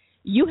flag,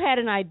 you had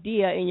an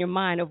idea in your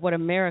mind of what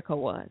America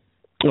was.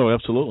 Oh,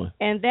 absolutely.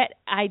 And that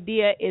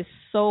idea is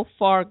so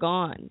far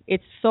gone.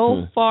 It's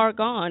so far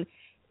gone.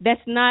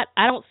 That's not,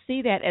 I don't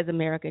see that as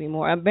America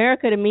anymore.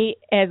 America, to me,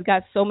 has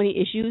got so many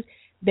issues.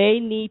 They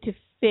need to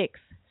fix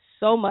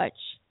so much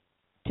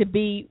to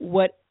be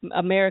what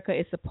America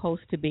is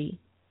supposed to be.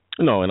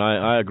 No, and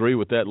I agree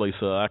with that,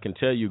 Lisa. I can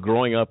tell you,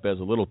 growing up as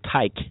a little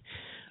tyke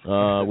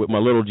with my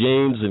little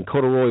jeans and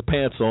corduroy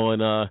pants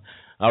on,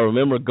 I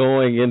remember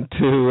going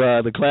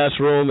into the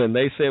classroom and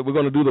they said, we're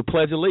going to do the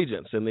Pledge of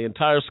Allegiance. And the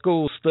entire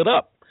school stood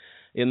up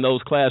in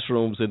those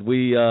classrooms, and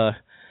we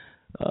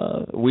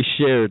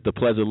shared the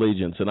Pledge of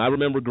Allegiance. And I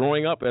remember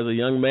growing up as a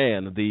young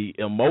man, the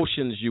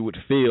emotions you would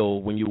feel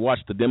when you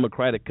watched the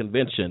Democratic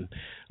Convention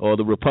or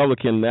the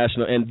Republican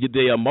National, and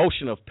the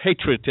emotion of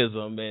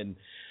patriotism, and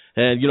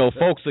you know,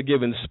 folks are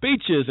giving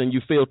speeches and you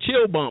feel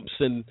chill bumps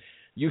and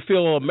you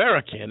feel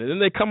American. And then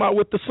they come out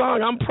with the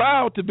song, I'm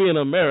proud to be an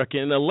American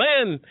in a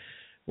land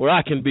where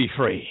I can be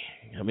free.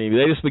 I mean,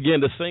 they just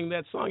begin to sing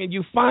that song, and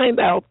you find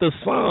out the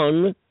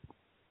song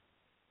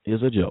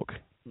is a joke.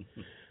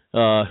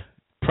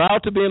 Proud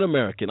to be an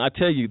American. I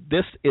tell you,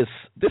 this is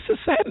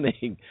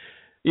saddening.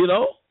 You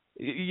know,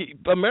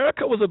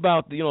 America was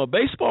about, you know, a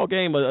baseball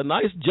game, a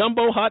nice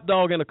jumbo hot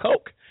dog and a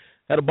Coke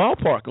at a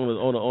ballpark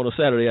on a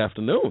Saturday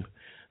afternoon.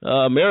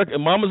 America,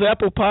 Mama's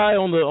apple pie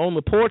on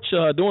the porch,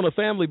 doing a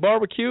family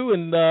barbecue,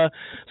 and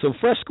some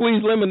fresh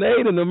squeezed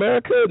lemonade in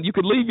America. And you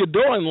could leave your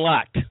door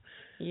unlocked,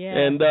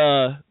 and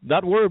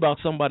not worry about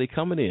somebody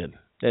coming in.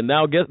 And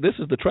now, this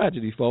is the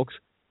tragedy, folks.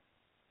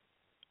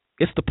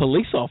 It's the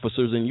police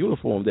officers in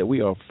uniform that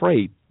we are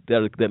afraid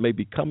that may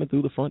be coming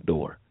through the front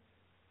door.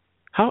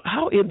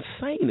 How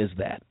insane is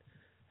that?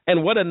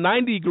 And what a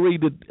 90-degree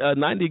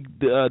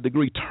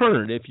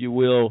turn, if you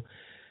will,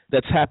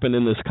 that's happened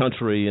in this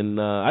country.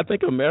 And I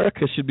think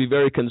America should be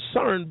very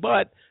concerned,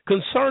 but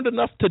concerned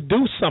enough to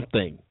do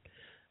something.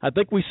 I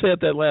think we said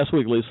that last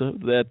week, Lisa,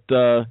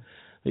 that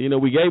you know,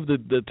 we gave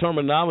the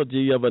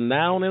terminology of a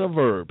noun and a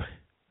verb.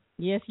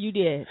 Yes, you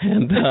did.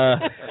 And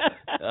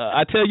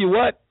I tell you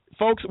what,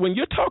 folks, when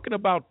you're talking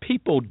about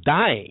people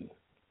dying,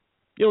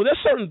 there's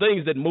certain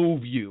things that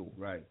move you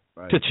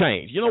to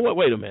change. You know what?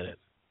 Wait a minute.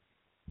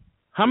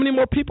 How many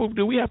more people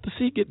do we have to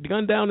see get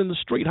gunned down in the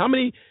street? How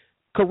many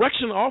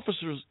correctional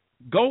officers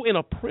go in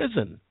a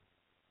prison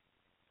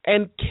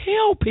and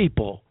kill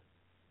people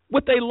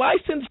with a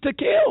license to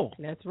kill?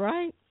 That's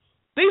right.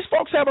 These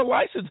folks have a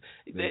license.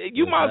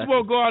 You might as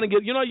well go out and you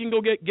can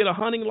go get a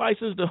hunting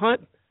license to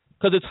hunt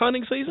because it's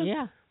hunting season.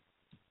 Yeah.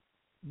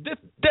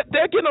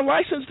 They're getting a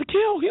license to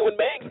kill human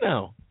beings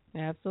now.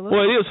 Absolutely.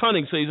 Well, it is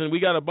hunting season. We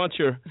got a bunch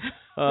of,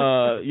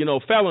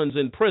 felons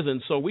in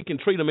prison, so we can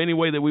treat them any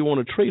way that we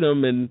want to treat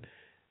them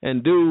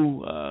and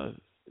do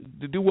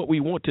what we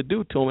want to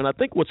do to them. And I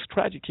think what's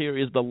tragic here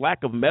is the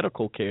lack of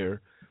medical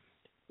care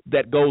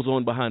that goes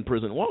on behind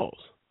prison walls.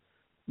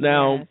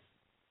 Now,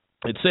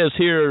 it says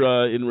here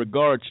in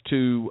regards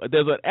to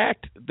there's an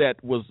act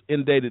that was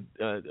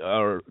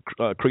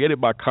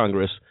created by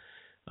Congress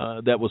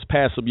that was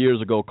passed some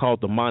years ago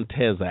called the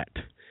Montez Act.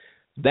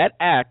 That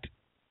act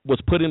was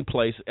put in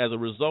place as a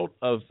result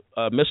of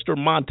Mr.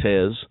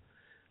 Montez,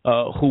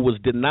 who was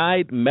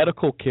denied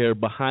medical care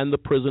behind the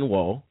prison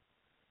wall,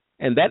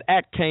 and that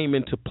act came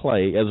into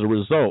play as a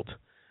result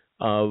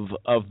of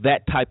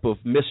that type of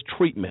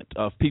mistreatment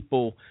of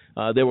people.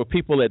 There were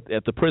people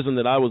at the prison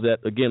that I was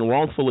at, again,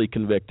 wrongfully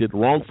convicted,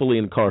 wrongfully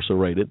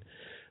incarcerated,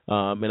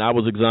 and I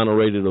was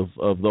exonerated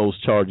of those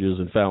charges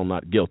and found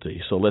not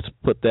guilty. So let's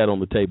put that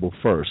on the table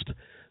first.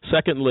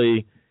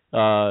 Secondly,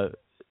 I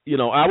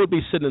would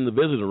be sitting in the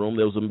visitor room.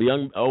 There was a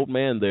young old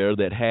man there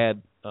that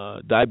had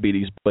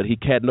diabetes, but he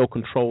had no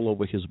control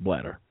over his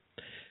bladder.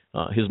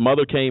 His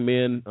mother came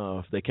in.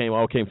 They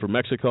all came from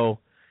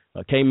Mexico.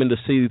 Came in to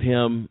see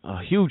him,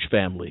 a huge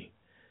family.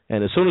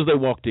 And as soon as they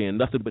walked in,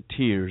 nothing but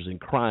tears and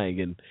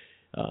crying. And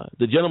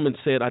the gentleman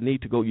said, "I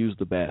need to go use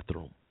the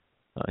bathroom."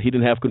 He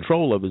didn't have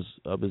control of his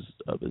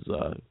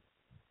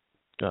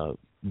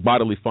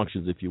bodily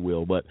functions, if you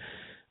will. But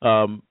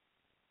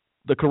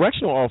the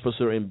correctional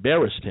officer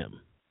embarrassed him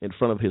in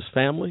front of his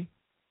family.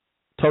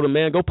 Told him,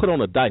 "Man, go put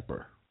on a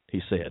diaper,"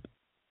 he said.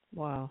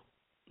 Wow.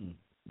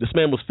 This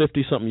man was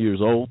 50-something years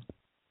old.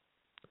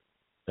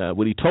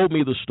 When he told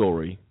me the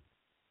story,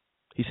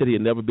 he said he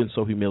had never been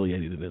so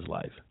humiliated in his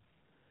life.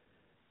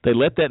 They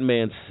let that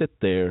man sit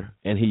there,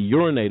 and he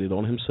urinated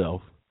on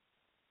himself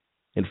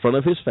in front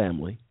of his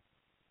family.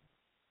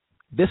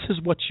 This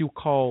is what you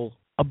call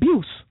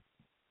abuse.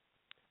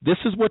 This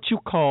is what you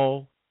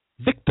call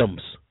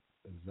victims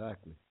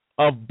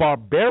of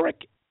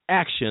barbaric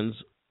actions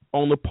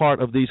on the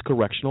part of these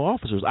correctional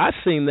officers. I've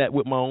seen that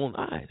with my own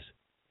eyes.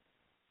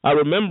 I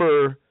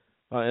remember,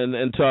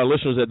 and to our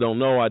listeners that don't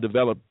know, I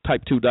developed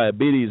type 2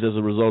 diabetes as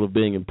a result of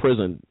being in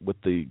prison with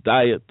the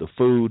diet, the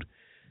food,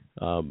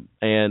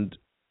 and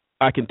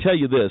I can tell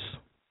you this.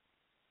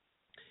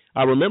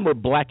 I remember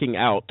blacking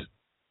out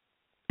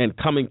and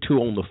coming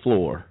to on the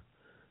floor,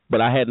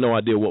 but I had no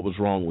idea what was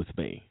wrong with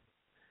me.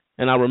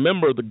 And I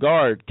remember the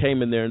guard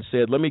came in there and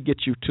said, "Let me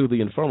get you to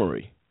the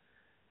infirmary."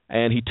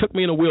 And he took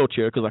me in a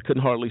wheelchair because I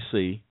couldn't hardly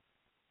see.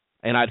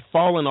 And I'd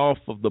fallen off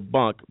of the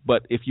bunk.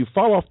 But if you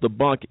fall off the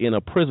bunk in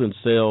a prison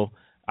cell,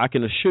 I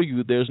can assure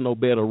you there's no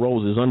bed of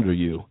roses under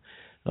you.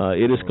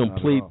 It is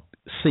complete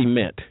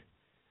cement.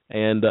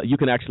 And you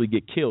can actually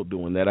get killed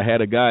doing that. I had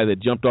a guy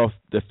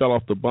that fell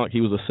off the bunk. He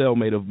was a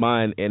cellmate of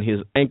mine, and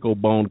his ankle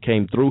bone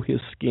came through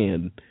his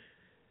skin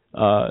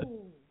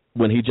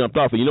when he jumped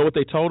off. And you know what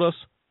they told us?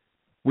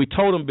 We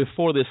told him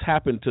before this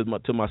happened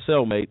to my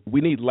cellmate,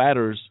 we need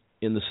ladders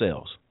in the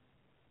cells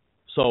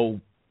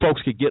so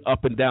folks could get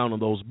up and down on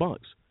those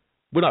bunks.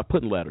 We're not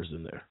putting ladders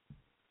in there.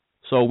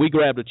 So we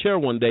grabbed a chair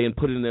one day and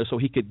put it in there so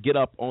he could get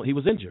up on. He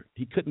was injured.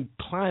 He couldn't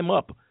climb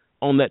up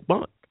on that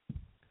bunk.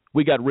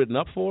 We got written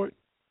up for it,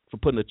 for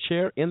putting a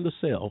chair in the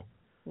cell.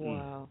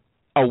 Wow.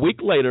 A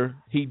week later,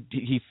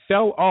 he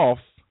fell off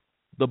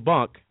the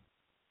bunk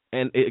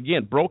and,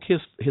 again, broke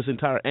his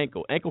entire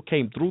ankle. Ankle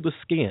came through the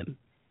skin.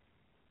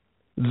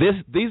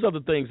 These are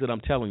the things that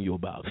I'm telling you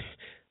about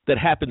that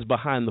happens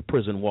behind the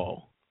prison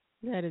wall.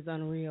 That is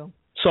unreal.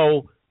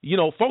 So,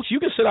 folks, you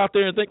can sit out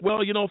there and think,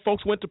 well,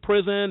 folks went to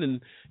prison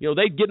and,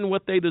 they getting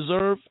what they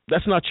deserve.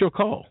 That's not your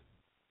call.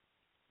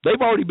 They've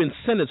already been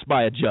sentenced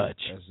by a judge.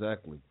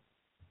 Exactly.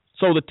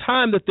 So the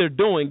time that they're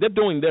doing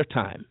their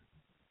time.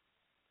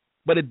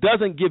 But it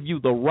doesn't give you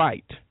the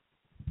right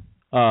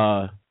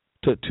to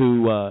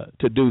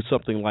do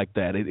something like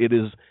that. It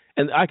is,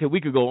 and we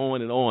could go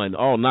on and on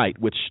all night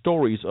with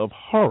stories of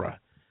horror.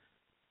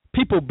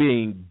 People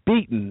being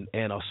beaten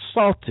and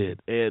assaulted,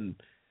 and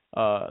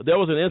there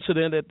was an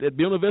incident at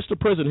Buena Vista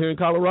Prison here in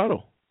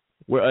Colorado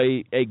where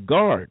a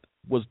guard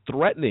was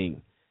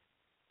threatening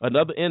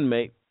another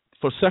inmate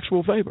for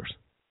sexual favors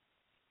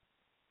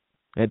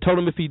and told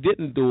him if he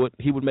didn't do it,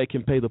 he would make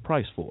him pay the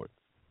price for it.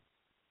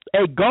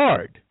 A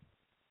guard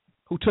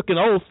who took an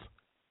oath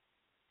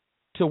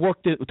to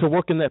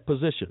work in that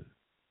position.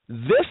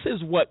 This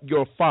is what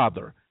your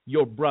father,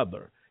 your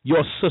brother,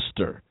 your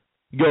sister,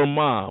 your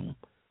mom,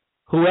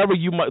 whoever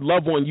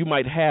loved one you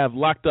might have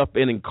locked up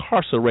and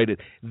incarcerated.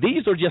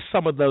 These are just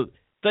some of the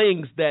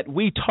things that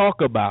we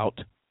talk about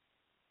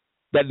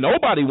that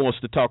nobody wants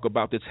to talk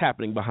about that's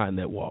happening behind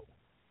that wall.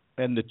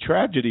 And the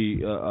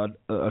tragedy,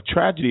 a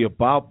tragedy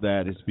about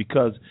that is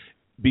because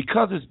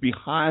it's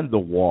behind the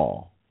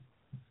wall.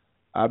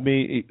 I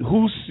mean,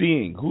 who's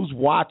seeing? Who's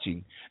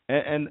watching?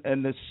 And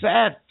the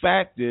sad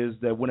fact is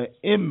that when an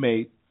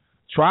inmate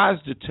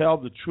tries to tell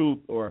the truth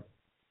or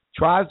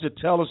tries to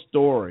tell a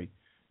story,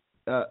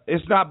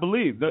 it's not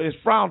believed. It's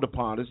frowned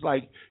upon. It's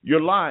like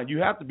you're lying. You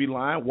have to be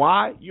lying.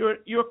 Why? You're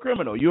a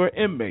criminal. You're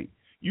an inmate.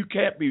 You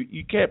can't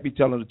be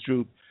telling the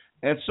truth.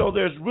 And so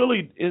there's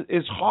really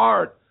it's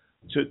hard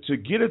to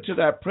get into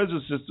that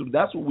prison system.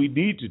 That's what we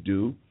need to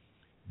do.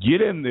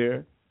 Get in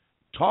there,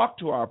 talk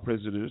to our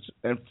prisoners,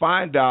 and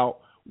find out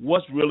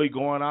what's really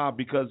going on,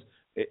 because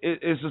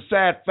it's a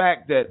sad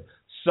fact that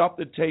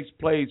something takes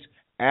place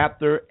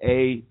after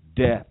a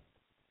death.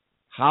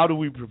 How do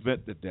we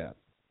prevent the death?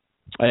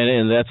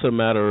 And that's a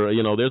matter,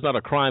 there's not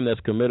a crime that's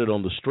committed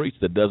on the streets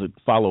that doesn't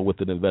follow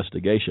with an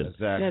investigation.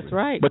 Exactly. That's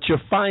right. But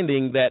you're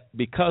finding that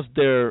because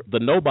they're the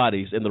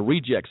nobodies and the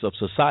rejects of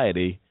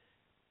society,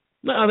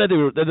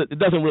 it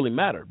doesn't really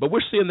matter. But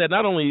we're seeing that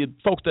not only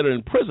folks that are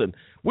in prison,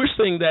 we're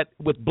seeing that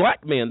with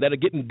black men that are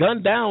getting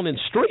gunned down in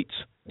streets.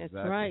 That's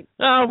right.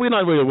 No, we're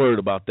not really worried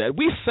about that.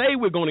 We say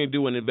we're going to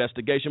do an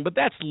investigation, but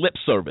that's lip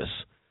service.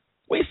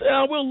 We say,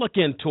 we'll look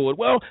into it.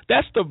 Well,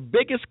 that's the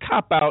biggest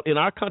cop-out in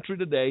our country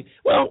today.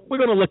 Well, we're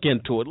going to look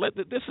into it.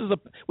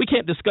 We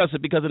can't discuss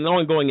it because an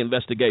ongoing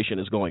investigation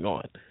is going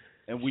on.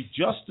 And we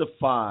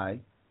justify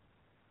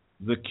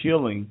the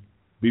killing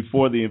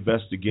before the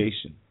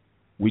investigation.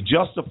 We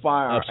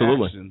justify our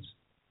actions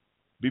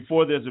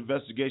before there's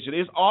investigation.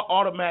 It's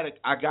automatic.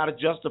 I got to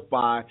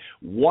justify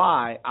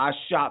why I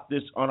shot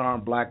this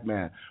unarmed black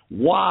man,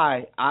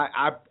 why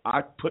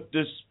I put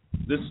this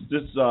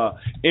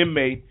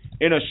inmate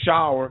in a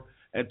shower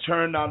and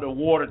turned on the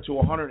water to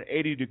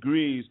 180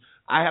 degrees.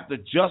 I have to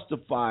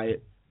justify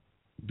it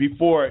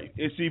before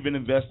it's even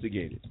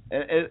investigated,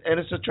 and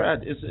it's a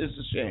tragedy. It's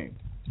a shame.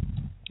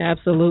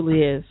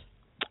 Absolutely is.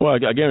 Well,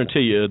 I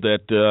guarantee you that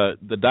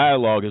the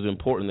dialogue is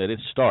important, that it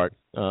start,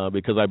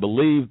 because I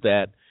believe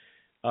that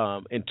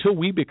until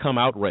we become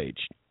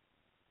outraged,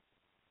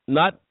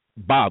 not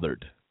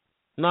bothered,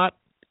 not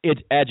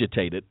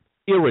agitated,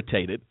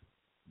 irritated,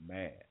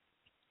 mad,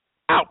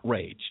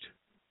 outraged,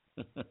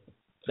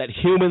 that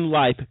human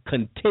life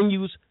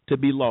continues to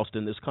be lost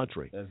in this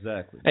country.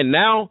 Exactly. And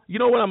now, you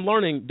know what I'm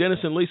learning, Dennis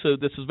and Lisa,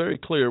 this is very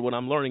clear. What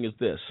I'm learning is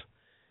this.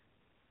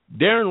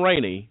 Darren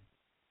Rainey,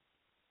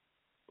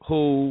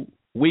 who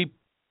we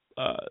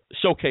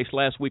showcased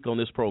last week on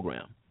this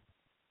program,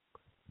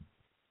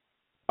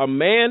 a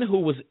man who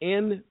was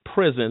in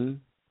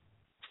prison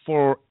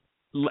for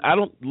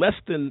less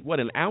than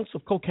an ounce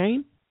of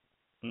cocaine?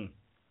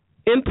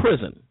 In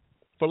prison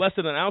for less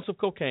than an ounce of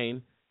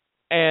cocaine,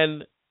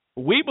 and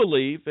we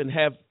believe and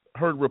have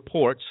heard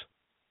reports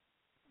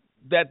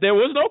that there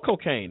was no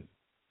cocaine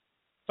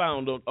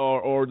found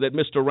or that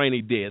Mr.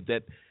 Rainey did,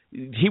 that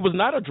he was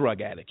not a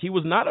drug addict. He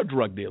was not a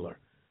drug dealer.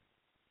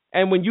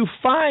 And when you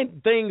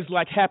find things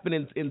like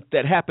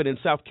that happen in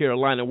South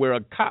Carolina, where a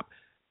cop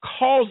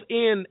calls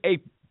in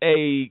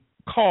a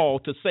call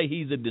to say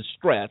he's in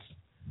distress,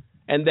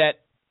 and that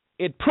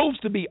it proves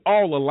to be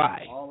all a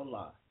lie,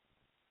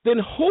 then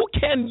who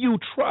can you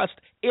trust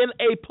in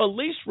a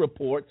police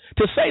report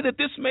to say that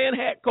this man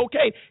had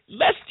cocaine?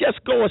 Let's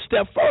just go a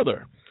step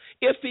further.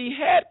 If he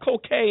had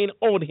cocaine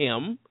on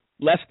him,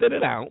 less than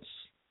an ounce,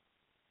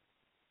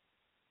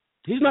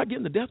 he's not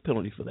getting the death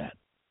penalty for that.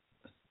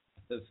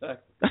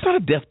 Exactly. That's not a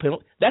death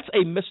penalty. That's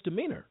a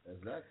misdemeanor.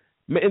 Exactly.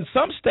 In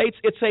some states,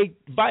 it's a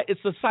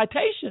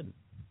citation.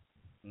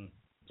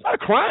 It's not a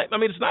crime. I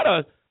mean, it's not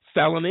a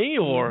felony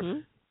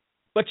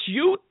but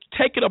you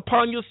take it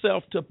upon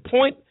yourself to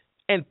point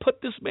and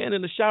put this man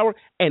in the shower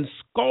and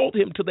scald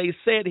him till they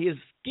said his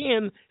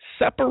skin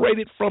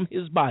separated from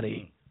his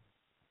body.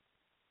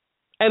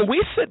 And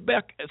we sit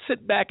back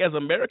as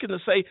Americans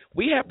and say,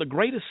 we have the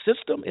greatest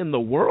system in the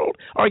world.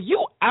 Are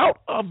you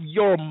out of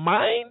your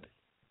mind?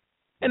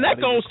 And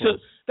that goes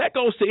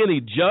to any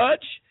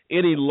judge,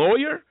 any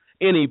lawyer,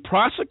 any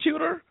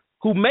prosecutor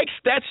who makes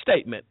that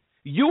statement.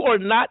 You are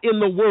not in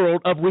the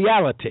world of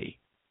reality.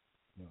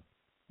 No.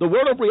 The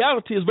world of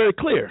reality is very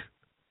clear.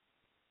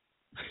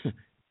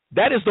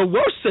 That is the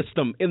worst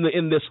system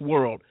in this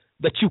world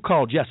that you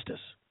call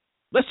justice.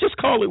 Let's just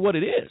call it what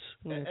it is.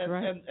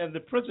 And the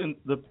prison,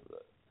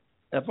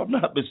 if I'm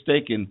not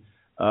mistaken,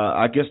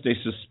 I guess they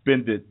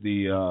suspended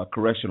the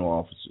correctional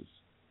officers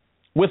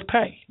with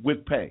pay.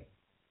 With pay.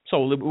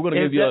 So we're going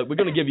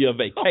to give you a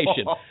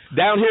vacation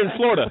down here in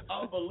Florida.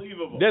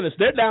 Unbelievable, Dennis.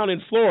 They're down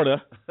in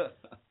Florida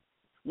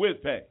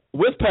with pay.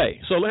 With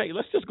pay. So hey,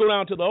 let's just go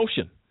down to the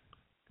ocean.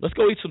 Let's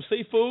go eat some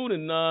seafood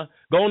and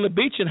go on the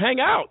beach and hang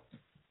out.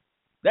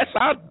 That's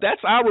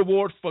our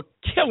reward for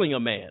killing a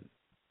man.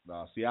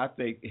 No, see, I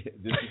think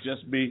this is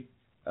just me.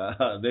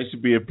 They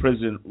should be in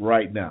prison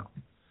right now,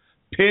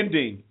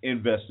 pending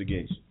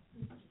investigation.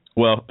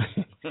 Well,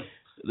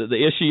 the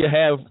issue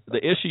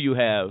you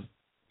have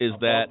is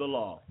that the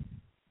law.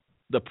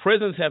 the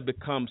prisons have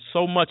become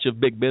so much of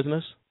big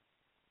business,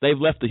 they've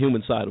left the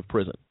human side of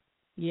prison.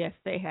 Yes,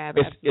 they have.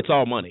 It's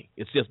all money.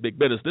 It's just big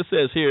business. This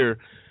says here,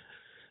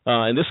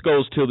 and this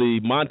goes to the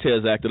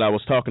Montez Act that I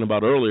was talking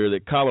about earlier,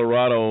 that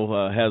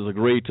Colorado has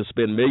agreed to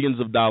spend millions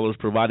of dollars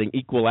providing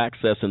equal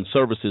access and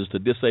services to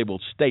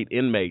disabled state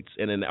inmates,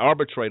 and an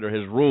arbitrator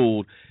has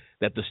ruled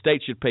that the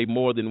state should pay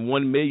more than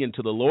 $1 million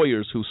to the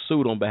lawyers who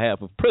sued on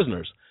behalf of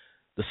prisoners.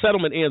 The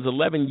settlement ends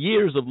 11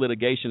 years of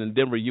litigation in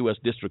Denver U.S.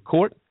 District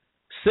Court.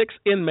 6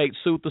 inmates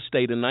sued the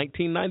state in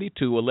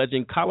 1992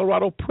 alleging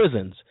Colorado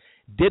prisons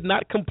did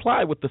not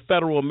comply with the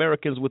Federal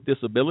Americans with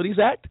Disabilities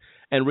Act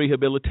and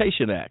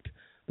Rehabilitation Act.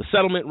 The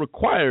settlement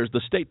requires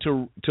the state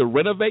to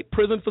renovate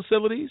prison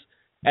facilities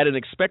at an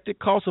expected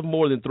cost of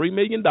more than $3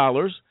 million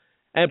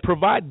and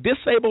provide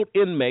disabled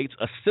inmates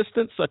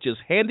assistance such as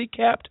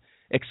handicapped,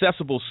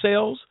 accessible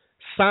cells,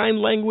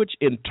 sign language,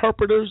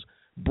 interpreters,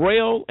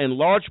 Braille and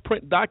large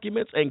print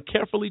documents, and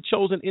carefully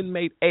chosen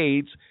inmate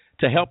aides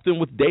to help them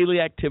with daily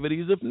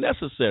activities if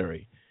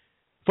necessary.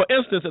 For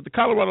instance, at the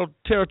Colorado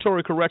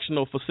Territory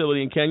Correctional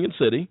Facility in Canyon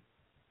City,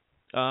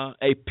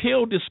 a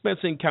pill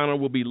dispensing counter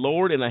will be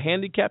lowered and a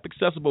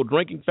handicap-accessible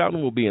drinking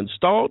fountain will be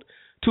installed.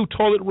 2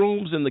 toilet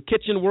rooms in the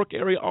kitchen work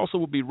area also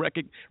will be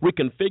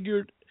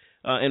reconfigured,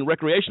 and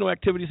recreational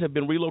activities have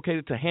been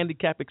relocated to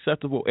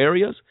handicap-accessible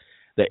areas.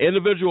 The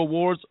individual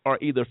awards are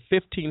either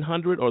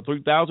 $1,500 or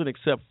 $3,000,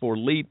 except for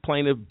lead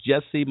plaintiff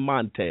Jesse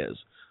Montez,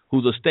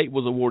 whose estate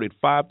was awarded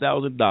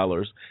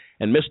 $5,000,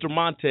 and Mr.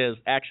 Montez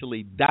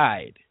actually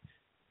died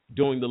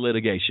during the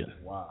litigation.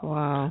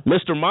 Wow.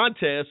 Mr.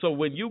 Montez, so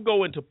when you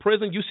go into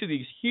prison, you see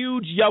these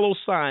huge yellow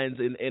signs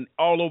in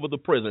all over the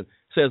prison,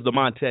 says the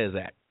Montez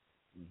Act.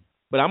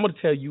 But I'm going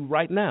to tell you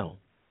right now,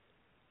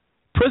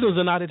 prisons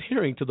are not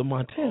adhering to the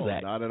Montez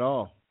Act. Not at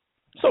all.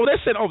 So they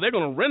said, they're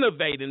going to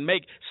renovate and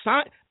make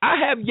sign. I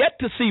have yet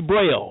to see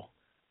Braille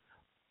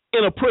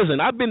in a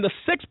prison. I've been to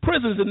 6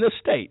 prisons in this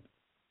state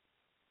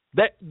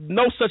that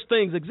no such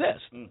things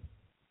exist.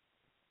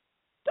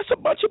 That's a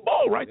bunch of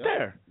bull right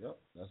there. Yep,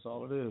 that's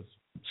all it is.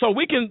 So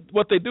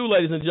what they do,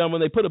 ladies and gentlemen,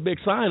 they put a big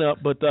sign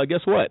up, but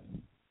guess what?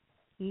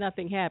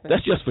 Nothing happens.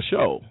 That's just for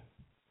show.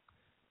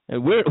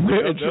 And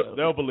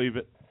they'll believe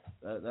it.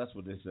 That's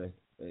what they say.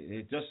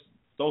 They just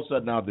throw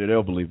something out there,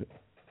 they'll believe it.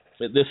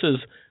 This is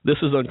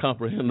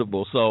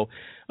incomprehensible. So,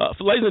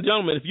 ladies and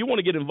gentlemen, if you want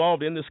to get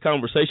involved in this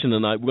conversation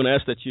tonight, we're going to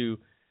ask that you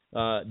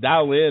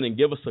dial in and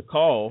give us a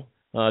call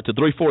to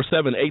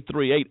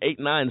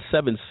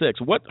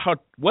 347-838-8976. What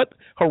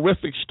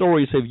horrific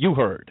stories have you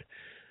heard?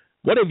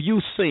 What have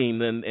you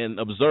seen and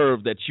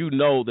observed that you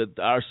know that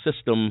our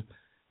system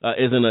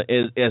is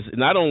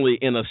not only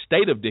in a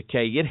state of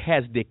decay, it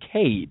has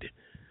decayed.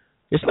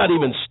 It's not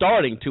even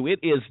starting to. It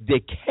is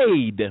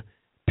decayed,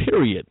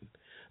 period.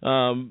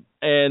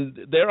 And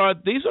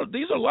these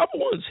are loved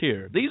ones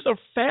here. These are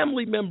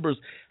family members.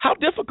 How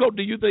difficult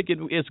do you think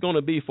it's going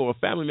to be for a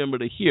family member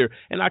to hear?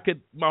 And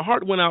my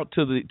heart went out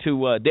to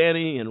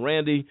Danny and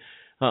Randy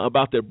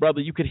about their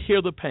brother. You could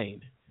hear the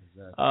pain,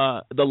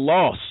 the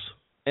loss,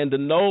 and to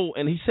know.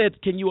 And he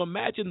said, "Can you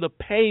imagine the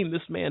pain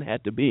this man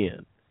had to be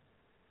in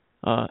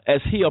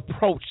as he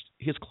approached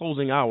his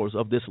closing hours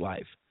of this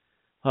life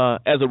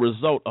as a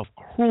result of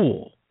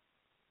cruel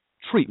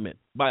treatment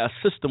by a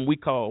system we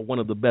call one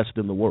of the best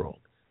in the world."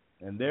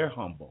 And they're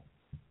humble.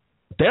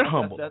 They're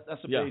humble.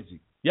 That's amazing.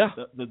 Yeah.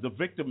 The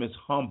victim is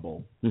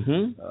humble.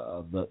 Mm-hmm.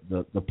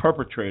 The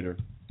perpetrator,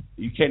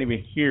 you can't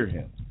even hear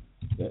him.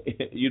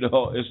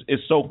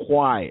 It's so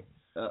quiet.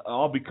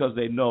 All because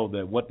they know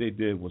that what they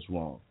did was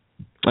wrong.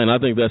 And I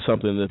think that's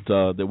something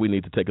that we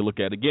need to take a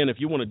look at. Again, if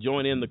you want to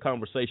join in the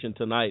conversation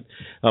tonight,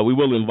 we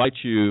will invite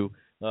you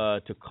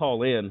to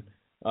call in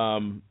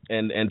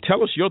and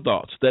tell us your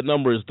thoughts. That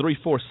number is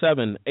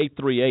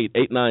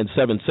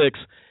 347-838-8976.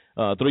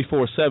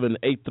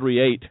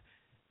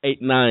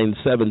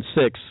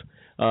 347-838-8976.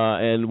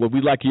 And what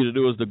we'd like you to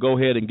do is to go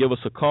ahead and give us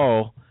a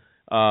call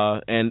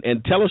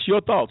and tell us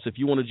your thoughts if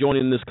you want to join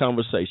in this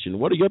conversation.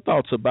 What are your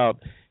thoughts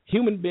about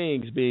human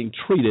beings being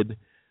treated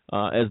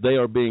as they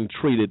are being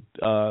treated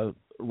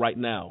right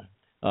now?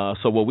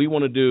 So what we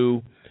want to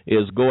do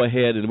is go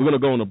ahead, and we're going to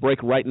go on a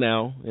break right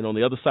now, and on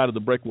the other side of the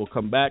break we'll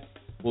come back.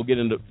 We'll get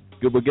into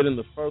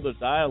further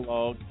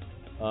dialogue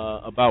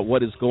about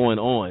what is going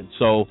on.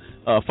 So,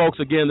 folks,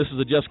 again, this is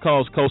a Just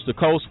Cause Coast to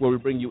Coast, where we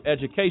bring you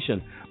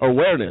education,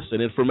 awareness,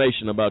 and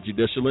information about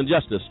judicial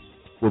injustice.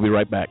 We'll be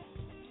right back.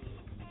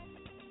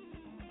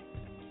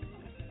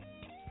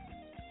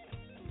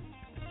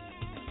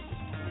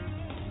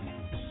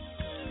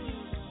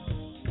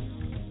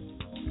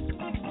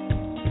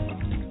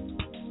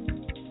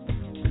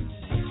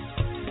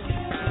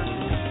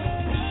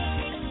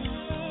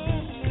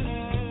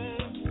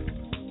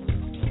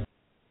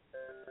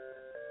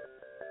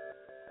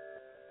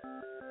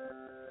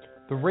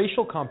 The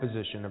racial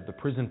composition of the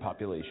prison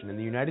population in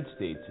the United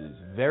States is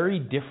very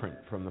different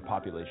from the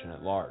population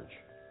at large.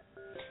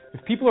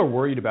 If people are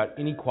worried about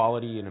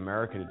inequality in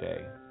America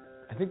today,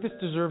 I think this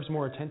deserves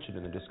more attention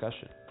in the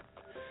discussion.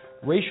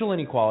 Racial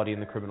inequality in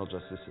the criminal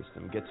justice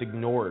system gets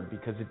ignored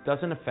because it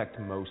doesn't affect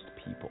most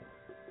people.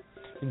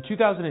 In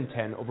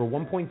 2010, over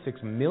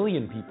 1.6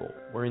 million people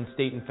were in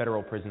state and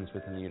federal prisons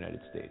within the United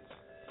States.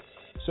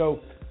 So,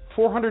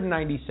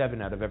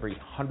 497 out of every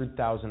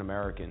 100,000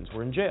 Americans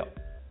were in jail.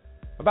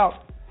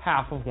 About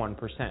half of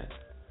 1%.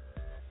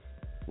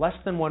 Less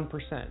than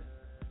 1%.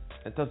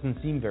 That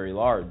doesn't seem very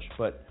large,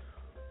 but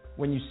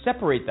when you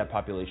separate that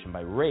population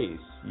by race,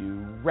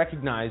 you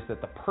recognize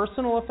that the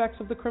personal effects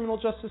of the criminal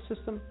justice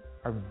system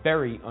are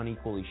very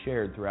unequally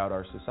shared throughout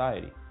our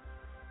society.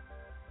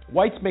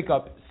 Whites make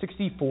up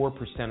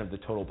 64% of the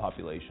total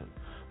population,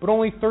 but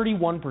only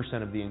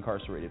 31% of the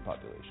incarcerated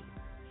population.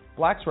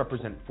 Blacks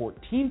represent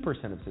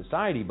 14% of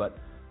society, but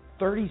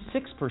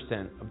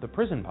 36% of the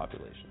prison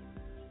population.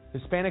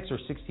 Hispanics are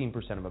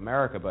 16% of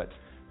America, but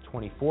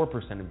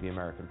 24% of the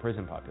American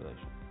prison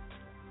population.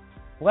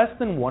 Less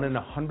than 1 in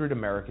 100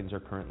 Americans are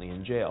currently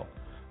in jail,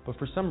 but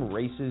for some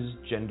races,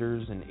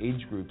 genders, and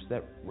age groups,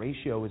 that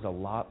ratio is a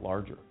lot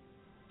larger.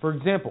 For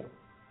example,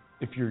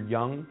 if you're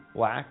young,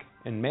 black,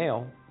 and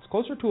male, it's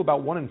closer to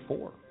about 1 in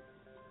 4.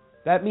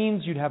 That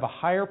means you'd have a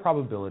higher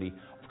probability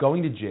of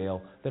going to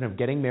jail than of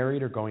getting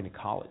married or going to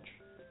college.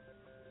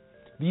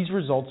 These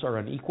results are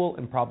unequal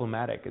and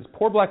problematic as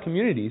poor black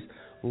communities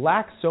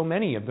lack so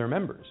many of their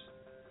members.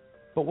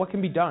 But what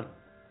can be done?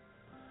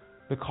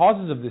 The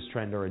causes of this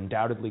trend are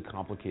undoubtedly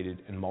complicated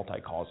and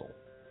multi-causal.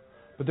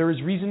 But there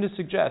is reason to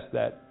suggest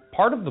that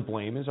part of the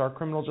blame is our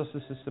criminal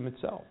justice system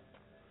itself.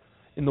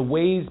 In the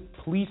ways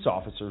police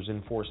officers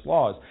enforce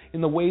laws,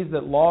 in the ways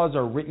that laws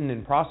are written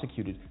and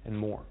prosecuted, and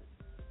more.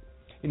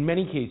 In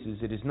many cases,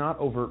 it is not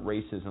overt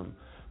racism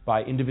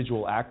by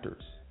individual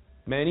actors.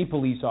 Many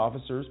police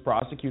officers,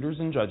 prosecutors,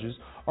 and judges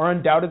are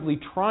undoubtedly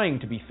trying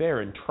to be fair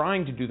and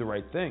trying to do the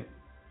right thing.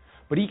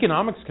 But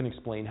economics can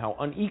explain how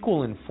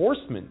unequal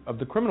enforcement of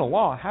the criminal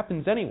law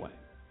happens anyway.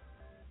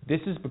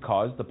 This is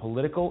because the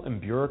political and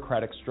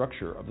bureaucratic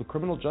structure of the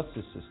criminal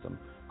justice system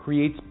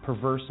creates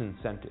perverse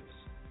incentives.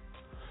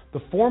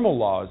 The formal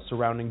laws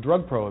surrounding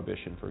drug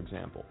prohibition, for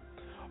example,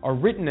 are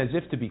written as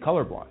if to be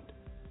colorblind.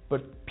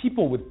 But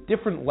people with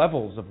different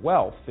levels of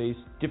wealth face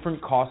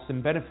different costs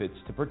and benefits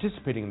to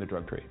participating in the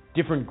drug trade.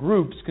 Different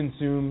groups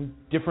consume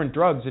different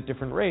drugs at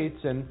different rates,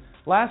 and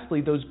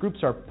lastly, those groups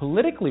are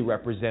politically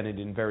represented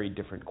in very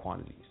different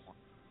quantities.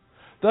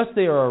 Thus,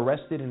 they are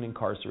arrested and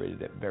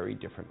incarcerated at very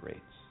different rates.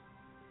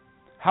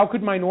 How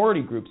could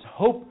minority groups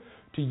hope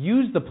to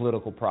use the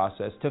political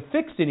process to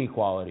fix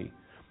inequality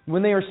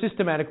when they are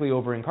systematically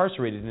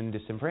over-incarcerated and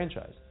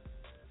disenfranchised?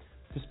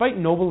 Despite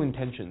noble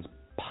intentions,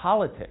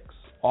 politics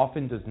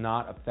often does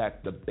not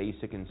affect the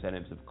basic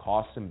incentives of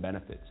costs and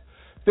benefits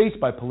faced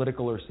by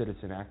political or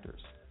citizen actors.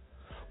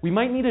 We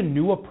might need a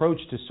new approach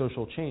to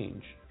social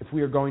change if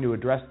we are going to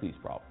address these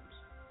problems.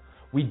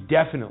 We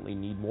definitely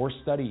need more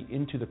study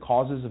into the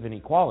causes of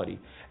inequality,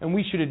 and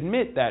we should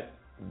admit that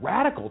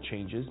radical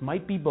changes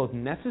might be both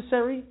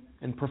necessary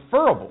and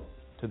preferable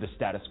to the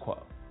status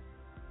quo.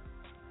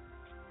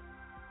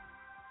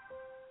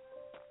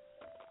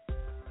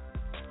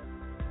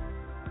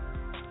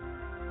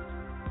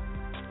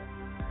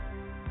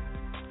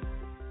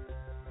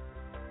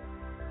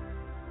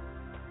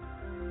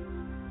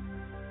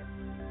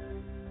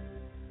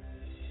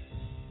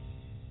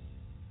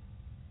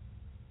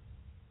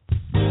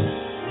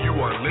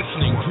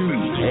 Listening to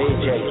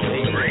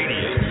AJC Radio.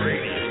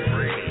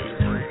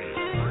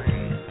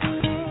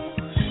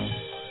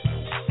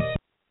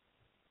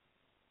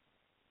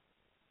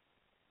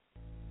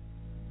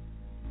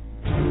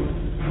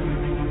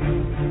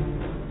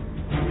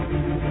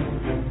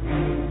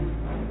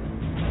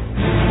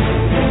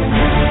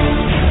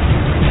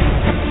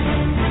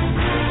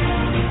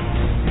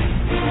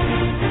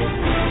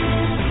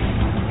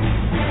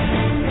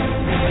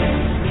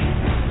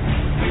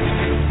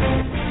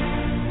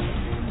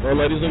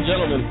 Ladies and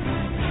gentlemen,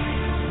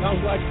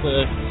 sounds like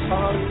the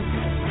song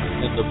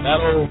and the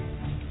battle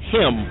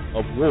hymn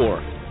of war.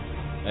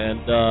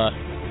 And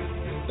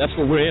that's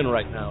what we're in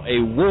right now,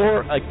 a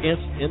war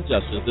against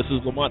injustice. This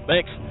is Lamont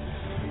Banks,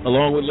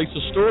 along with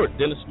Lisa Stewart,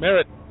 Dennis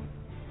Merritt.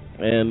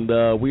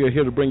 And we are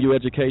here to bring you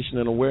education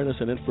and awareness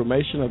and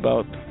information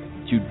about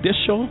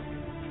judicial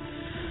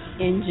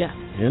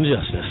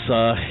injustice.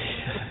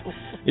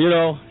 You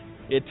know,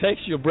 it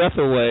takes your breath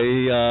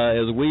away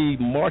as we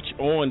march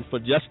on for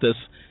justice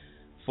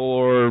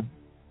for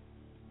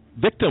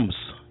victims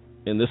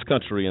in this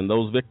country, and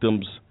those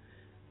victims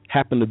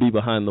happen to be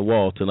behind the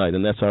wall tonight,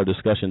 and that's our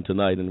discussion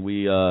tonight. And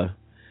we,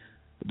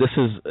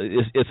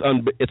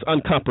 it's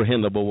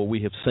uncomprehendable what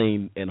we have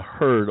seen and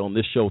heard on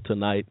this show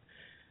tonight.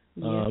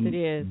 Yes, it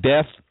is.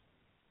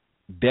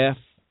 Death,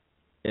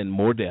 and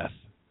more death.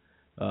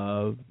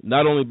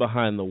 Not only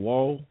behind the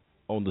wall,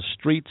 on the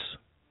streets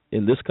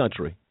in this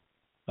country.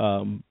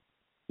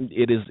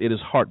 It is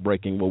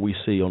heartbreaking what we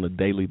see on a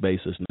daily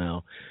basis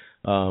now.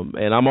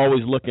 And I'm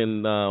always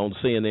looking on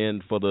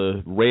CNN for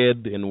the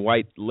red and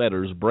white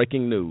letters,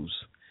 breaking news.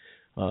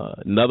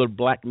 Another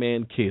black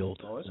man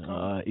killed.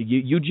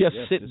 You just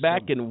sit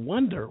back and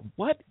wonder,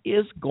 what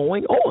is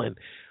going on?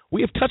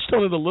 We have touched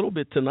on it a little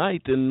bit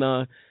tonight, and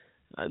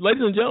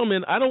ladies and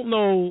gentlemen, I don't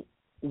know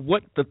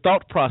what the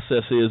thought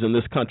process is in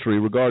this country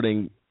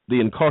regarding the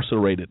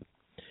incarcerated,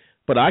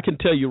 but I can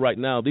tell you right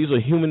now, these are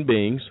human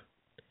beings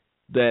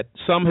that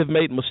some have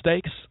made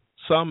mistakes,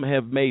 some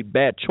have made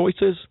bad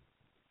choices,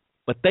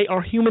 but they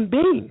are human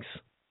beings.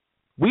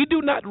 We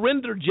do not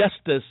render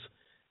justice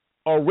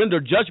or render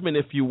judgment,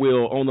 if you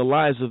will, on the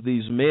lives of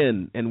these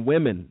men and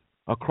women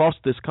across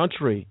this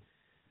country.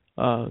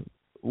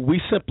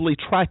 We simply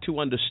try to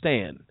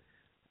understand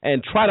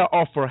and try to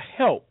offer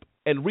help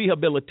and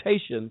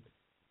rehabilitation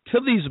to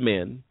these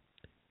men,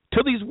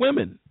 to these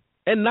women,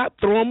 and not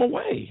throw them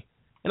away.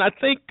 And I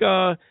think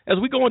as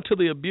we go into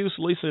the abuse,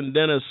 Lisa and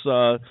Dennis,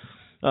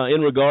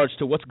 in regards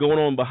to what's going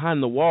on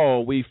behind the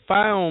wall, we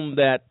found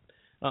that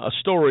a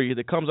story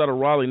that comes out of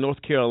Raleigh,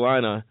 North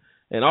Carolina.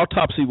 An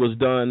autopsy was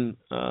done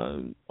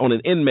on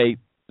an inmate,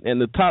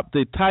 and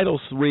the title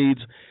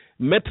reads,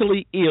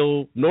 "Mentally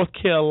ill North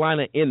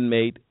Carolina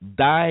inmate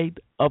died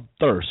of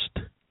thirst."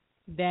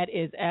 That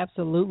is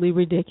absolutely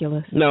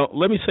ridiculous. Now,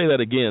 let me say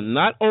that again.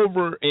 Not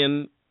over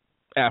in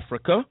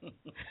Africa,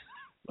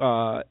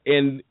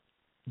 in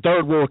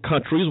third world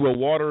countries where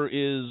water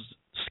is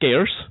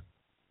scarce.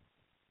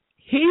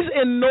 He's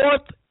in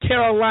North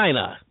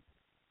Carolina.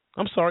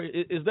 I'm sorry,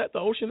 is that the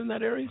ocean in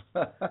that area?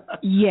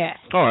 Yes.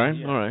 All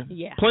right.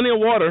 Yeah. Plenty of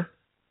water.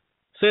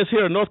 Says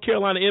here, a North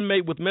Carolina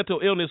inmate with mental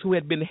illness who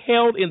had been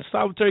held in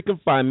solitary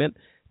confinement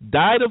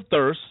died of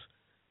thirst,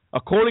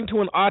 according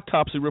to an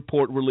autopsy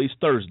report released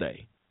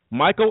Thursday.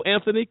 Michael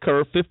Anthony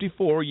Kerr,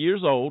 54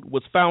 years old,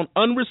 was found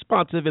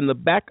unresponsive in the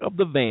back of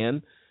the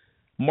van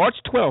March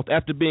 12th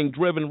after being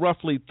driven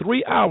roughly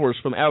 3 hours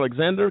from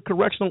Alexander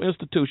Correctional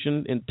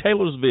Institution in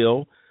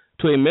Taylorsville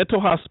to a mental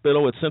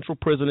hospital at Central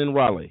Prison in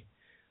Raleigh.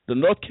 The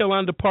North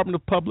Carolina Department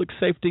of Public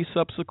Safety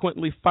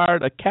subsequently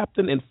fired a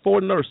captain and 4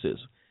 nurses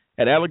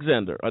at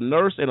Alexander. A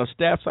nurse and a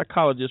staff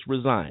psychologist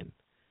resigned.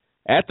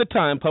 At the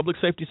time, Public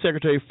Safety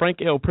Secretary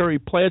Frank L. Perry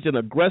pledged an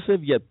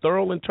aggressive yet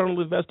thorough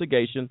internal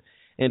investigation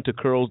into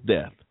Curl's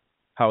death.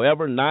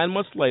 However, 9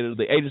 months later,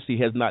 the agency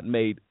has not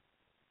made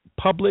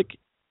public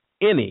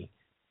any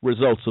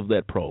results of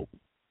that probe.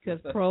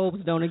 Because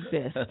probes don't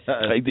exist.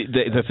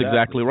 That's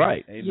exactly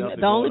right. The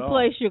only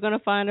place you're going to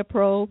find a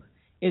probe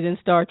is in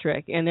Star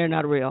Trek, and they're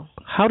not real.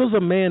 How does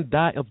a man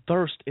die of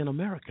thirst in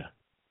America?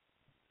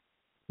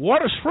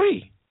 Water's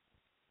free.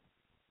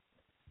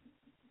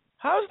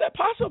 How is that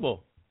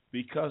possible?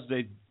 Because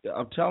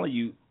I'm telling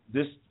you,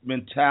 this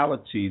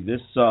mentality,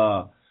 this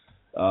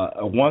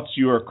once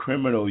you're a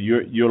criminal,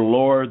 you're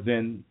lower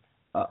than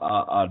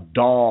a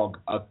dog,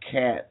 a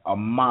cat, a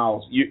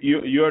mouse.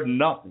 You're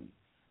nothing.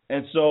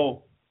 And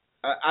so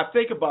I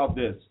think about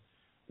this.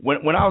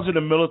 When I was in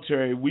the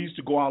military, we used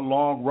to go on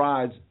long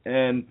rides,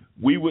 and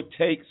we would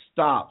take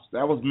stops.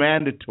 That was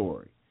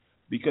mandatory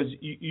because,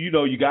 you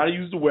got to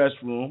use the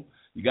restroom.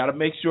 You got to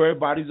make sure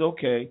everybody's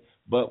okay.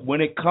 But when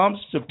it comes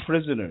to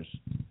prisoners,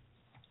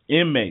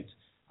 inmates,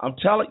 I'm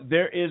telling you,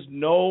 there is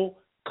no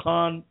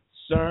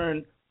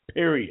concern,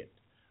 period.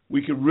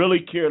 We could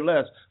really care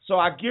less. So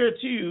I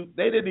guarantee you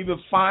they didn't even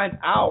find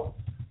out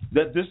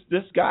that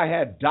this guy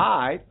had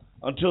died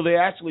until they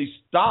actually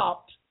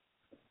stopped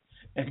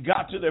and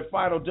got to their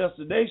final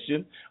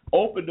destination,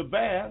 opened the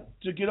van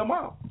to get them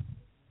out.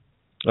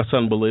 That's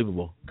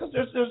unbelievable. Because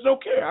there's no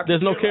care.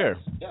 There's no care.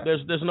 Yeah.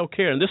 There's no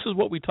care. And this is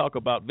what we talk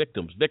about: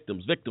 victims.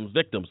 Victims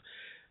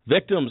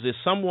is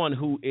someone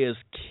who is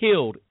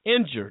killed,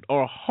 injured,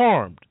 or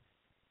harmed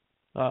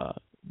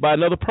by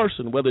another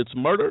person, whether it's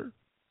murder,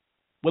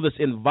 whether it's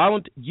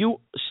involuntary.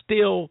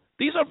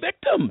 These are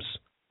victims.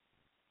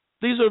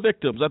 These are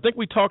victims. I think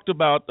we talked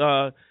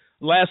about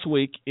last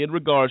week in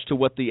regards to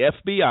what the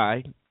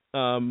FBI,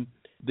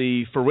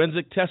 the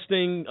forensic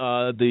testing,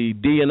 the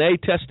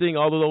DNA testing,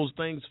 all of those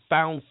things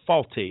found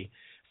faulty,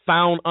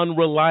 found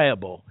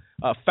unreliable,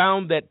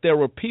 found that there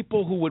were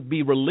people who would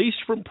be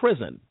released from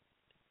prison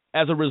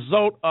as a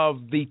result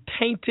of the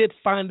tainted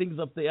findings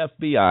of the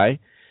FBI.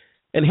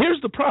 And here's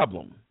the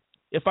problem.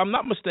 If I'm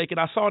not mistaken,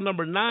 I saw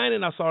number 9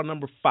 and I saw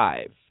number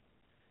 5.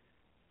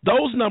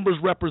 Those numbers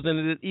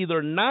represented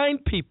either 9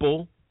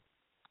 people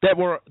that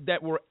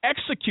were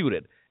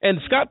executed. And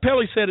Scott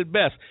Pelley said it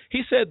best.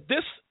 He said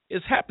this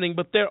is happening,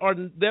 but there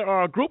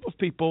are a group of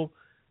people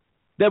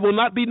that will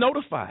not be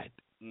notified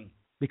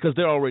because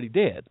they're already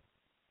dead.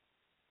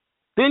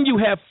 Then you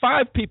have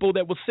 5 people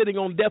that were sitting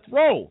on death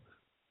row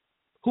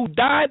who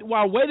died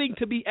while waiting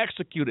to be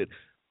executed,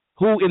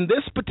 who in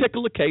this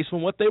particular case,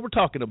 from what they were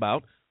talking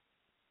about,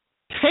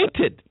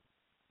 tainted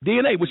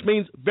DNA, which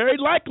means very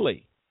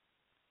likely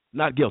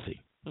not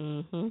guilty.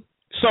 Mm-hmm.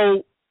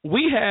 So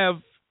we have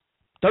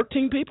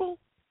 13 people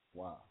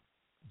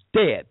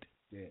dead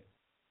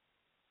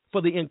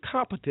for the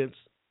incompetence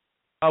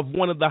of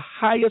one of the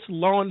highest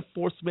law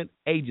enforcement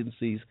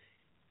agencies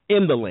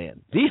in the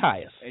land, the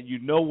highest. And you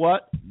know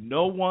what?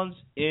 No one's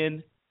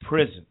in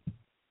prison.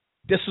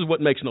 This is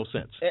what makes no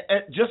sense.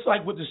 And just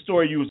like with the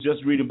story you was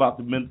just reading about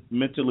the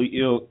mentally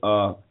ill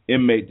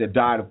inmate that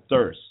died of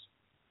thirst.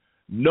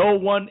 No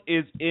one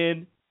is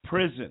in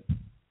prison.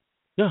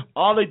 Yeah.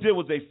 All they did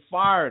was they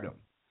fired him.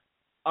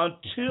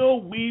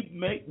 Until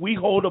we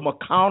hold them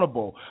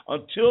accountable,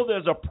 until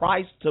there's a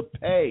price to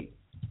pay,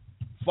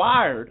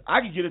 fired,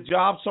 I can get a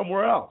job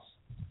somewhere else.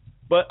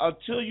 But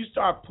until you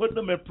start putting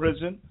them in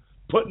prison,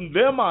 putting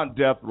them on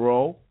death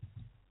row,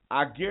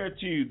 I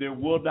guarantee you there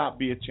will not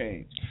be a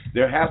change.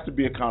 There has to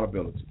be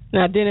accountability.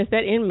 Now, Dennis,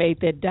 that inmate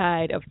that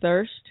died of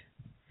thirst,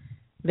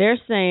 they're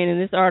saying in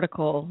this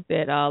article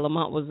that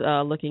Lamont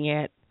was looking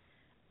at,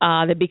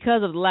 that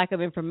because of the lack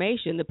of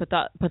information,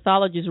 the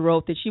pathologist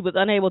wrote that she was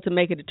unable to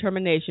make a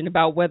determination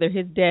about whether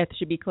his death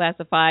should be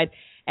classified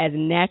as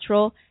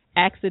natural,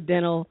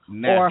 accidental,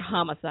 or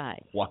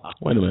homicide. Wow.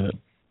 Wait a minute.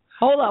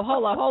 Hold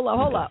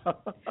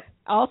up.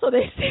 Also,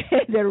 they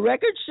said that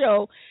records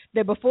show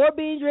that before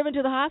being driven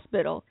to the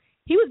hospital,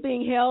 he was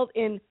being held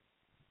in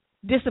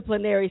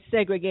disciplinary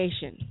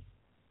segregation,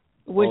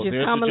 which is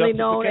commonly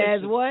known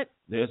as what?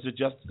 There's a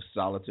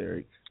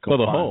solitary. For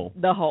the whole.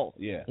 The whole.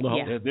 Yeah.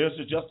 Yeah. There's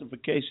a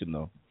justification,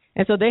 though.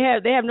 And so they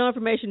have no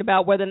information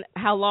about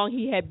how long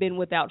he had been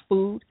without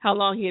food, how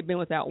long he had been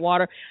without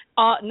water.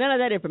 None of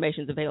that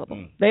information is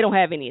available. They don't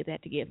have any of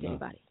that to give to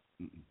anybody.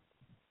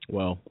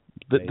 Well,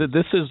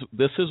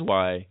 this is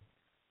why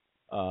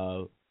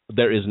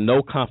there is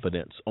no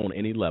confidence on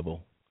any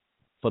level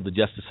for the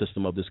justice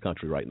system of this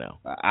country right now.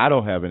 I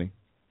don't have any.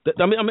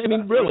 I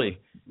mean, really.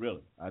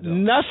 Really, I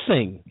don't.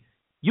 Nothing.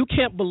 You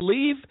can't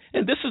believe,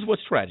 and this is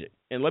what's tragic.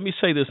 And let me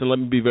say this, and let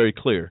me be very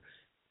clear.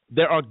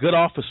 There are good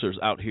officers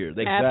out here.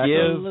 They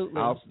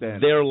give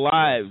their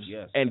lives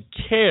and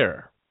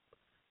care.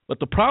 But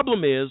the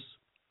problem is,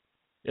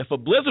 if a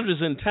blizzard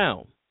is in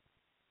town,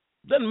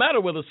 doesn't matter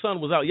whether the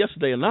sun was out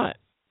yesterday or not.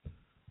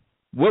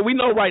 What we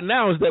know right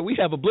now is that we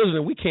have a blizzard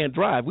and we can't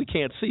drive. We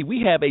can't see.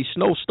 We have a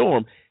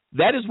snowstorm.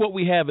 That is what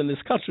we have in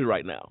this country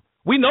right now.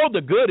 We know the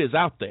good is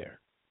out there.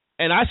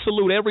 And I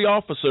salute every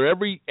officer,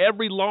 every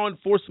law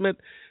enforcement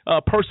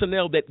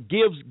personnel that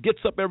gets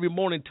up every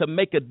morning to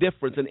make a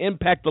difference and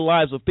impact the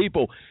lives of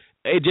people.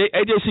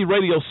 AJC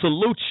Radio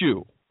salutes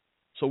you.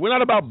 So we're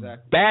not about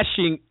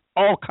bashing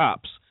all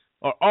cops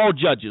or all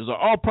judges or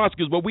all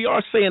prosecutors, but we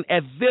are saying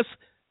at this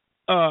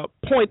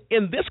point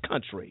in this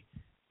country,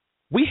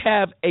 we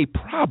have a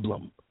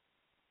problem.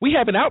 We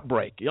have an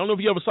outbreak. I don't know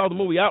if you ever saw the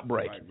movie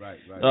Outbreak. Right.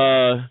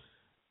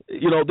 This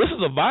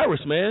is a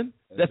virus, man.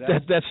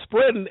 That's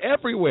spreading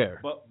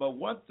everywhere. But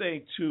one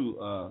thing too,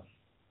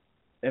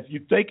 if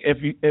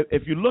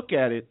you look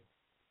at it,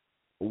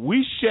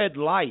 we shed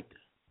light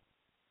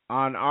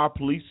on our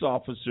police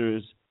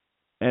officers,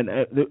 and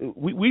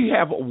we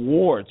have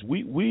awards.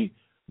 We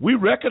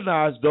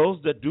recognize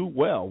those that do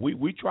well.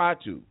 We try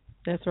to.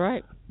 That's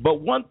right. But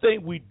one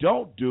thing we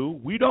don't do,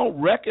 we don't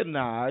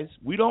recognize,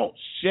 we don't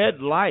shed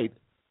light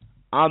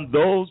on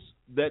those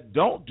that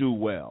don't do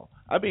well.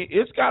 I mean,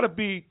 it's got to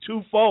be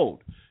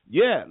twofold.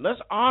 Yeah, let's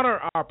honor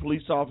our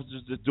police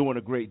officers that's doing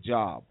a great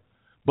job,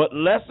 but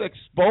let's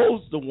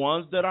expose the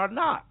ones that are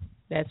not.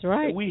 That's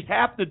right. And we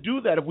have to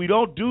do that. If we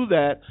don't do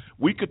that,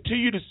 we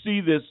continue to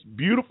see this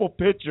beautiful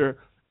picture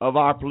of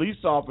our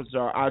police officer,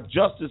 our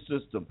justice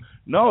system.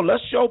 No,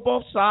 let's show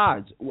both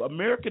sides.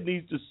 America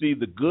needs to see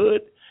the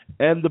good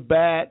and the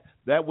bad.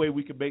 That way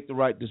we can make the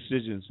right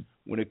decisions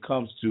when it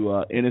comes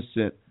to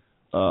innocent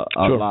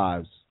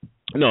lives.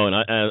 No, and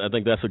I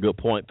think that's a good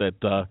point,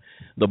 that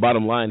the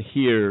bottom line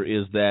here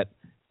is that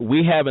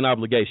we have an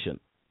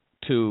obligation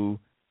to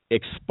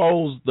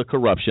expose the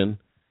corruption,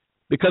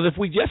 because if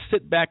we just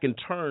sit back and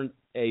turn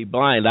a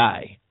blind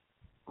eye,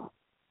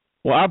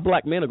 well, our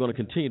black men are going to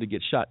continue to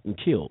get shot and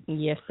killed.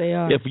 Yes, they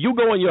are. If you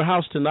go in your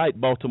house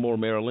tonight, Baltimore,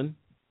 Maryland,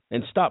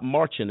 and stop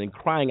marching and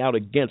crying out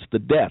against the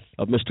death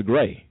of Mr.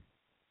 Gray,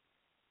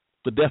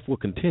 the death will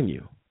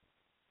continue.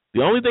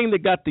 The only thing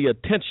that got the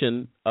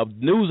attention of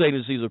news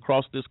agencies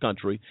across this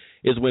country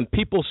is when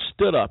people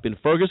stood up in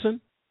Ferguson.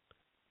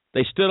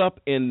 They stood up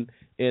in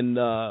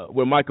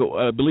where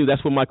I believe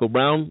that's where Michael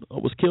Brown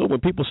was killed. When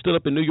people stood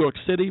up in New York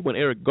City, when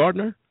Eric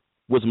Gardner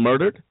was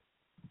murdered,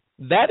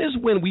 that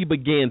is when we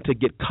began to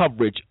get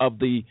coverage of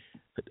the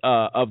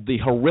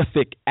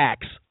horrific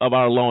acts of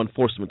our law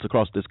enforcement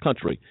across this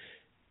country.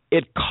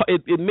 It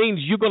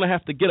means you're going to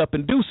have to get up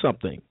and do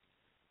something,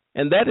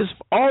 and that is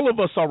all of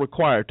us are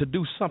required to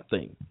do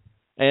something.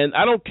 And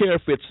I don't care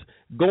if it's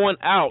going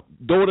out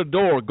door to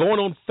door, going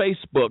on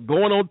Facebook,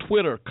 going on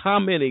Twitter,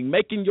 commenting,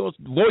 making your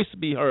voice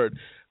be heard,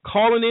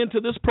 calling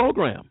into this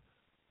program.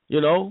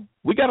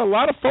 We got a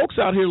lot of folks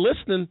out here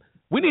listening.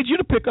 We need you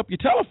to pick up your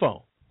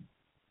telephone.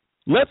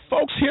 Let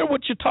folks hear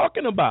what you're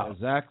talking about.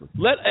 Exactly.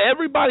 Let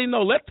everybody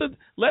know. Let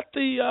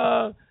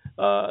the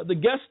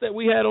guests that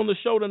we had on the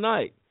show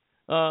tonight,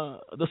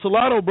 the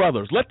Salado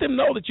brothers, let them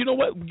know that, you know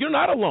what, you're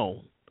not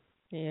alone.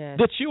 Yes.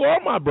 That you are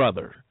my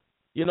brother.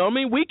 You know what I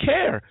mean? We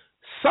care.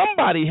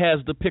 Somebody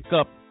has to pick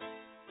up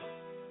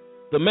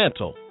the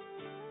mantle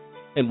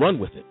and run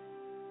with it.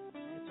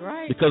 That's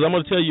right. Because I'm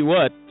going to tell you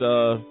what,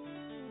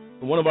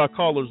 one of our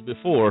callers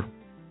before,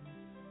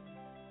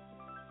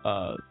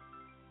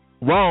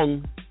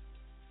 wrong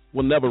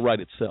will never right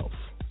itself.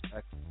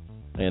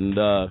 And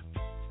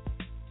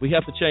we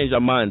have to change our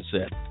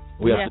mindset.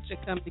 We have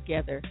to come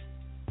together.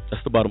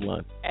 That's the bottom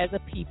line. As a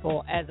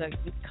people, as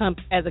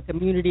a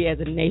community, as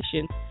a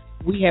nation,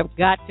 we have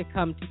got to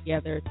come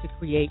together to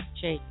create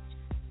change.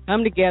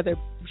 Come together,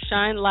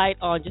 shine light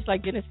on, just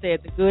like Dennis said,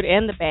 the good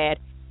and the bad,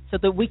 so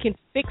that we can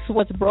fix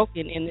what's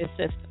broken in this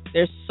system.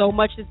 There's so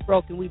much that's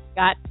broken. We've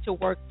got to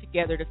work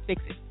together to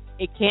fix it.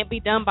 It can't be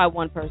done by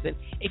one person.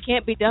 It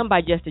can't be done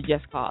by just a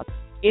just cause.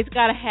 It's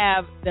got to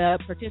have the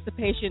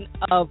participation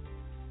of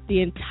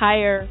the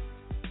entire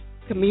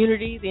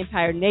community, the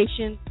entire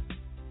nation.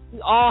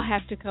 We all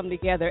have to come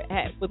together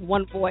with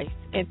one voice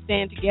and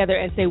stand together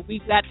and say,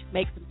 we've got to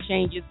make some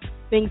changes.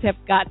 Things have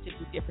got to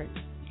be different.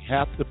 We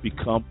have to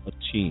become a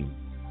team.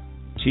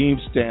 Team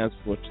stands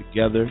for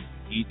together,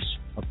 each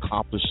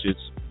accomplishes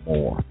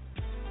more.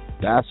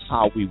 That's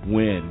how we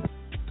win,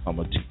 become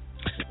a team.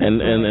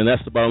 And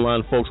that's the bottom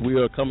line, folks. We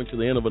are coming to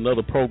the end of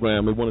another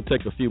program. We want to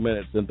take a few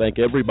minutes and thank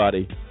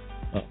everybody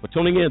for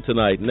tuning in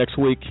tonight. Next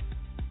week,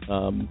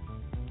 call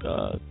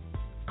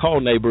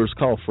neighbors,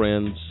 call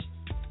friends.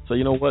 So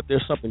you know what?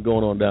 There's something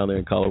going on down there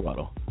in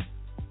Colorado.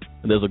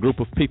 And there's a group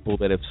of people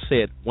that have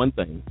said one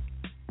thing.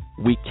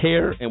 We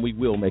care and we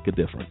will make a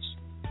difference.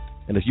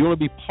 And if you want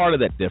to be part of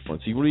that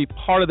difference, you want to be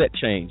part of that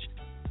change,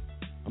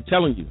 I'm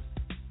telling you,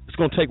 it's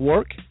going to take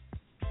work.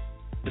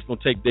 It's going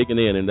to take digging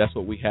in, and that's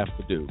what we have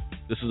to do.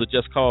 This is a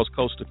Just Cause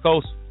Coast to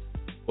Coast,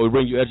 where we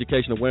bring you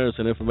education, awareness,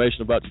 and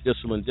information about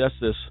judicial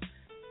injustice.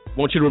 I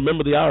want you to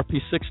remember the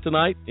IRP6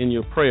 tonight in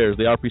your prayers.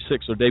 The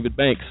IRP6 are David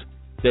Banks,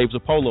 Dave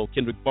Zappolo,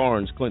 Kendrick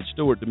Barnes, Clint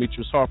Stewart,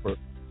 Demetrius Harper,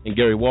 and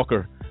Gary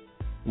Walker,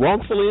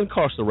 wrongfully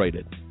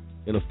incarcerated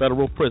in a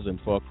federal prison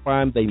for a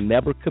crime they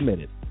never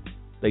committed.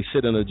 They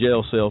sit in a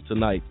jail cell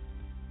tonight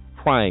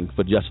crying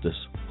for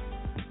justice.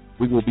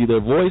 We will be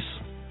their voice.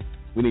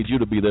 We need you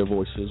to be their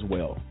voice as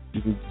well.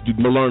 You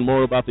can learn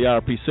more about the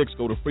IRP6.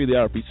 Go to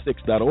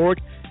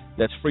freetheirp6.org.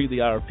 That's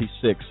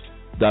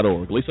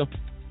freetheirp6.org. Lisa?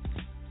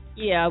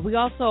 Yeah, we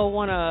also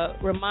want to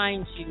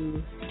remind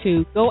you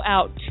to go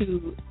out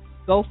to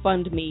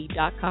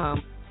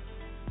GoFundMe.com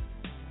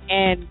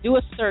and do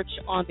a search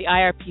on the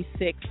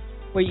IRP6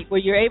 where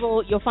you're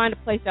able. You'll find a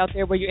place out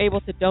there where you're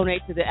able to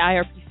donate to the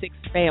IRP6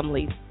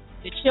 families,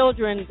 the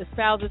children, the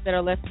spouses that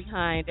are left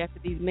behind after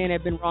these men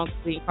have been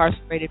wrongfully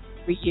incarcerated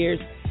for 3 years.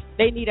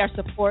 They need our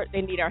support.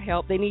 They need our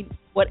help. They need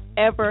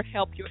whatever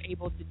help you're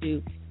able to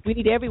do. We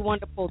need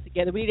everyone to pull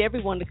together. We need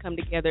everyone to come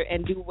together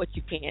and do what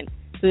you can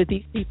so that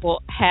these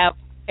people have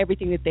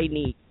everything that they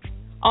need.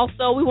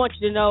 Also, we want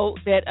you to know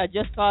that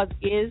Just Cause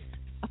is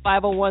a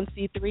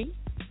 501c3.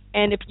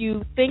 And if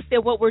you think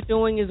that what we're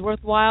doing is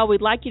worthwhile, we'd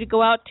like you to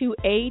go out to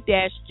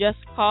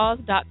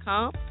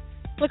a-justcause.com,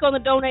 click on the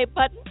donate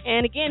button,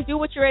 and again, do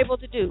what you're able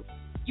to do.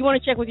 You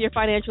want to check with your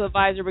financial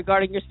advisor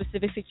regarding your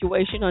specific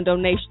situation on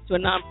donations to a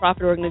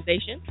nonprofit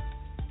organization.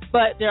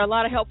 But there are a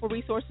lot of helpful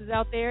resources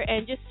out there,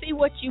 and just see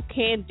what you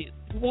can do.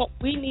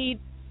 We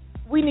need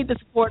the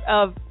support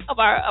of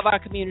our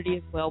community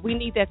as well. We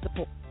need that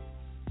support.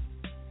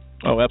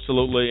 Oh,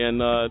 absolutely.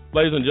 And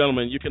ladies and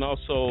gentlemen, you can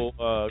also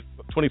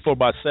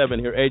 24/7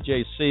 hear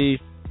AJC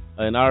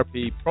and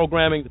IRP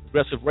programming, the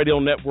Progressive Radio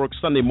Network,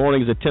 Sunday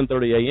mornings at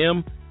 10:30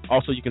 a.m.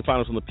 Also, you can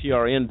find us on the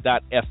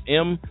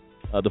PRN.FM,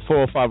 the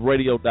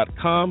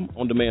 405radio.com,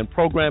 on-demand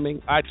programming,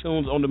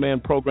 iTunes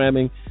on-demand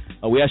programming.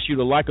 We ask you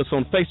to like us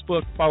on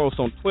Facebook, follow us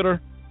on Twitter,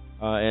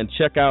 and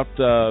check out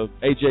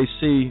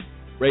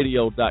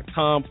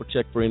AJCradio.com for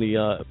any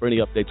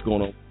updates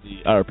going on with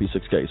the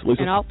IRP6 case.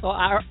 Lisa? And also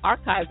our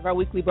archives of our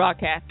weekly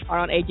broadcasts are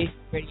on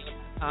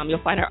AJCradio.com. You'll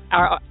find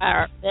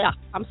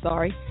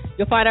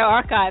You'll find our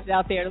archives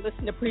out there to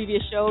listen to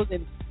previous shows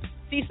and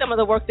see some of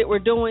the work that we're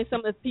doing,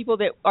 some of the people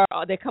that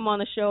come on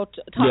the show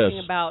talking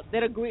about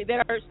that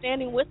are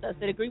standing with us,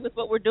 that agree with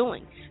what we're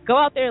doing. Go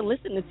out there and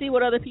listen and see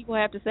what other people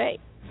have to say.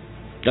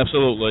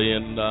 Absolutely.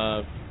 And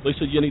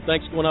Lisa, any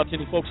thanks going out to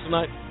any folks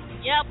tonight?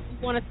 Yep. We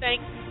want to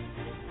thank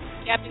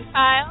Captain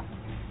Kyle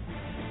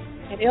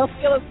and El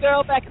Skillet's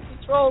girl back in the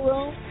control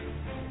room,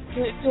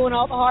 doing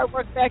all the hard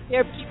work back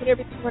there, keeping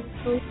everything running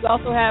smooth. We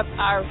also have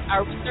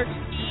our research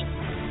team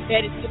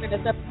that is giving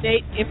us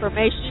up-to-date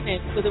information,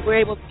 and so that we're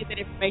able to get that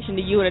information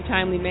to you in a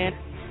timely manner.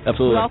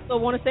 Absolutely. We also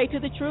want to say to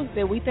the truth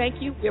that we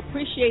thank you. We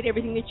appreciate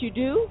everything that you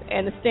do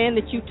and the stand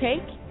that you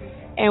take,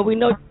 and we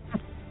know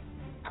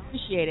I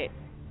appreciate it.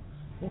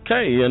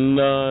 Okay, and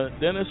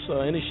Dennis,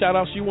 any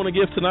shout-outs you want to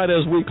give tonight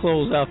as we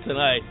close out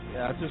tonight?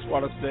 Yeah, I just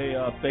want to say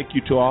thank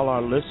you to all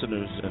our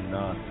listeners, and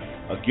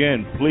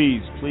again,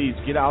 please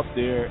get out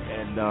there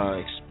and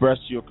express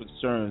your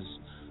concerns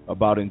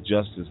about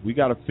injustice. We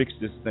got to fix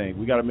this thing.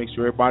 We got to make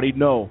sure everybody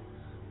know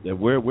that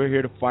we're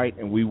here to fight,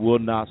 and we will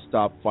not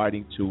stop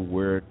fighting till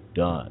we're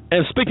done.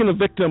 And speaking of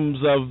victims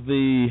of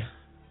the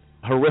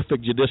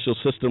horrific judicial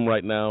system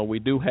right now, we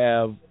do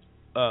have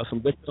some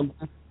victims.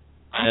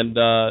 And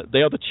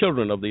they are the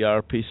children of the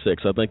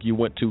IRP6. I think you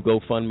went to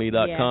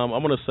GoFundMe.com. Yeah.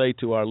 I'm going to say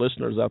to our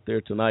listeners out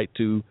there tonight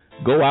to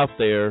go out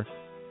there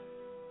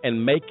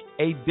and make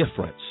a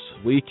difference.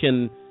 We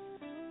can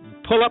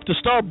pull up to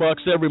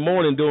Starbucks every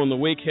morning during the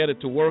week,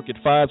 headed to work at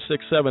 5,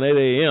 6, 7, 8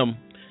 a.m.,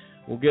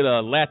 We'll get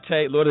a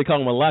latte. What do they call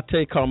them? A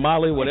latte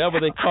caramale, whatever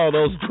they call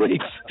those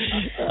drinks.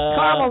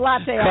 Caramel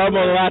latte.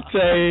 Caramel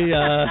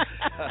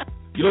latte.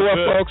 You know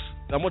what, folks?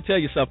 I'm going to tell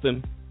you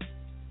something.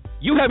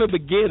 You haven't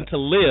begun to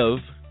live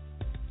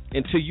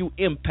until you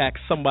impact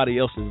somebody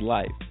else's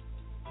life.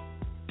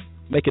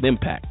 Make an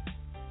impact.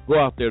 Go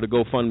out there to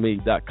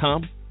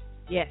GoFundMe.com.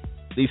 Yes.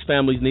 These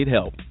families need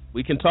help.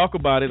 We can talk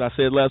about it. I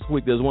said last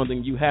week there's one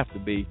thing you have to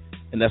be,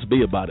 and that's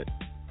be about it.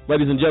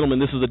 Ladies and gentlemen,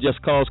 this is a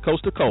Just Cause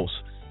Coast to Coast,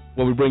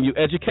 where we bring you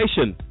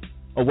education,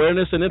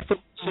 awareness, and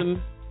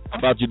information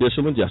about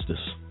judicial injustice.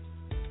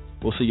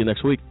 We'll see you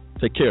next week.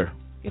 Take care.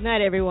 Good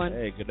night, everyone.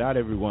 Hey, good night,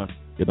 everyone.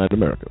 Good night,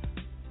 America.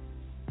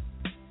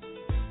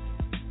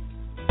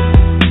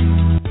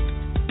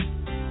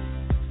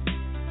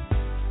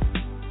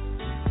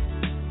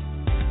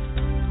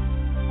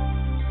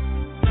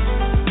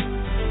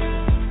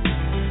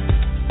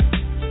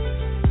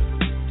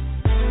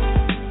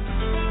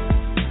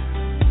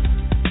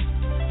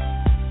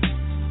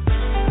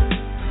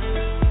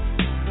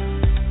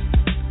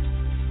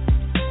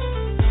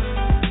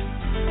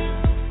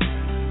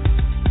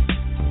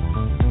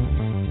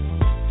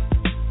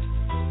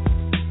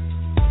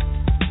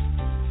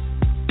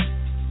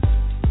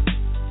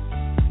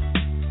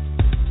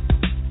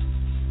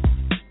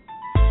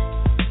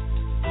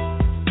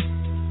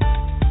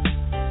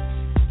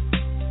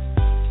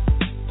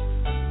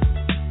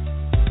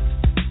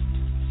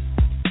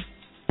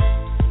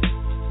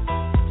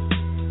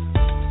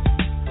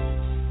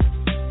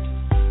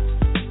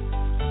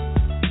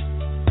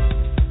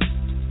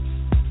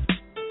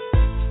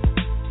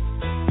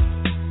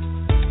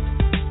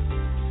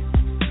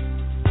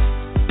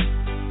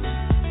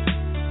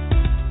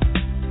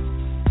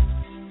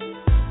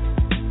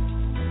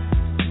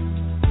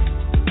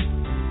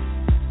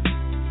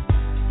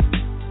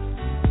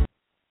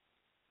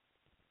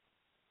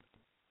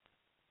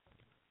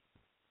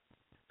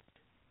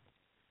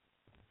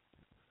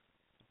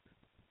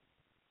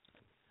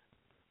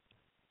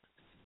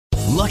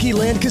 Lucky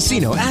Land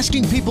Casino,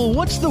 asking people,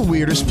 what's the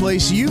weirdest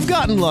place you've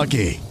gotten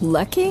lucky?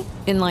 Lucky?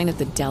 In line at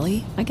the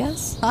deli, I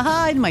guess?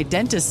 Aha, in my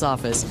dentist's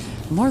office.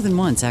 More than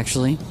once,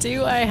 actually.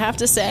 Do I have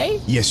to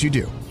say? Yes, you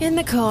do. In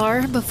the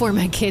car before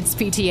my kids'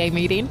 PTA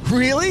meeting.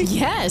 Really?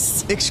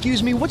 Yes.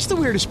 Excuse me, what's the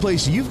weirdest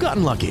place you've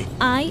gotten lucky?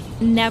 I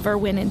never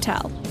win and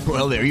tell.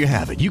 Well, there you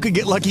have it. You can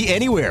get lucky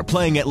anywhere,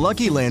 playing at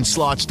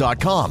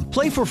LuckyLandSlots.com.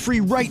 Play for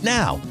free right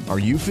now. Are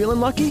you feeling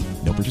lucky?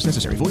 No purchase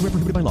necessary. Void where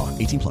prohibited by law.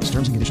 18+.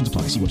 Terms and conditions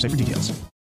apply. See website for details.